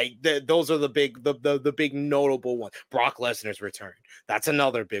 Like those are the big notable ones. Brock Lesnar's return. That's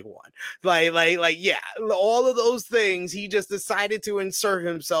another big one. Like yeah, all of those things he just decided to insert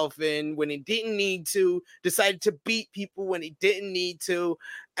himself in when he didn't need to, decided to beat people when he didn't need to.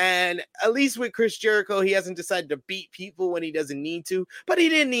 And at least with Chris Jericho, he hasn't decided to beat people when he doesn't need to, but he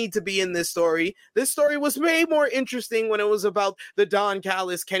didn't need to be in this story. This story was way more interesting when it was about the Don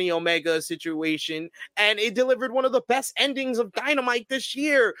Callis, Kenny Omega situation. And it delivered one of the best endings of Dynamite this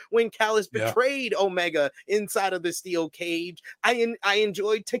year when Callis betrayed Omega inside of the steel cage. I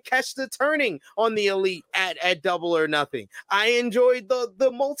enjoyed Takeshita turning on the Elite at Double or Nothing. I enjoyed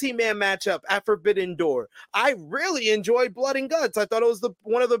the multi-man matchup at Forbidden Door. I really enjoyed Blood and Guts. I thought it was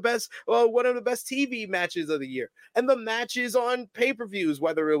one of the best TV matches of the year. And the matches on pay-per-views,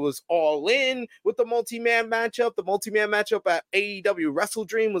 whether it was All In with the multi-man matchup at AEW Wrestle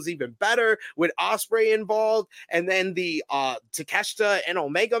Dream was even better with Ospreay involved, and then the Takeshita and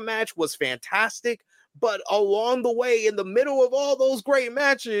Omega match was fantastic. But along the way, in the middle of all those great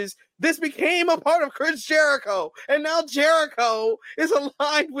matches, this became a part of Chris Jericho, and now Jericho is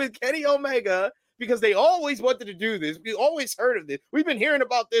aligned with Kenny Omega, because they always wanted to do this. We always heard of this. We've been hearing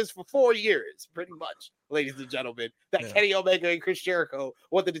about this for 4 years, pretty much, ladies and gentlemen, that Kenny Omega and Chris Jericho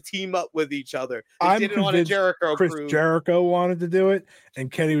wanted to team up with each other. They did it on a Jericho Chris crew. Jericho wanted to do it,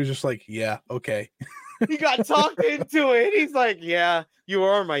 and Kenny was just like, yeah, okay. He got talked into it. He's like, yeah, you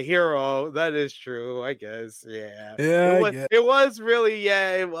are my hero. That is true, I guess. Yeah. It was really,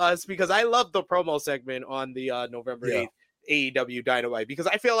 it was, because I love the promo segment on the November 8th. AEW Dynamite, because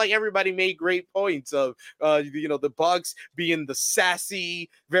I feel like everybody made great points of the Bucks being the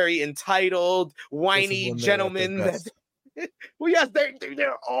sassy, very entitled, whiny gentlemen that well, yes,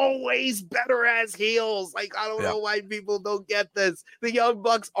 they're always better as heels. Like, I don't know why people don't get this. The Young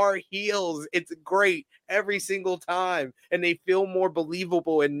Bucks are heels. It's great every single time, and they feel more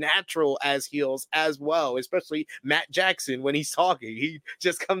believable and natural as heels as well, especially Matt Jackson. When he's talking, he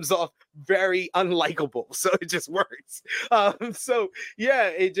just comes off very unlikable, so it just works.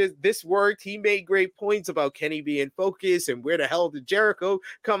 This worked. He made great points about Kenny being focused and where the hell did Jericho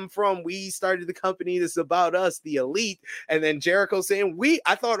come from. We started the company, this is about us, the Elite. And then Jericho saying,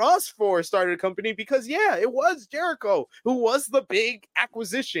 I thought us four started a company because it was Jericho who was the big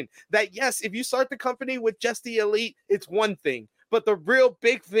acquisition. That yes, if you start the company with just the Elite, it's one thing. But the real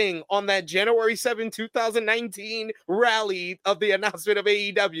big thing on that January 7, 2019 rally of the announcement of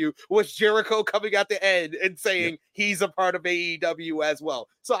AEW was Jericho coming at the end and saying he's a part of AEW as well.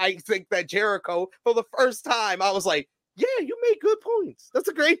 So I think that Jericho, for the first time, I was like, yeah, you made good points. That's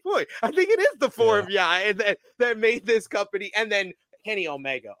a great point. I think it is the four of that made this company. And then Kenny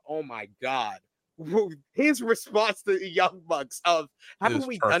Omega, oh my God. His response to the Young Bucks of, haven't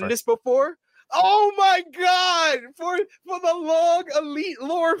we done this before? Oh my God! For the long Elite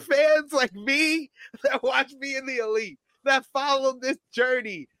lore fans like me that watch me in the Elite, that follow this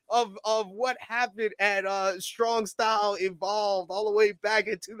journey of what happened at Strong Style Evolved all the way back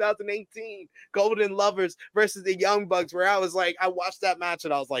in 2018, Golden Lovers versus the Young Bucks, where I was like, I watched that match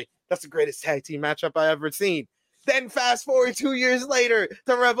and I was like, that's the greatest tag team matchup I ever seen. Then fast forward 2 years later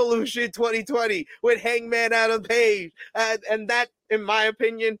to Revolution 2020 with Hangman Adam Page, and that, in my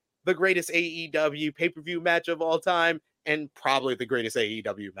opinion, the greatest AEW pay-per-view match of all time, and probably the greatest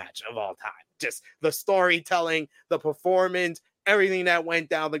AEW match of all time. Just the storytelling, the performance, everything that went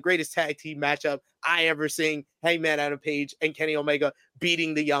down, the greatest tag team matchup I ever seen. Hangman Adam Page and Kenny Omega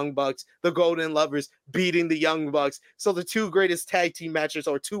beating the Young Bucks, the Golden Lovers beating the Young Bucks. So the two greatest tag team matches,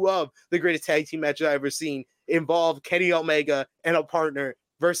 or two of the greatest tag team matches I ever seen, involve Kenny Omega and a partner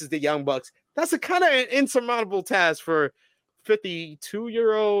versus the Young Bucks. That's a kind of an insurmountable task for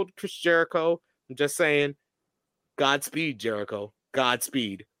 52-year-old Chris Jericho. I'm just saying, Godspeed, Jericho.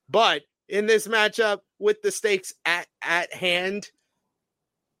 Godspeed. But in this matchup with the stakes at hand,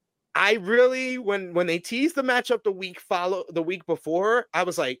 I really, when they teased the matchup the week before, I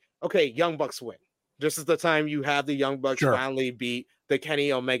was like, okay, Young Bucks win. This is the time you have the Young Bucks finally beat the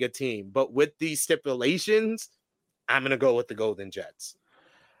Kenny Omega team. But with these stipulations, I'm going to go with the Golden Jets.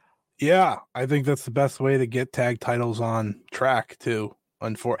 Yeah, I think that's the best way to get tag titles on track too.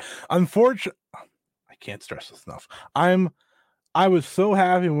 Unfortunately, I can't stress this enough. I was so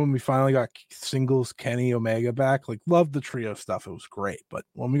happy when we finally got singles Kenny Omega back. Like, loved the trio stuff. It was great. But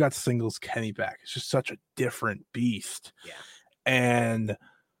when we got singles Kenny back, it's just such a different beast. Yeah. And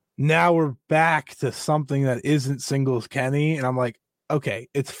now we're back to something that isn't singles Kenny. And I'm like, okay,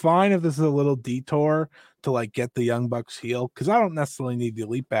 it's fine if this is a little detour to like get the Young Bucks heel, because I don't necessarily need the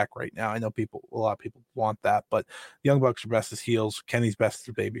Elite back right now. I know a lot of people want that, but Young Bucks are best as heels. Kenny's best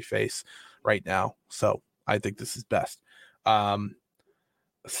as babyface right now. So I think this is best. My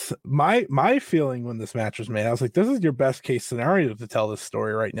feeling when this match was made, I was like, this is your best case scenario to tell this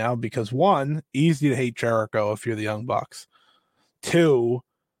story right now, because one, easy to hate Jericho if you're the Young Bucks. Two,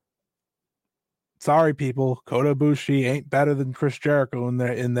 sorry people, Kota Ibushi ain't better than Chris Jericho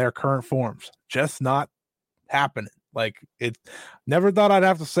in their current forms. Just not happening. Like, it never thought I'd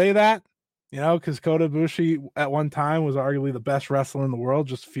have to say that, because Kota Ibushi at one time was arguably the best wrestler in the world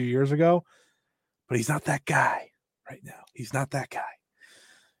just a few years ago, but he's not that guy right now. He's not that guy,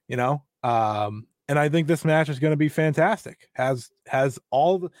 and I think this match is going to be fantastic. Has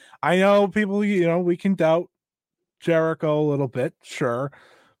all the, I know people, we can doubt Jericho a little bit, sure,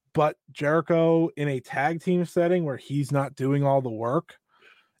 but Jericho in a tag team setting where he's not doing all the work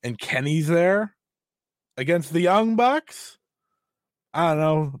and Kenny's there against the Young Bucks, I don't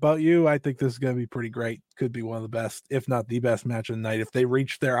know about you. I think this is going to be pretty great. Could be one of the best, if not the best match of the night, if they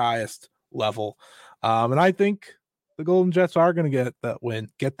reach their highest level. And I think the Golden Jets are going to get that win,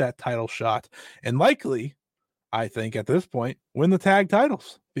 get that title shot, and likely, I think at this point, win the tag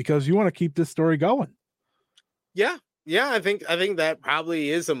titles, because you want to keep this story going. Yeah, I think that probably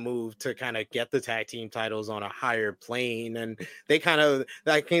is a move to kind of get the tag team titles on a higher plane, and they kind of,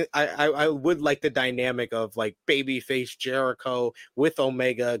 I would like the dynamic of like babyface Jericho with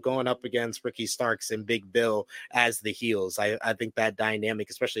Omega going up against Ricky Starks and Big Bill as the heels. I think that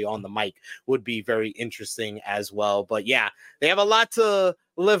dynamic, especially on the mic, would be very interesting as well. But yeah, they have a lot to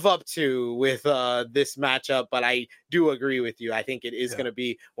live up to with this matchup, but I do agree with you. I think it is going to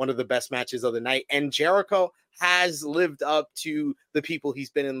be one of the best matches of the night, and Jericho has lived up to the people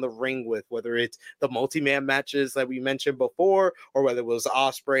he's been in the ring with, whether it's the multi-man matches that we mentioned before, or whether it was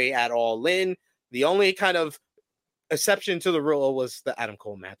Ospreay at All In. The only kind of exception to the rule was the Adam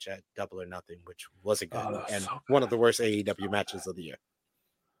Cole match at Double or Nothing, which wasn't good, and so one of the worst AEW matches of the year.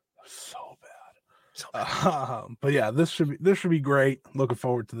 So bad. But yeah, this should be great. Looking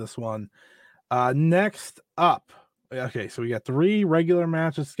forward to this one. Next up, okay, so we got 3 regular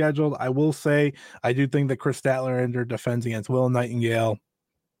matches scheduled. I will say I do think that Chris Statlander defends against Will Nightingale,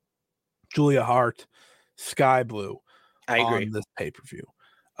 Julia Hart, Sky Blue. I agree. On this pay-per-view.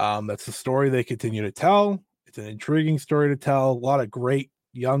 That's the story they continue to tell. It's an intriguing story to tell. A lot of great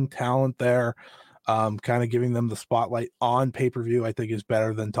young talent there. Kind of giving them the spotlight on pay-per-view, I think, is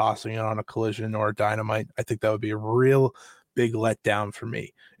better than tossing it on a Collision or a Dynamite. I think that would be a real big letdown for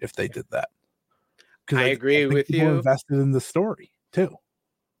me if they did that. I agree with you. Invested in the story too.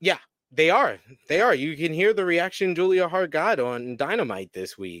 Yeah, they are. You can hear the reaction Julia Hart got on Dynamite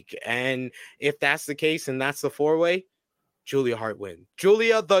this week, and if that's the case, and that's the 4-way, Julia Hart wins.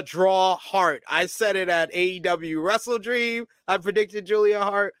 Julia the Draw Hart. I said it at AEW Wrestle Dream. I predicted Julia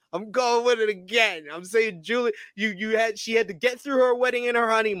Hart. I'm going with it again. I'm saying Julia, she had to get through her wedding and her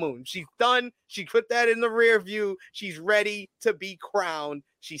honeymoon. She's done. She put that in the rear view. She's ready to be crowned.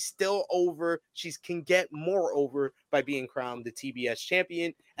 She's still over. She can get more over by being crowned the TBS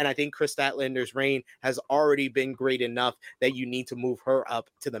champion. And I think Chris Statlander's reign has already been great enough that you need to move her up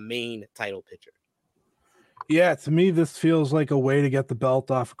to the main title picture. Yeah, to me, this feels like a way to get the belt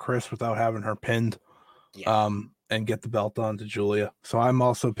off of Chris without having her pinned, and get the belt on to Julia. So I'm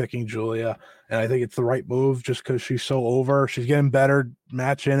also picking Julia, and I think it's the right move just because she's so over. She's getting better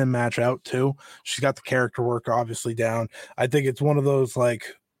match in and match out too. She's got the character work obviously down. I think it's one of those like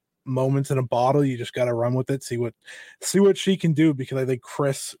moments in a bottle. You just got to run with it, see what she can do, because I think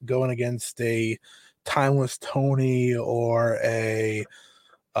Chris going against a Timeless Tony or a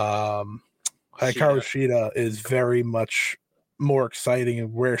Hikaru Shida is very much more exciting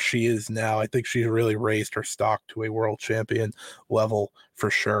and where she is now. I think she's really raised her stock to a world champion level for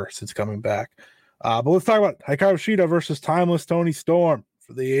sure since coming back. But let's talk about Hikaru Shida versus Timeless Toni Storm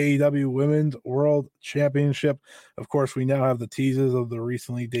for the AEW Women's World Championship. Of course, we now have the teases of the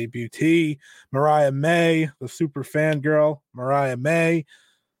recently debutee, Mariah May, the super fangirl, Mariah May.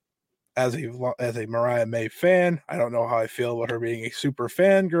 As a Mariah May fan, I don't know how I feel about her being a super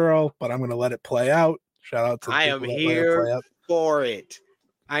fangirl, but I'm going to let it play out. Shout out to I am here for it.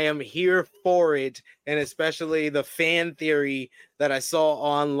 I am here for it, and especially the fan theory that I saw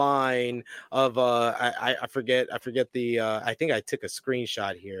online of I forget the I think I took a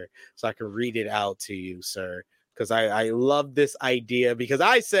screenshot here so I can read it out to you, sir, because I love this idea, because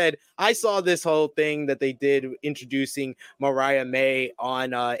I saw this whole thing that they did introducing Mariah May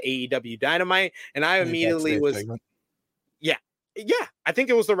on AEW Dynamite, and I immediately was yeah, I think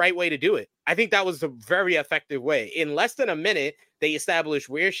it was the right way to do it. I think that was a very effective way. In less than a minute, they established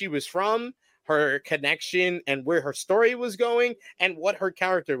where she was from, her connection, and where her story was going, and what her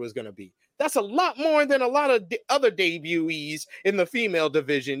character was going to be. That's a lot more than a lot of other debutees in the female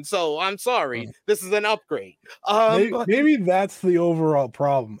division. So I'm sorry, this is an upgrade. Maybe that's the overall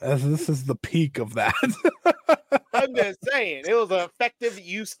problem, as this is the peak of that. I'm just saying, it was an effective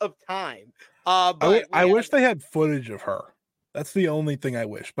use of time. I wish they had footage of her. That's the only thing I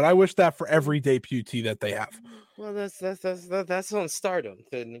wish. But I wish that for every debutee that they have. Well, that's on Stardom.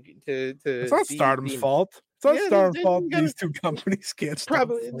 It's not Stardom's fault. It's not Stardom's fault. These two companies can't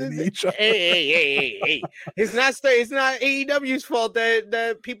stop each other. Hey. It's not AEW's fault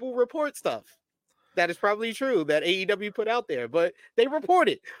that people report stuff. That is probably true that AEW put out there, but they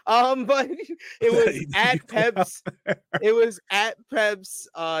reported. But it was at Peps. It was at Peps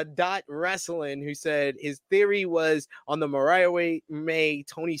 .wrestling who said his theory was on the Mariah May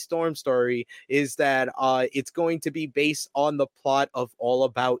Toni Storm story is that it's going to be based on the plot of All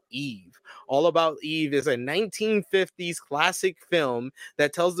About Eve. All About Eve is a 1950s classic film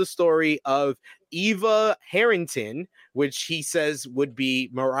that tells the story of Eva Harrington, which he says would be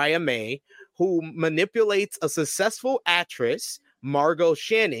Mariah May, who manipulates a successful actress, Margot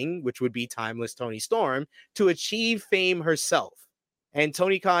Channing, which would be Timeless Toni Storm, to achieve fame herself. And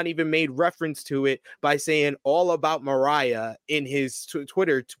Tony Khan even made reference to it by saying all about Mariah in his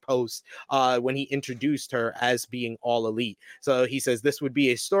Twitter post when he introduced her as being All Elite. So he says this would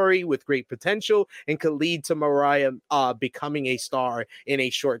be a story with great potential and could lead to Mariah becoming a star in a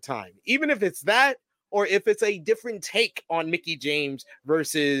short time. Even if it's that, or if it's a different take on Mickie James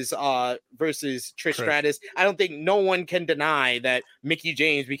versus Trish Stratus, I don't think no one can deny that Mickie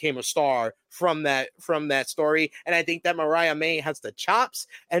James became a star from that story. And I think that Mariah May has the chops.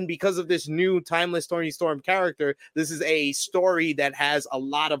 And because of this new Timeless Toni Storm character, this is a story that has a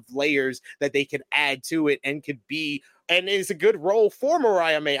lot of layers that they can add to it and could be. And it's a good role for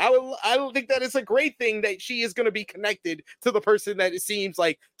Mariah May. I don't think that it's a great thing that she is going to be connected to the person that it seems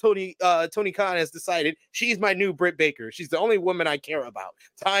like Tony Khan has decided she's my new Britt Baker. She's the only woman I care about.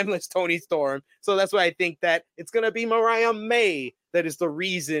 Timeless Toni Storm. So that's why I think that it's going to be Mariah May that is the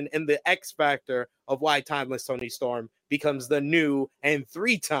reason and the X factor of why Timeless Toni Storm becomes the new and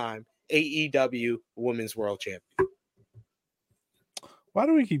 3-time AEW Women's World Champion. Why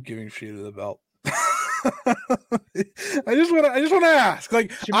do we keep giving Shida the belt? I just want to ask.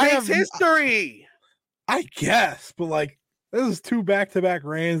 Like, she makes history. I guess, but like, this is 2 back-to-back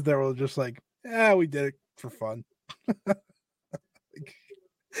reigns that were just like, yeah, we did it for fun.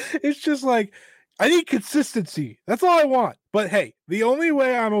 It's just like, I need consistency. That's all I want. But hey, the only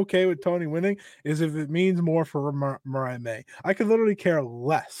way I'm okay with Tony winning is if it means more for Mariah May. I could literally care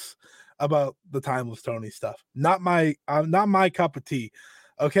less about the Timeless Toni stuff. Not my cup of tea.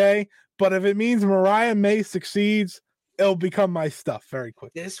 Okay, but if it means Mariah May succeeds, it'll become my stuff very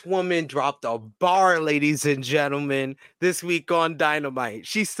quickly. This woman dropped a bar, ladies and gentlemen, this week on Dynamite.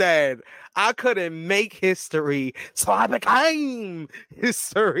 She said, I couldn't make history, so I became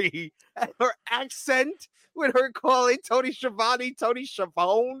history. And her accent with her calling Tony Schiavone Tony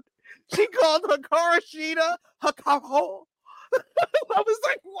Schiavone, she called Hikaru Shida Hikaru. I was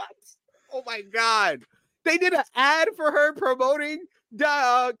like, what? Oh my God. They did an ad for her promoting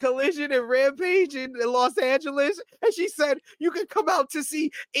Collision and Rampage in Los Angeles, and she said you can come out to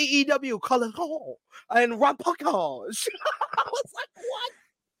see AEW Colin Hall and Rampaka. I was like, what?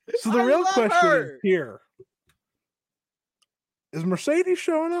 So the real question is here: is Mercedes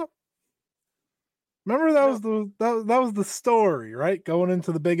showing up? Remember that was the story, right? Going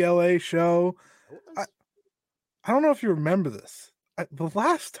into the big LA show. I don't know if you remember this. The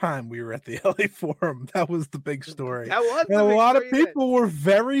last time we were at the LA Forum, that was the big story. That was and a lot of people were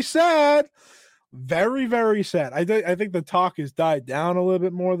very sad Very, very sad. I think the talk has died down a little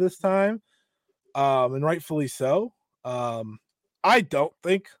bit more this time, and rightfully so. I don't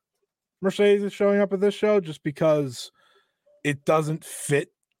think Mercedes is showing up at this show just because it doesn't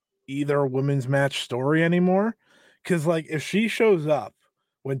fit either women's match story anymore. Because, like, if she shows up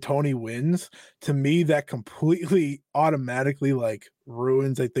when Tony wins, to me, that completely automatically, like,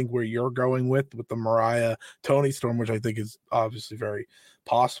 ruins, I think, where you're going with the Mariah Tony storm, which I think is obviously very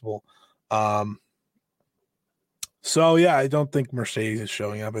possible. So, yeah, I don't think Mercedes is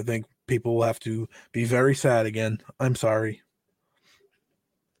showing up. I think people will have to be very sad again. I'm sorry.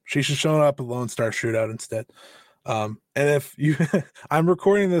 She should show up at Lone Star Shootout instead. And if you, I'm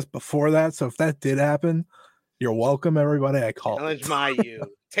recording this before that, so if that did happen, you're welcome, everybody. I call Challenge you.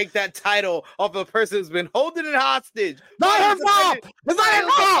 Take that title off a person who's been holding it hostage. Not her fault. It's not her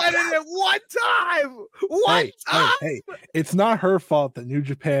fault. One time. Hey, it's not her fault that New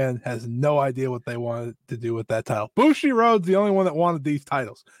Japan has no idea what they wanted to do with that title. Bushiroad's the only one that wanted these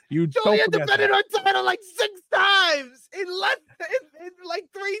titles. Julia defended her title like 6 times in like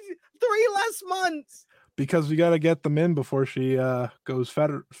three less months. Because we got to get them in before she goes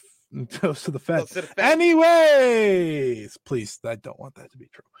to the Fed. Anyways, please, I don't want that to be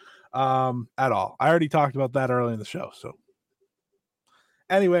true at all. I already talked about that early in the show. So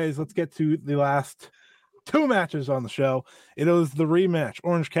anyways, let's get to the last 2 matches on the show. It was the rematch,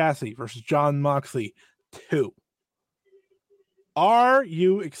 Orange Cassidy versus Jon Moxley 2. Are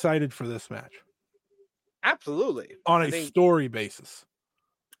you excited for this match? Absolutely. On a story basis.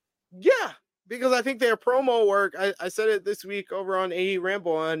 Yeah. Because I think their promo work, I said it this week over on AE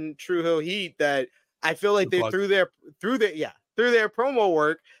Ramble on True Hill Heat, that I feel like through their promo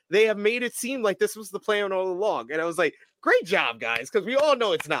work, they have made it seem like this was the plan all along. And I was like, great job, guys, because we all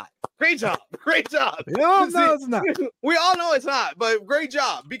know it's not. Great job. We all know it's not. We all know it's not, but great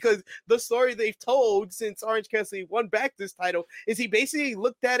job, because the story they've told since Orange Cassidy won back this title is he basically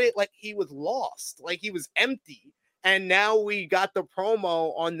looked at it like he was lost, like he was empty. And now we got the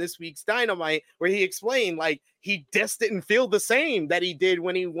promo on this week's Dynamite where he explained, like, he just didn't feel the same that he did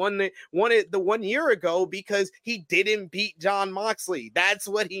when he won it the 1 year ago, because he didn't beat Jon Moxley. That's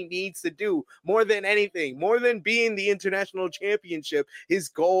what he needs to do more than anything, more than being the international championship. His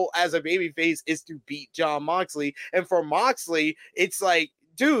goal as a babyface is to beat Jon Moxley. And for Moxley, it's like,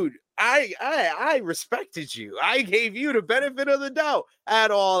 dude, I respected you. I gave you the benefit of the doubt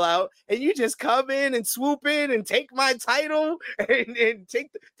at All Out, and you just come in and swoop in and take my title and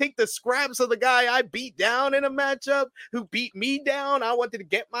take the scraps of the guy I beat down in a matchup who beat me down. I wanted to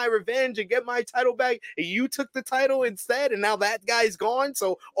get my revenge and get my title back, and you took the title instead, and now that guy's gone,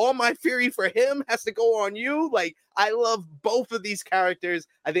 so all my fury for him has to go on you. Like, I love both of these characters.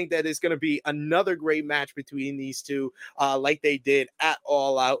 I think that is going to be another great match between these two, like they did at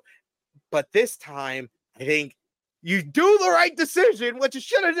All Out. But this time, I think you do the right decision, what you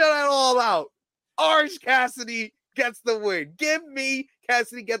should have done at All Out. Orange Cassidy gets the win. Give me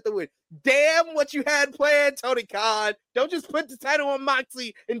Cassidy get the win. Damn what you had planned, Tony Khan. Don't just put the title on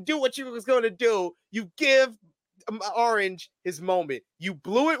Moxley and do what you was going to do. You give Orange his moment. You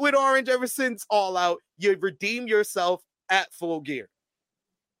blew it with Orange ever since All Out. You redeem yourself at Full Gear.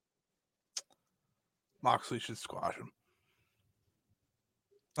 Moxley should squash him.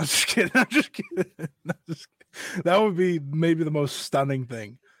 I'm just kidding. That would be maybe the most stunning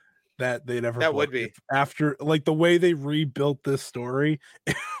thing that they'd ever. That would be after, like, the way they rebuilt this story.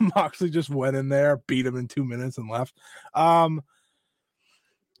 Moxley just went in there, beat him in 2 minutes, and left.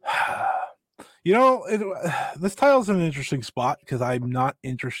 This title's in an interesting spot because I'm not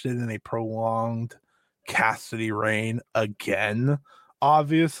interested in a prolonged Cassidy reign again,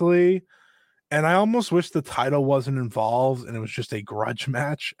 obviously. And I almost wish the title wasn't involved and it was just a grudge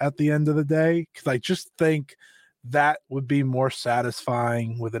match at the end of the day, because I just think that would be more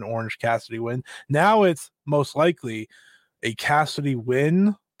satisfying with an Orange Cassidy win. Now it's most likely a Cassidy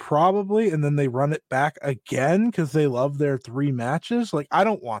win, probably, and then they run it back again because they love their 3 matches. Like, I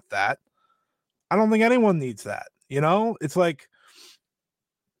don't want that. I don't think anyone needs that. It's like,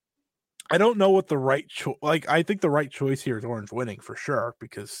 I don't know what the right choice. Like, I think the right choice here is Orange winning for sure,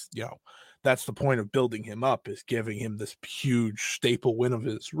 because that's the point of building him up, is giving him this huge staple win of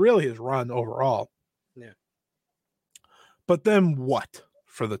his run overall. Yeah. But then what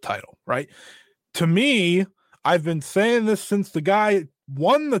for the title, right? To me, I've been saying this since the guy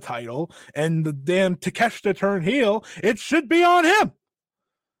won the title and the damn Takeshita turned heel. It should be on him.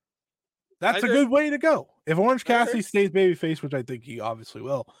 That's a good way to go. If Orange Cassidy stays babyface, which I think he obviously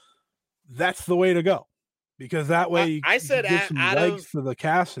will, that's the way to go. Because that way I said give some legs to the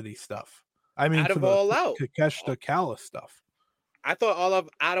Cassidy stuff. I mean, out of All Out, Takeshita Callis stuff. I thought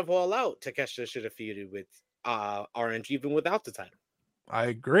out of All Out, Takeshita should have feuded with Orange even without the title. I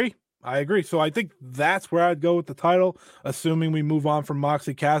agree. So I think that's where I'd go with the title, assuming we move on from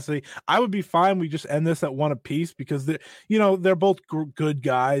Moxley Cassidy. I would be fine. We just end this at one apiece because they're both good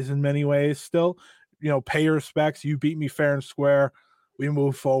guys in many ways still. Pay your respects. You beat me fair and square. We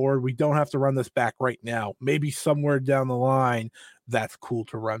move forward. We don't have to run this back right now. Maybe somewhere down the line, that's cool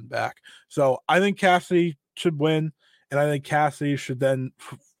to run back. So I think Cassidy should win, and I think Cassidy should then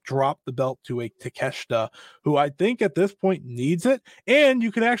drop the belt to a Takeshita, who I think at this point needs it. And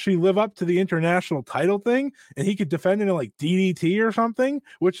you could actually live up to the international title thing, and he could defend it in like DDT or something,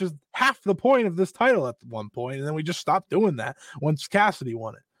 which is half the point of this title at one point. And then we just stopped doing that once Cassidy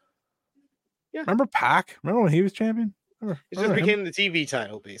won it. Yeah. Remember Pac? Remember when he was champion? It just became the TV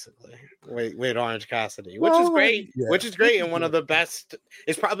title, basically, with Orange Cassidy, which is great. Yeah. Which is great, and one of the best.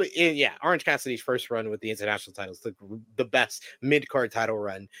 It's probably Orange Cassidy's first run with the international titles, the best mid card title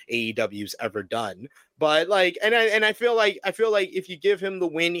run AEW's ever done. But I feel like if you give him the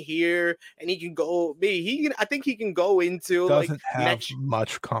win here, and he can go, I think he can go into doesn't have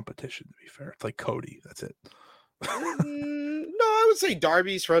much competition. To be fair, it's like Cody. That's it. No, I would say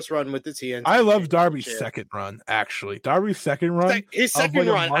Darby's first run with the TNT. I love Darby's second run, actually. Darby's second run. His second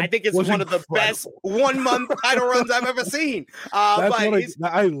run, I think it's one of the best 1 month title runs I've ever seen.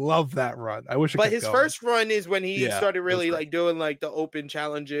 I love that run. I wish. But his first run is when he started really doing the open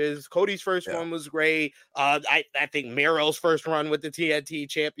challenges. Cody's first one was great. I think Miro's first run with the TNT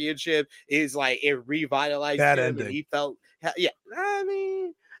Championship is it revitalized that him. ending. And he felt,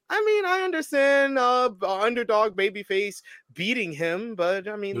 I understand underdog babyface beating him, but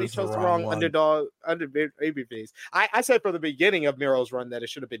they chose the wrong underdog babyface. I said from the beginning of Miro's run that it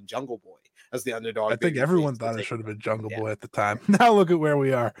should have been Jungle Boy as the underdog. I think everyone thought it should have been Jungle Boy at the time. Now look at where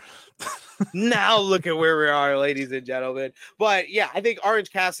we are. Now look at where we are, ladies and gentlemen. But I think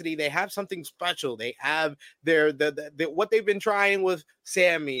Orange Cassidy, they have something special. They have their what they've been trying with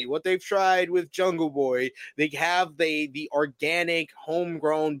Sammy, what they've tried with Jungle Boy. They have the organic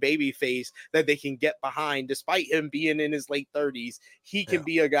homegrown baby face that they can get behind. Despite him being in his late 30s, he can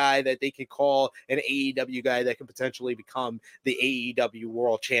be a guy that they can call an AEW guy that can potentially become the AEW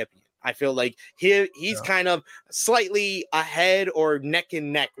world champion. I feel like he's kind of slightly ahead or neck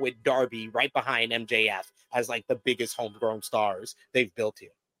and neck with Darby, right behind MJF as the biggest homegrown stars they've built here.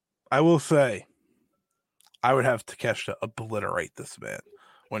 I will say, I would have Takeshita obliterate this man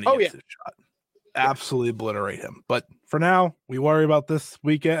when he gets his shot. Absolutely obliterate him. But for now, we worry about this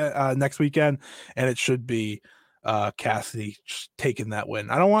weekend, next weekend, and it should be Cassidy taking that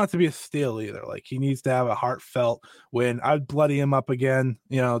win. I don't want it to be a steal either. He needs to have a heartfelt win. I'd bloody him up again.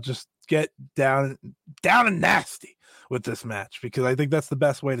 Just get down and nasty with this match, because I think that's the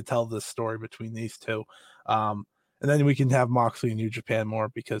best way to tell this story between these two. And then we can have Moxley and New Japan more,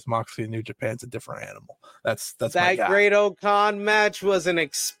 because Moxley and New Japan's a different animal. That's that Great O'Khan match was an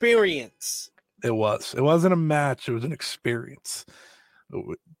experience. It was. It wasn't a match. It was an experience.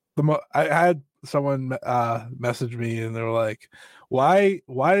 I had someone message me, and they were like, "Why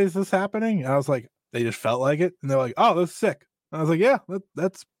is this happening?" And I was like, "They just felt like it." And they're like, "Oh, that's sick." And I was like, "Yeah,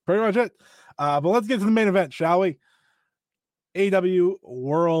 that's pretty much it." But let's get to the main event, shall we? AEW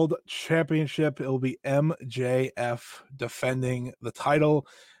World Championship. It'll be MJF defending the title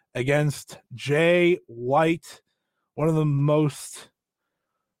against Jay White. One of the most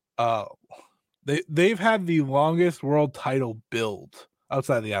they've had the longest world title build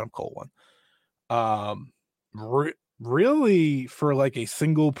outside of the Adam Cole one. Really, for a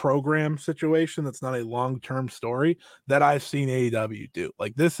single program situation that's not a long-term story that I've seen AEW do.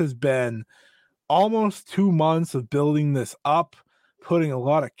 This has been almost 2 months of building this up, putting a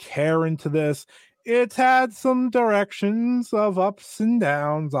lot of care into this. It's had some directions of ups and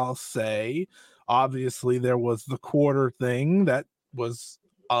downs, I'll say. Obviously, there was the quarter thing that was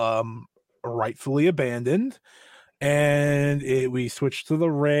rightfully abandoned, and we switched to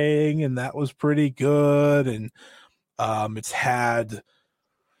the ring, and that was pretty good. And it's had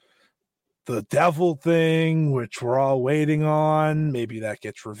the devil thing, which we're all waiting on. Maybe that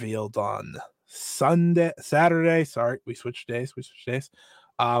gets revealed on Saturday. Sorry, we switched days.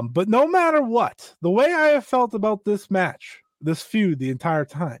 But no matter what, the way I have felt about this match, this feud the entire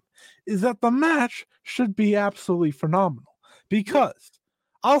time, is that the match should be absolutely phenomenal. Because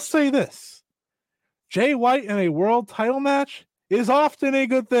I'll say this, Jay White in a world title match is often a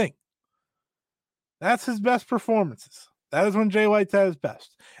good thing. That's his best performances. That is when Jay White's at his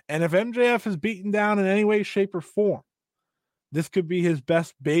best. And if MJF is beaten down in any way, shape, or form, this could be his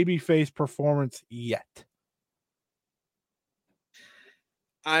best babyface performance yet.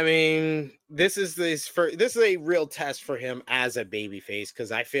 I mean, this is a real test for him as a babyface,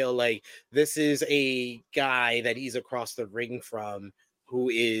 because I feel like this is a guy that he's across the ring from, who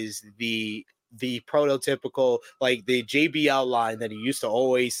is the prototypical, like the JBL line that he used to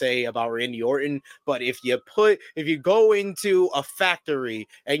always say about Randy Orton. But if you go into a factory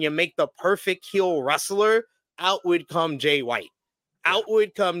and you make the perfect heel wrestler, out would come Jay White. Out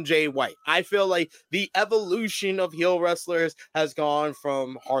would come Jay White. I feel like the evolution of heel wrestlers has gone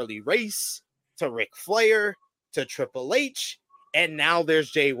from Harley Race to Ric Flair to Triple H, and now there's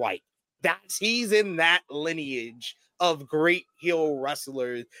Jay White. He's in that lineage of great heel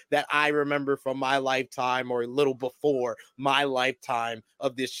wrestlers that I remember from my lifetime, or a little before my lifetime,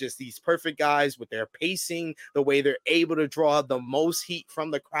 of these perfect guys with their pacing, the way they're able to draw the most heat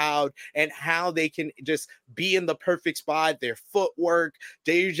from the crowd, and how they can just be in the perfect spot, their footwork.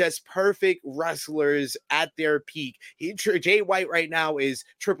 They're just perfect wrestlers at their peak. Jay White right now is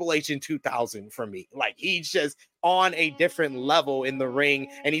Triple H in 2000 for me. Like, he's just on a different level in the ring,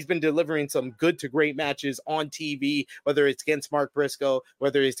 and he's been delivering some good to great matches on TV, whether it's against Mark Briscoe,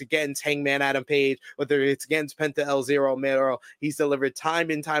 whether it's against Hangman Adam Page, whether it's against Penta El Zero Miedo. He's delivered time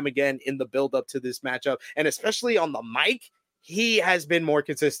and time again in the build up to this matchup, and especially on the mic, he has been more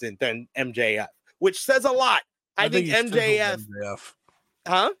consistent than MJF, which says a lot. I think MJF.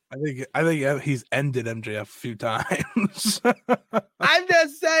 Huh? I think he's ended MJF a few times. I'm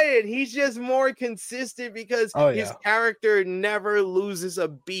just saying, he's just more consistent because his character never loses a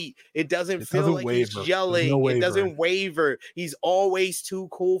beat. It doesn't feel like he's yelling. It doesn't waver. He's always too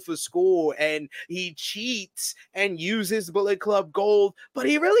cool for school, and he cheats and uses Bullet Club Gold, but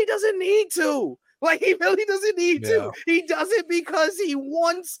he really doesn't need to. Like, he really doesn't need to. He does it because he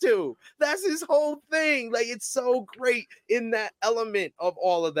wants to. That's his whole thing. Like, it's so great in that element of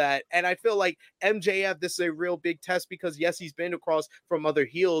all of that. And I feel like MJF, this is a real big test because, yes, he's been across from other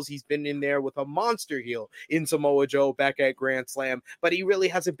heels. He's been in there with a monster heel in Samoa Joe back at Grand Slam, but he really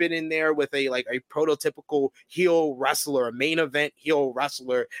hasn't been in there with a prototypical heel wrestler, a main event heel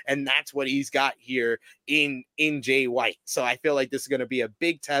wrestler. And that's what he's got here in Jay White. So I feel like this is going to be a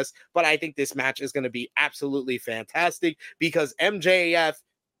big test, but I think this match is going to be absolutely fantastic because MJF,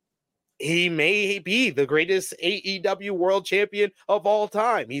 he may be the greatest AEW world champion of all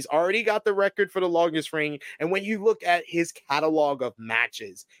time. He's already got the record for the longest reign. And when you look at his catalog of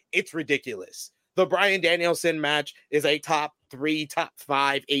matches, it's ridiculous. The Bryan Danielson match is a top 3, top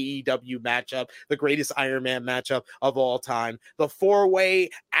 5 AEW matchup, the greatest Iron Man matchup of all time. The 4-way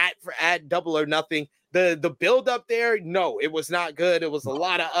at Double or Nothing, the build up there, no, it was not good. It was a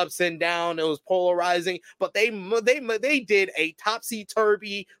lot of ups and downs. It was polarizing, but they did a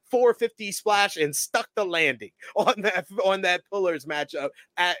topsy-turvy 450 splash and stuck the landing on that Pillars matchup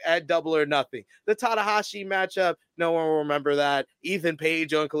at Double or Nothing. The Tanahashi matchup, no one will remember that. Ethan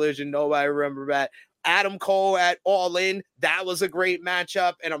Page on Collision, nobody remember that. Adam Cole at All In, that was a great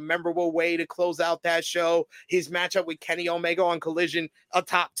matchup and a memorable way to close out that show. His matchup with Kenny Omega on Collision, a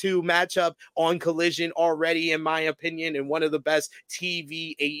top 2 matchup on Collision already, in my opinion, and one of the best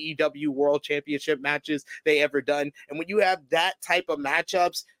TV AEW World Championship matches they ever done. And when you have that type of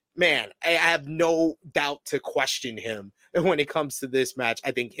matchups, man, I have no doubt to question him when it comes to this match.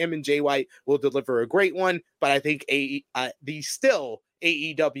 I think him and Jay White will deliver a great one, but I think the still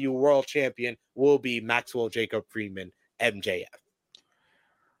AEW World Champion will be Maxwell Jacob Friedman, MJF.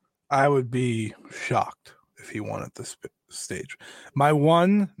 I would be shocked if he won at this stage. My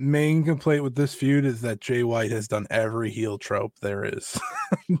one main complaint with this feud is that Jay White has done every heel trope there is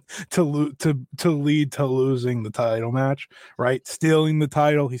to lead to losing the title match, right? Stealing the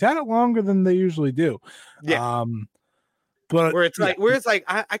title. He's had it longer than they usually do. Yeah. But where it's like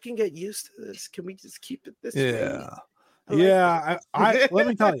I can get used to this. Can we just keep it this way? I let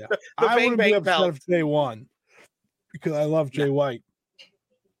me tell you, I wouldn't be upset if Jay won because I love Jay White.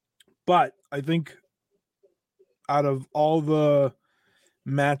 But I think out of all the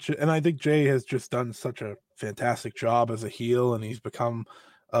matches, and I think Jay has just done such a fantastic job as a heel, and he's become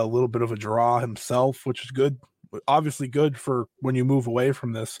a little bit of a draw himself, which is good. Obviously good for when you move away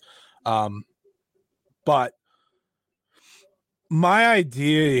from this. But my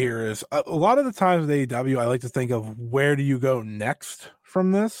idea here is a lot of the times with AEW, I like to think of where do you go next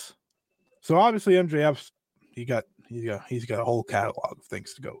from this. So obviously MJF's he's got a whole catalog of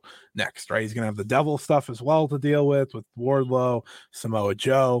things to go next, right? He's gonna have the devil stuff as well to deal with Wardlow, Samoa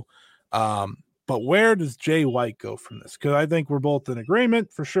Joe. But where does Jay White go from this? Because I think we're both in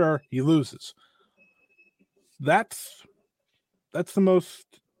agreement for sure. He loses. That's the most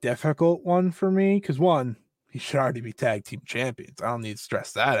difficult one for me because one, he should already be tag team champions. I don't need to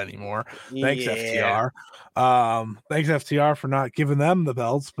stress that anymore. Thanks, Yeah. FTR. Thanks, FTR, for not giving them the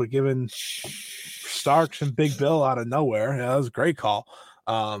belts, but giving Starks and Big Bill out of nowhere. Yeah, that was a great call.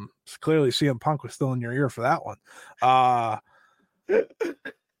 Clearly CM Punk was still in your ear for that one.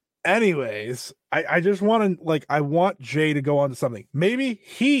 Anyways, I just want to, like, I want Jay to go on to something. Maybe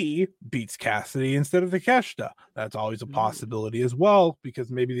he beats Cassidy instead of Takeshita. That's always a possibility as well,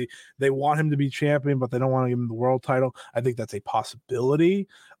 because maybe they want him to be champion, but they don't want to give him the world title. I think that's a possibility.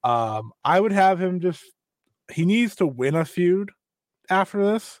 I would have him he needs to win a feud after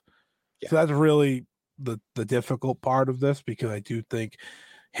this. Yeah. So that's really the difficult part of this, because I do think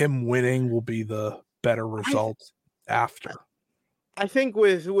him winning will be the better result after. I think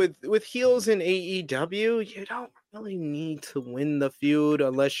with heels in AEW, you don't really need to win the feud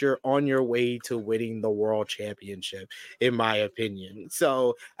unless you're on your way to winning the world championship, in my opinion.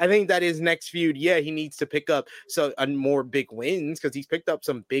 So I think that his next feud, yeah, he needs to pick up more big wins, because he's picked up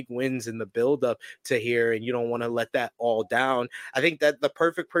some big wins in the build up to here, and you don't want to let that all down. I think that the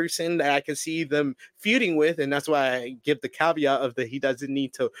perfect person that I can see them feuding with, and that's why I give the caveat of that he doesn't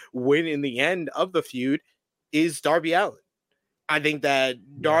need to win in the end of the feud, is Darby Allin. I think that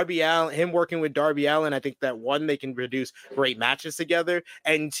Darby Allin, him working with Darby Allin, I think that one, they can produce great matches together,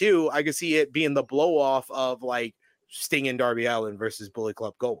 and two, I could see it being the blow off of like Sting and Darby Allin versus Bullet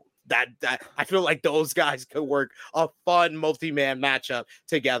Club Gold. That I feel like those guys could work a fun multi-man matchup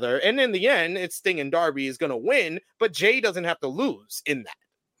together, and in the end, it's Sting and Darby is going to win, but Jay doesn't have to lose in that.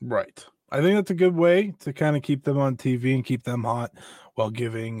 Right. I think that's a good way to kind of keep them on TV and keep them hot while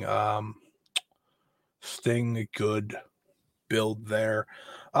giving Sting a good build there.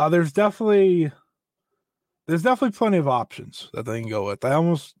 There's definitely plenty of options that they can go with.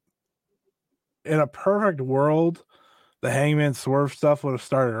 In a perfect world, the Hangman Swerve stuff would have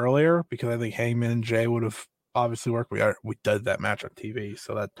started earlier, because I think Hangman and Jay would have obviously worked. We did that match on TV,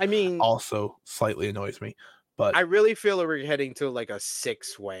 so that also slightly annoys me. But I really feel that we're heading to like a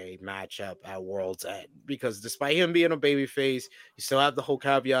 6-way matchup at World's End, because despite him being a babyface, you still have the whole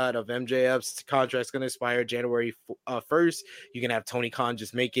caveat of MJF's contract's going to expire January 1st. You can have Tony Khan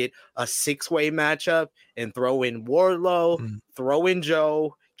just make it a 6-way matchup and throw in Wardlow, throw in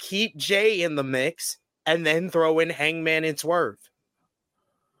Joe, keep Jay in the mix, and then throw in Hangman and Swerve.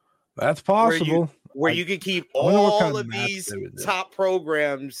 That's possible. Where you could keep all of these top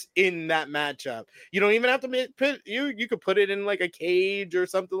programs in that matchup. You don't even have to put you could put it in like a cage or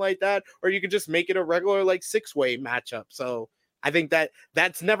something like that, or you could just make it a regular like 6-way matchup. So I think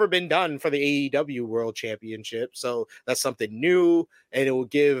that's never been done for the AEW World Championship. So that's something new, and it will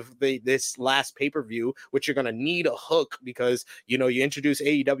give this last pay-per-view, which you're going to need a hook, because, you introduce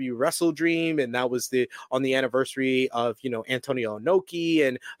AEW Wrestle Dream, and that was on the anniversary of, Antonio Inoki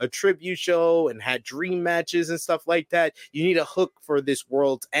and a tribute show, and had dream matches and stuff like that. You need a hook for this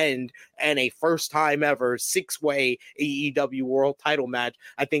World's End, and a first time ever 6-way AEW World title match,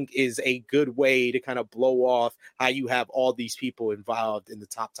 I think, is a good way to kind of blow off how you have all these people involved in the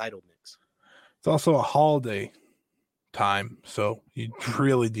top title mix. It's also a holiday time, so you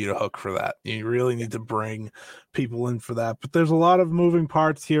really need a hook for that. You really need to bring people in for that. But there's a lot of moving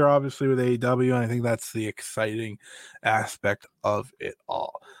parts here, obviously, with AEW, and I think that's the exciting aspect of it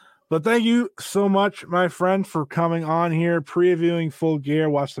all. But thank you so much, my friend, for coming on here, previewing Full Gear.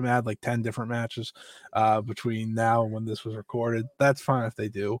 Watch them add like 10 different matches between now and when this was recorded. That's fine if they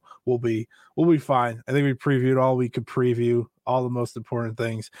do. We'll be fine. I think we previewed all we could preview, all the most important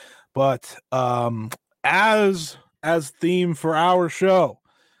things. But as theme for our show,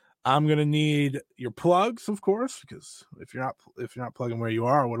 I'm gonna need your plugs, of course, because if you're not plugging where you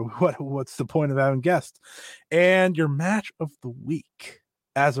are, what's the point of having guests? And your match of the week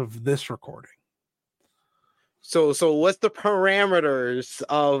as of this recording. So what's the parameters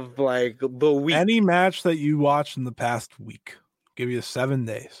of like the week? Any match that you watched in the past week. Give you 7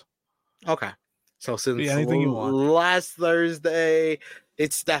 days. Okay. So since anything you want. Last Thursday,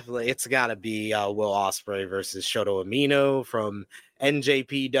 it's got to be Will Ospreay versus Shota Umino from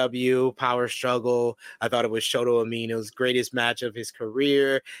NJPW Power Struggle. I thought it was Shota Umino's greatest match of his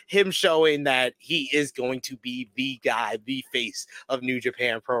career. Him showing that he is going to be the guy, the face of New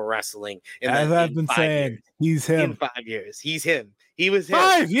Japan Pro Wrestling. As I've been saying, he's him. In 5 years, he's him. He was him.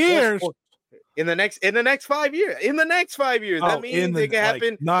 5 years. In the next 5 years. That means it can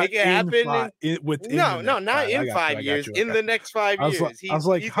happen. Not in 5 years. In the next 5 years. I was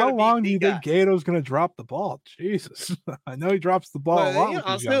like, how long do you think Gato's going to drop the ball? Jesus, I know he drops the ball a lot.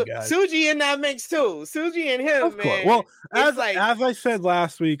 Suji in that mix too. Suji and him, of course. Well, as I said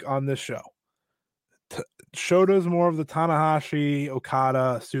last week on this show, Shota's more of the Tanahashi,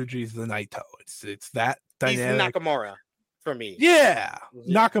 Okada, Suji's the Naito. It's that dynamic. He's Nakamura for me. Yeah,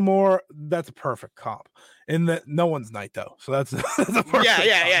 Nakamura. That's a perfect comp. In that no one's Naito, so that's a perfect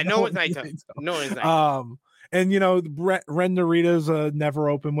yeah. comp. No one's Naito. No one's Naito. And Ren Narita's a never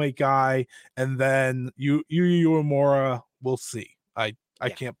open weight guy, and then Yu Uemura. We'll see. I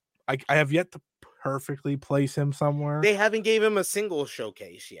have yet to perfectly place him somewhere. They haven't gave him a single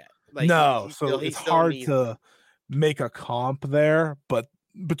showcase yet. It's hard to make a comp there, but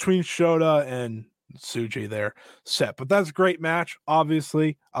between Shota and Tsuji, they're set. But that's a great match.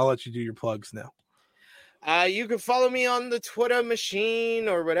 Obviously, I'll let you do your plugs now. You can follow me on the Twitter machine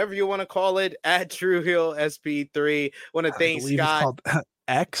or whatever you want to call it at TrueHillSP3. Want to thank Scott. It's called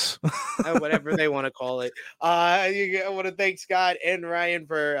X. Whatever they want to call it. I want to thank Scott and Ryan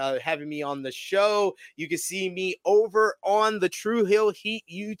for having me on the show. You can see me over on the True Hill Heat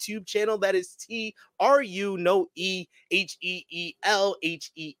YouTube channel. That is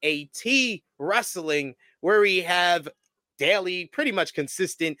TRUNOEHEELHEAT Wrestling, where we have daily, pretty much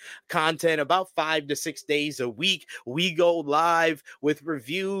consistent content, about 5 to 6 days a week. We go live with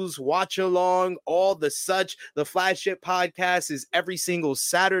reviews, watch along, all the such. The flagship podcast is every single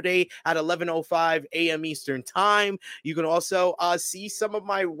Saturday at 11:05 a.m. Eastern time. You can also see some of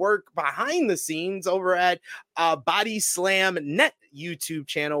my work behind the scenes over at Body Slam Net YouTube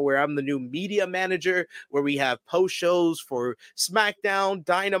channel, where I'm the new media manager, where we have post shows for SmackDown,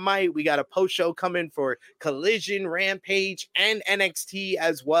 Dynamite. We got a post show coming for Collision, Rampage, and NXT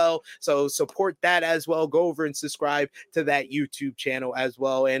as well. So support that as well. Go over and subscribe to that YouTube channel as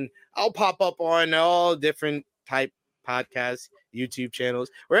well. And I'll pop up on all different type podcasts, YouTube channels,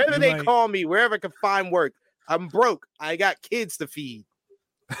 wherever they call me, wherever I can find work. I'm broke. I got kids to feed.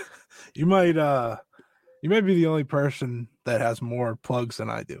 You might be the only person that has more plugs than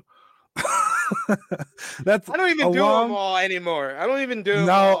I do. I don't even do them all anymore. I don't even do them.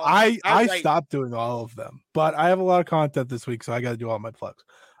 No, all. I stopped doing all of them, but I have a lot of content this week, so I got to do all my plugs.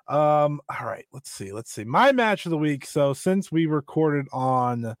 All right, let's see. My match of the week. So since we recorded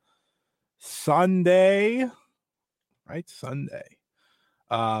on Sunday, I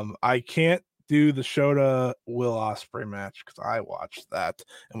can't do the Shota Will Ospreay match because I watched that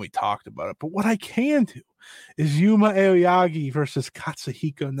and we talked about it. But what I can do is Yuma Aoyagi versus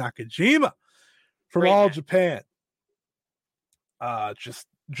Katsuhiko Nakajima from All Japan. Just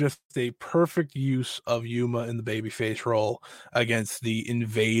a perfect use of Yuma in the babyface role against the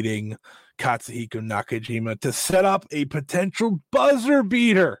invading Katsuhiko Nakajima to set up a potential buzzer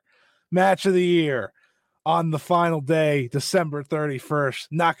beater match of the year on the final day, December 31st,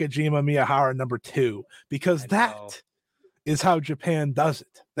 Nakajima Miyahara number 2, because that is how Japan does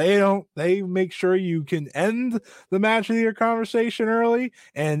it. They make sure you can end the match of the year conversation early,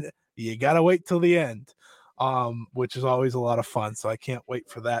 and you gotta wait till the end, which is always a lot of fun. So I can't wait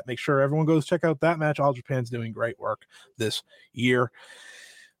for that. Make sure everyone goes check out that match. All Japan's doing great work this year.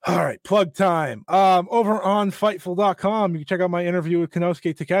 All right, plug time. Over on Fightful.com, you can check out my interview with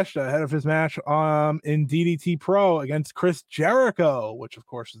Konosuke Takeshita ahead of his match in DDT Pro against Chris Jericho, which of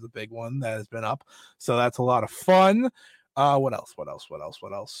course is the big one that has been up. So that's a lot of fun. What else?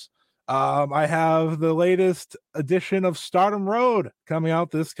 I have the latest edition of Stardom Road coming out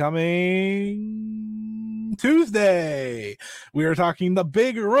this coming Tuesday. We are talking the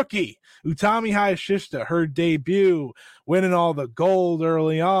big rookie, Utami Hayashishita, her debut, winning all the gold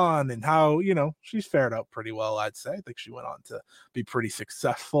early on, and how, she's fared out pretty well, I'd say. I think she went on to be pretty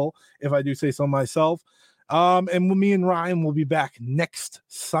successful, if I do say so myself. And me and Ryan will be back next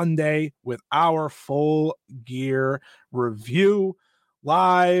Sunday with our Full Gear review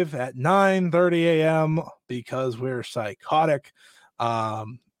live at 9:30 a.m. because we're psychotic.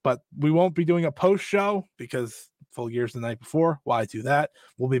 But we won't be doing a post show because Full Gear's the night before. Why do that?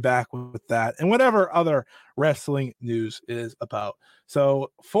 We'll be back with that and whatever other wrestling news is about. So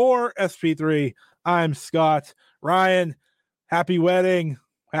for SP3, I'm Scott. Ryan, happy wedding.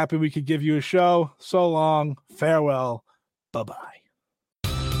 Happy we could give you a show. So long. Farewell. Bye-bye.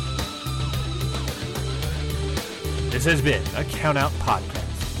 This has been a Count Out Podcast.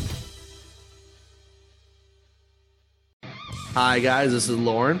 Hi, guys. This is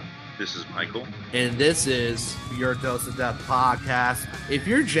Lauren. This is Michael. And this is Your Dose of Death podcast. If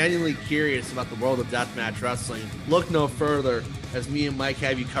you're genuinely curious about the world of deathmatch wrestling, look no further, as me and Mike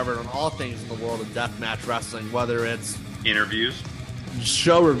have you covered on all things in the world of deathmatch wrestling, whether it's interviews,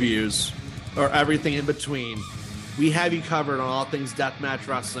 show reviews, or everything in between. We have you covered on all things deathmatch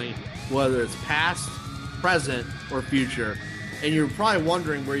wrestling, whether it's past, present, or future. And you're probably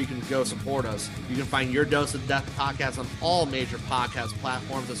wondering where you can go support us. You can find Your Dose of Death podcast on all major podcast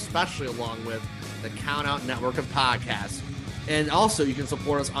platforms, especially along with the Count Out network of podcasts. And also, you can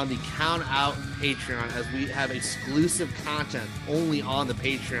support us on the Count Out Patreon, as we have exclusive content only on the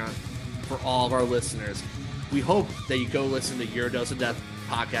Patreon for all of our listeners. We hope that you go listen to Your Dose of Death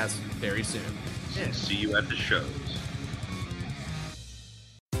podcast very soon. And see you at the shows.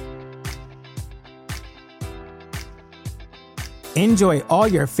 Enjoy all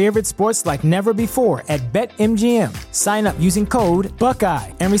your favorite sports like never before at BetMGM. Sign up using code Buckeye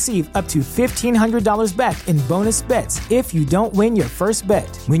and receive up to $1,500 back in bonus bets if you don't win your first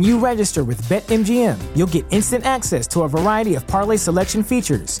bet. When you register with BetMGM, you'll get instant access to a variety of parlay selection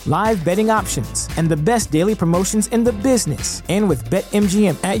features, live betting options, and the best daily promotions in the business. And with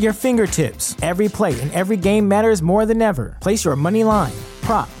BetMGM at your fingertips, every play and every game matters more than ever. Place your money line,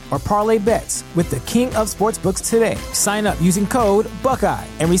 prop, or parlay bets with the king of sportsbooks today. Sign up using code Buckeye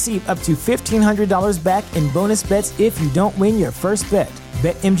and receive up to $1,500 back in bonus bets if you don't win your first bet.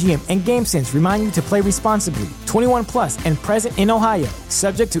 BetMGM and GameSense remind you to play responsibly. 21 plus and present in Ohio,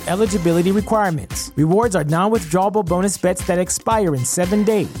 subject to eligibility requirements. Rewards are non-withdrawable bonus bets that expire in 7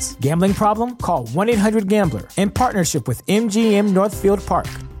 days. Gambling problem? Call 1-800-GAMBLER in partnership with MGM Northfield Park.